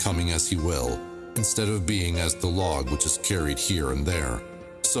going and coming as he will, instead of being as the log which is carried here and there.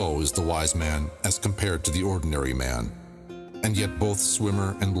 So is the wise man as compared to the ordinary man. And yet both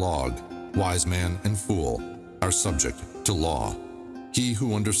swimmer and log, wise man and fool, are subject to law. He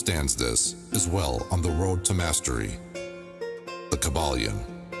who understands this is well on the road to mastery. The Kybalion.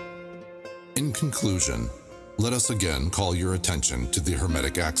 In conclusion, let us again call your attention to the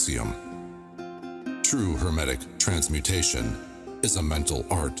Hermetic axiom. True Hermetic transmutation is a mental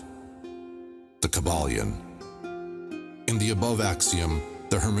art. The Kybalion. In the above axiom,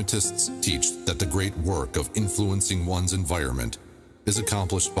 the Hermetists teach that the great work of influencing one's environment is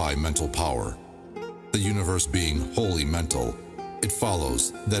accomplished by mental power. The universe being wholly mental, it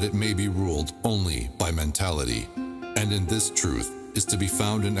follows that it may be ruled only by mentality, and in this truth is to be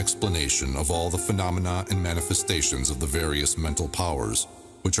found an explanation of all the phenomena and manifestations of the various mental powers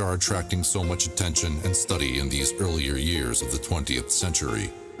which are attracting so much attention and study in these earlier years of the 20th century.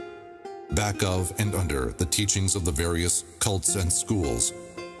 Back of and under the teachings of the various cults and schools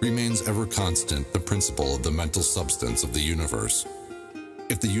remains ever constant the principle of the mental substance of the universe.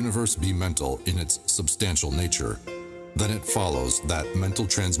 If the universe be mental in its substantial nature, then it follows that mental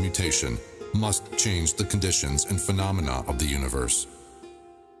transmutation must change the conditions and phenomena of the universe.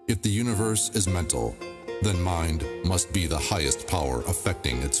 If the universe is mental, then mind must be the highest power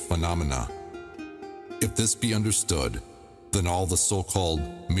affecting its phenomena. If this be understood, then all the so-called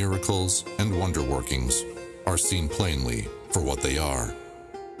miracles and wonder-workings are seen plainly for what they are.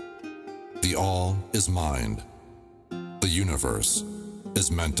 The all is mind. The universe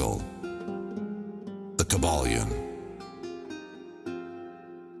is mental. The Kybalion.